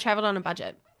 because I traveled on a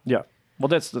budget. Yeah. Well,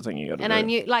 that's the thing you got to do. And I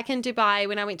knew, like in Dubai,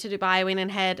 when I went to Dubai, I went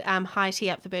and had high tea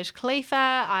up the Burj Khalifa.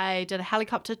 I did a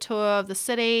helicopter tour of the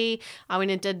city. I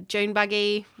went and did dune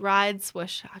buggy rides.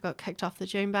 Wish I got kicked off the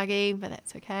dune buggy, but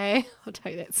that's okay. I'll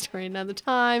tell you that story another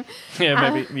time.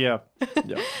 Yeah, maybe. Yeah.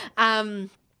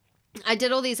 I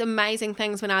did all these amazing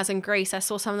things when I was in Greece. I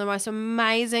saw some of the most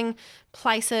amazing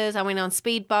places. I went on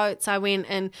speedboats. I went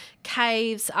in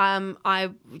caves. I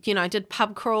did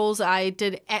pub crawls. I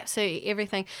did absolutely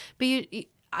everything. But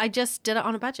I just did it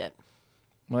on a budget.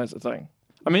 Well, that's the thing.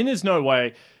 I mean, there's no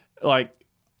way, I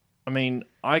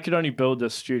could only build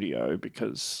this studio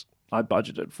because I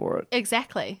budgeted for it.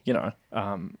 Exactly. And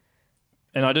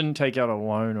I didn't take out a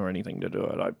loan or anything to do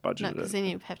it. I budgeted it. No, because then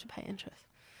you have to pay interest.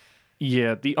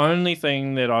 Yeah, the only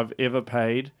thing that I've ever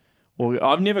paid,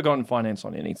 I've never gotten finance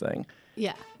on anything.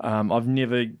 Yeah. I've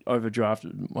never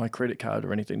overdrafted my credit card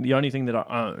or anything. The only thing that I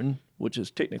own, which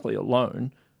is technically a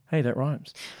loan, hey, that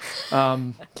rhymes,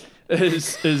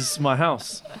 is my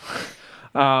house.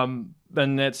 And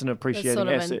that's an appreciating sort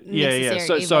of asset. Yeah.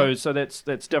 So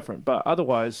that's different. But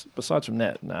otherwise, besides from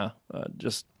that,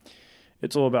 just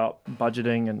it's all about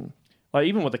budgeting and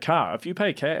even with a car. If you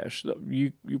pay cash,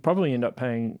 you probably end up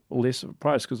paying less of a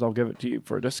price because they'll give it to you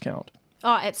for a discount.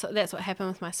 Oh, absolutely. That's what happened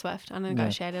with my Swift. I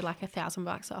negotiated like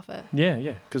 $1,000 off it.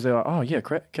 Yeah, because they're like, oh yeah,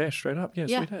 cash straight up. Yeah,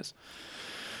 sweet as.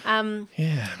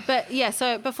 But yeah,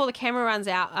 so before the camera runs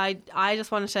out, I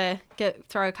just wanted to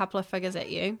throw a couple of figures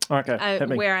at you. Okay, hit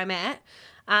me. Where I'm at.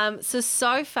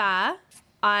 So far,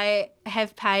 I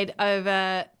have paid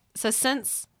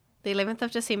since the 11th of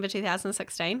December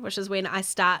 2016, which is when I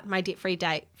start my debt-free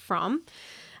date from,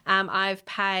 I've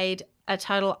paid a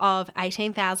total of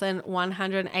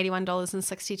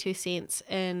 $18,181.62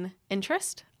 in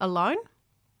interest alone.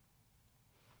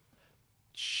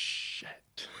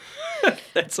 Shit.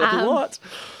 That's a lot.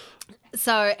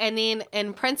 So, and then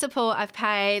in principal, I've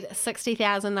paid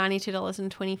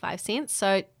 $60,092.25.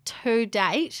 So to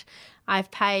date,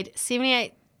 I've paid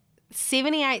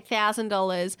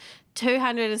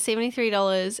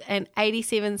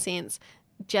 $78,273.87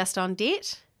 just on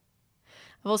debt.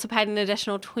 I've also paid an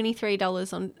additional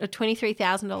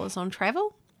 $23,000 on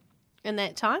travel in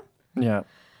that time. Yeah.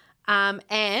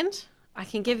 And I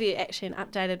can give you actually an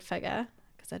updated figure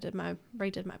because I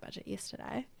redid my budget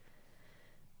yesterday.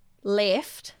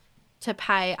 Left to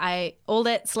pay, all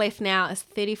that's left now is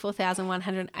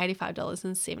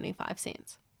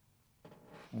 $34,185.75.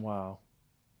 Wow.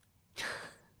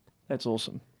 That's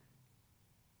awesome.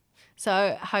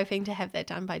 So hoping to have that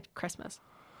done by Christmas.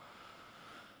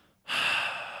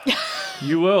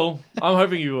 You will. I'm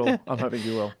hoping you will.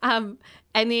 And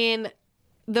then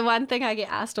the one thing I get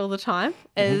asked all the time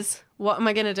is, what am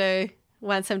I going to do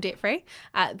once I'm debt free?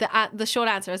 The short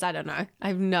answer is I don't know. I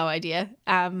have no idea.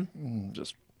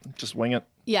 Just wing it.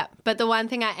 Yeah, but the one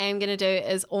thing I am going to do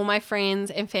is all my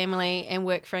friends and family and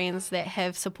work friends that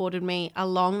have supported me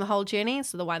along the whole journey,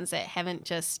 so the ones that haven't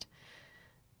just,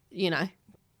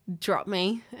 dropped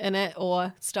me in it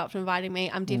or stopped inviting me,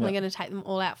 I'm definitely going to take them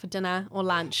all out for dinner or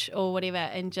lunch or whatever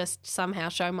and just somehow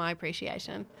show my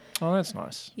appreciation. Oh, that's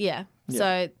nice. Yeah.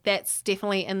 So that's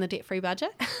definitely in the debt-free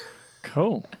budget.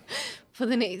 Cool. For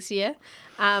the next year.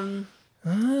 There's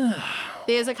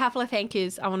a couple of thank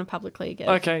yous I want to publicly give.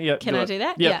 Okay, yeah. Can I do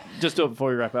that? Yeah. Just do it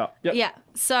before we wrap up. Yep. Yeah.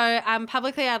 So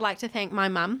publicly I'd like to thank my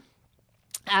mum.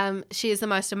 She is the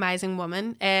most amazing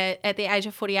woman. At the age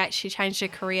of 48, she changed her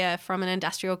career from an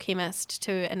industrial chemist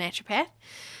to a naturopath.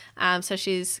 So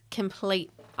she's complete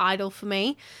idol for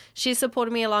me. She's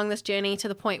supported me along this journey to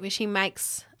the point where she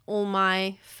makes all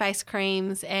my face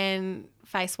creams and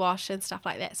face wash and stuff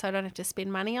like that, so I don't have to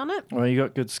spend money on it. Well, you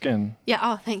got good skin. Yeah.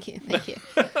 Oh, thank you.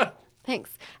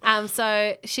 Thanks.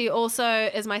 So she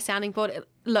also is my sounding board.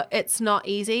 Look, it's not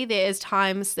easy. There is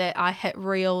times that I hit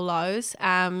real lows,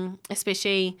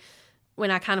 especially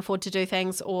when I can't afford to do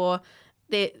things, or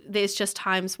there's just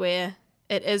times where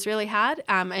it is really hard,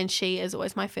 and she is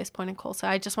always my first point of call. So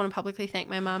I just want to publicly thank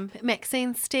my mum,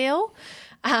 Maxine Steele,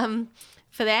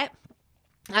 for that.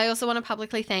 I also want to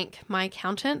publicly thank my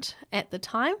accountant at the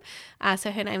time.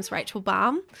 So her name's Rachel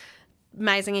Baum,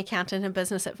 amazing accountant and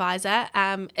business advisor.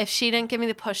 If she didn't give me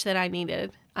the push that I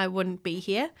needed, I wouldn't be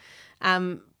here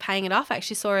paying it off. I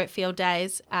actually saw her at field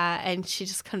days and she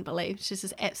just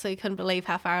absolutely couldn't believe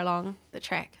how far along the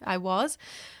track I was.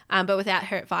 But without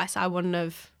her advice, I wouldn't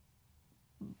have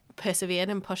persevered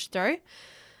and pushed through.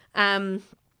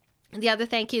 The other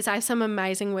thank yous, I have some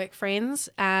amazing work friends.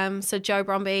 So Jo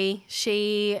Bromby,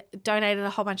 she donated a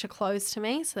whole bunch of clothes to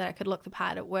me so that I could look the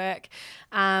part at work.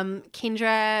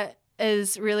 Kendra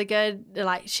is really good.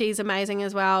 She's amazing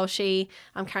as well.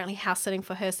 I'm currently house sitting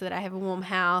for her so that I have a warm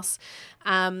house.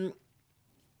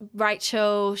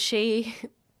 Rachel,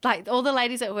 all the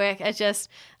ladies at work are just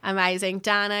amazing.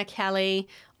 Dana, Kelly,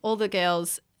 all the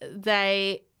girls,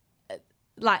 they'll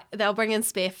bring in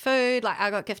spare food.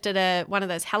 I got gifted one of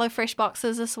those HelloFresh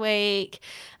boxes this week.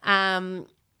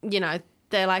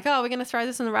 they're like, oh, we're going to throw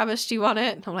this in the rubbish. Do you want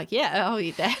it? And I'm like, yeah, I'll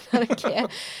eat that. I don't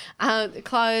care.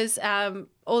 Clothes,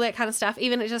 all that kind of stuff.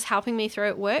 Even it's just helping me through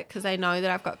at work because they know that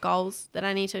I've got goals that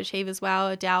I need to achieve as well.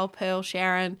 Adele, Pearl,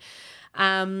 Sharon,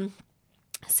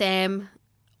 Sam,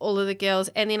 all of the girls.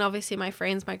 And then obviously my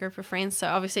friends, my group of friends. So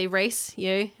obviously Reese,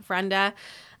 you, Vrunda,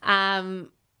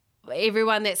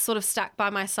 everyone that's sort of stuck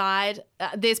by my side.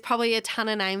 There's probably a ton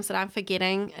of names that I'm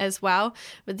forgetting as well.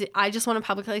 But I just want to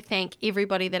publicly thank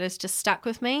everybody that has just stuck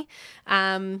with me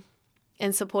and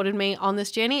supported me on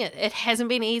this journey. It hasn't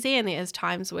been easy, and there's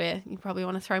times where you probably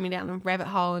want to throw me down a rabbit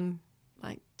hole and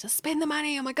like, just spend the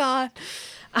money, oh my God.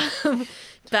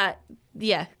 But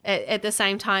yeah, at the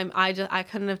same time, I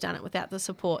couldn't have done it without the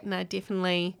support. And I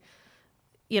definitely,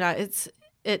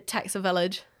 it takes a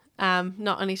village.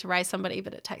 Not only to raise somebody,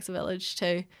 but it takes a village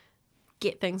to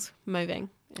get things moving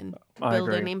and build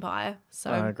an empire. So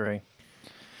I agree.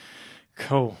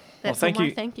 Cool. That's well, thank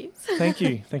you. Thank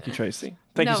you. Thank you, Tracy.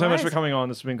 Thank you so much for coming on.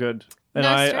 This has been good. And No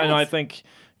I stress. think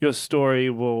your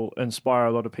story will inspire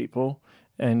a lot of people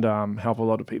and help a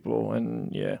lot of people.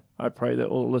 And yeah, I pray that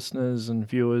all listeners and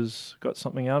viewers got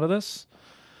something out of this.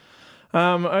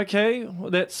 Okay,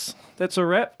 well, that's a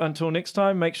wrap. Until next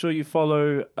time, make sure you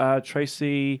follow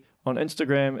Tracy on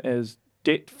Instagram as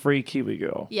Debt-Free Kiwi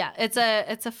Girl. Yeah, it's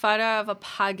a photo of a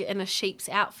pug in a sheep's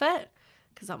outfit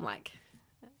because I'm like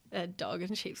a dog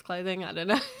in sheep's clothing. I don't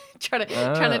know, trying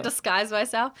to disguise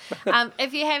myself.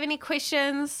 If you have any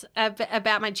questions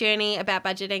about my journey, about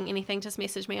budgeting, anything, just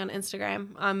message me on Instagram.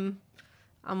 I'm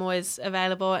always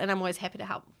available and I'm always happy to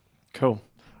help. Cool.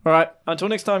 All right, until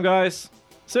next time, guys.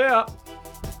 See ya.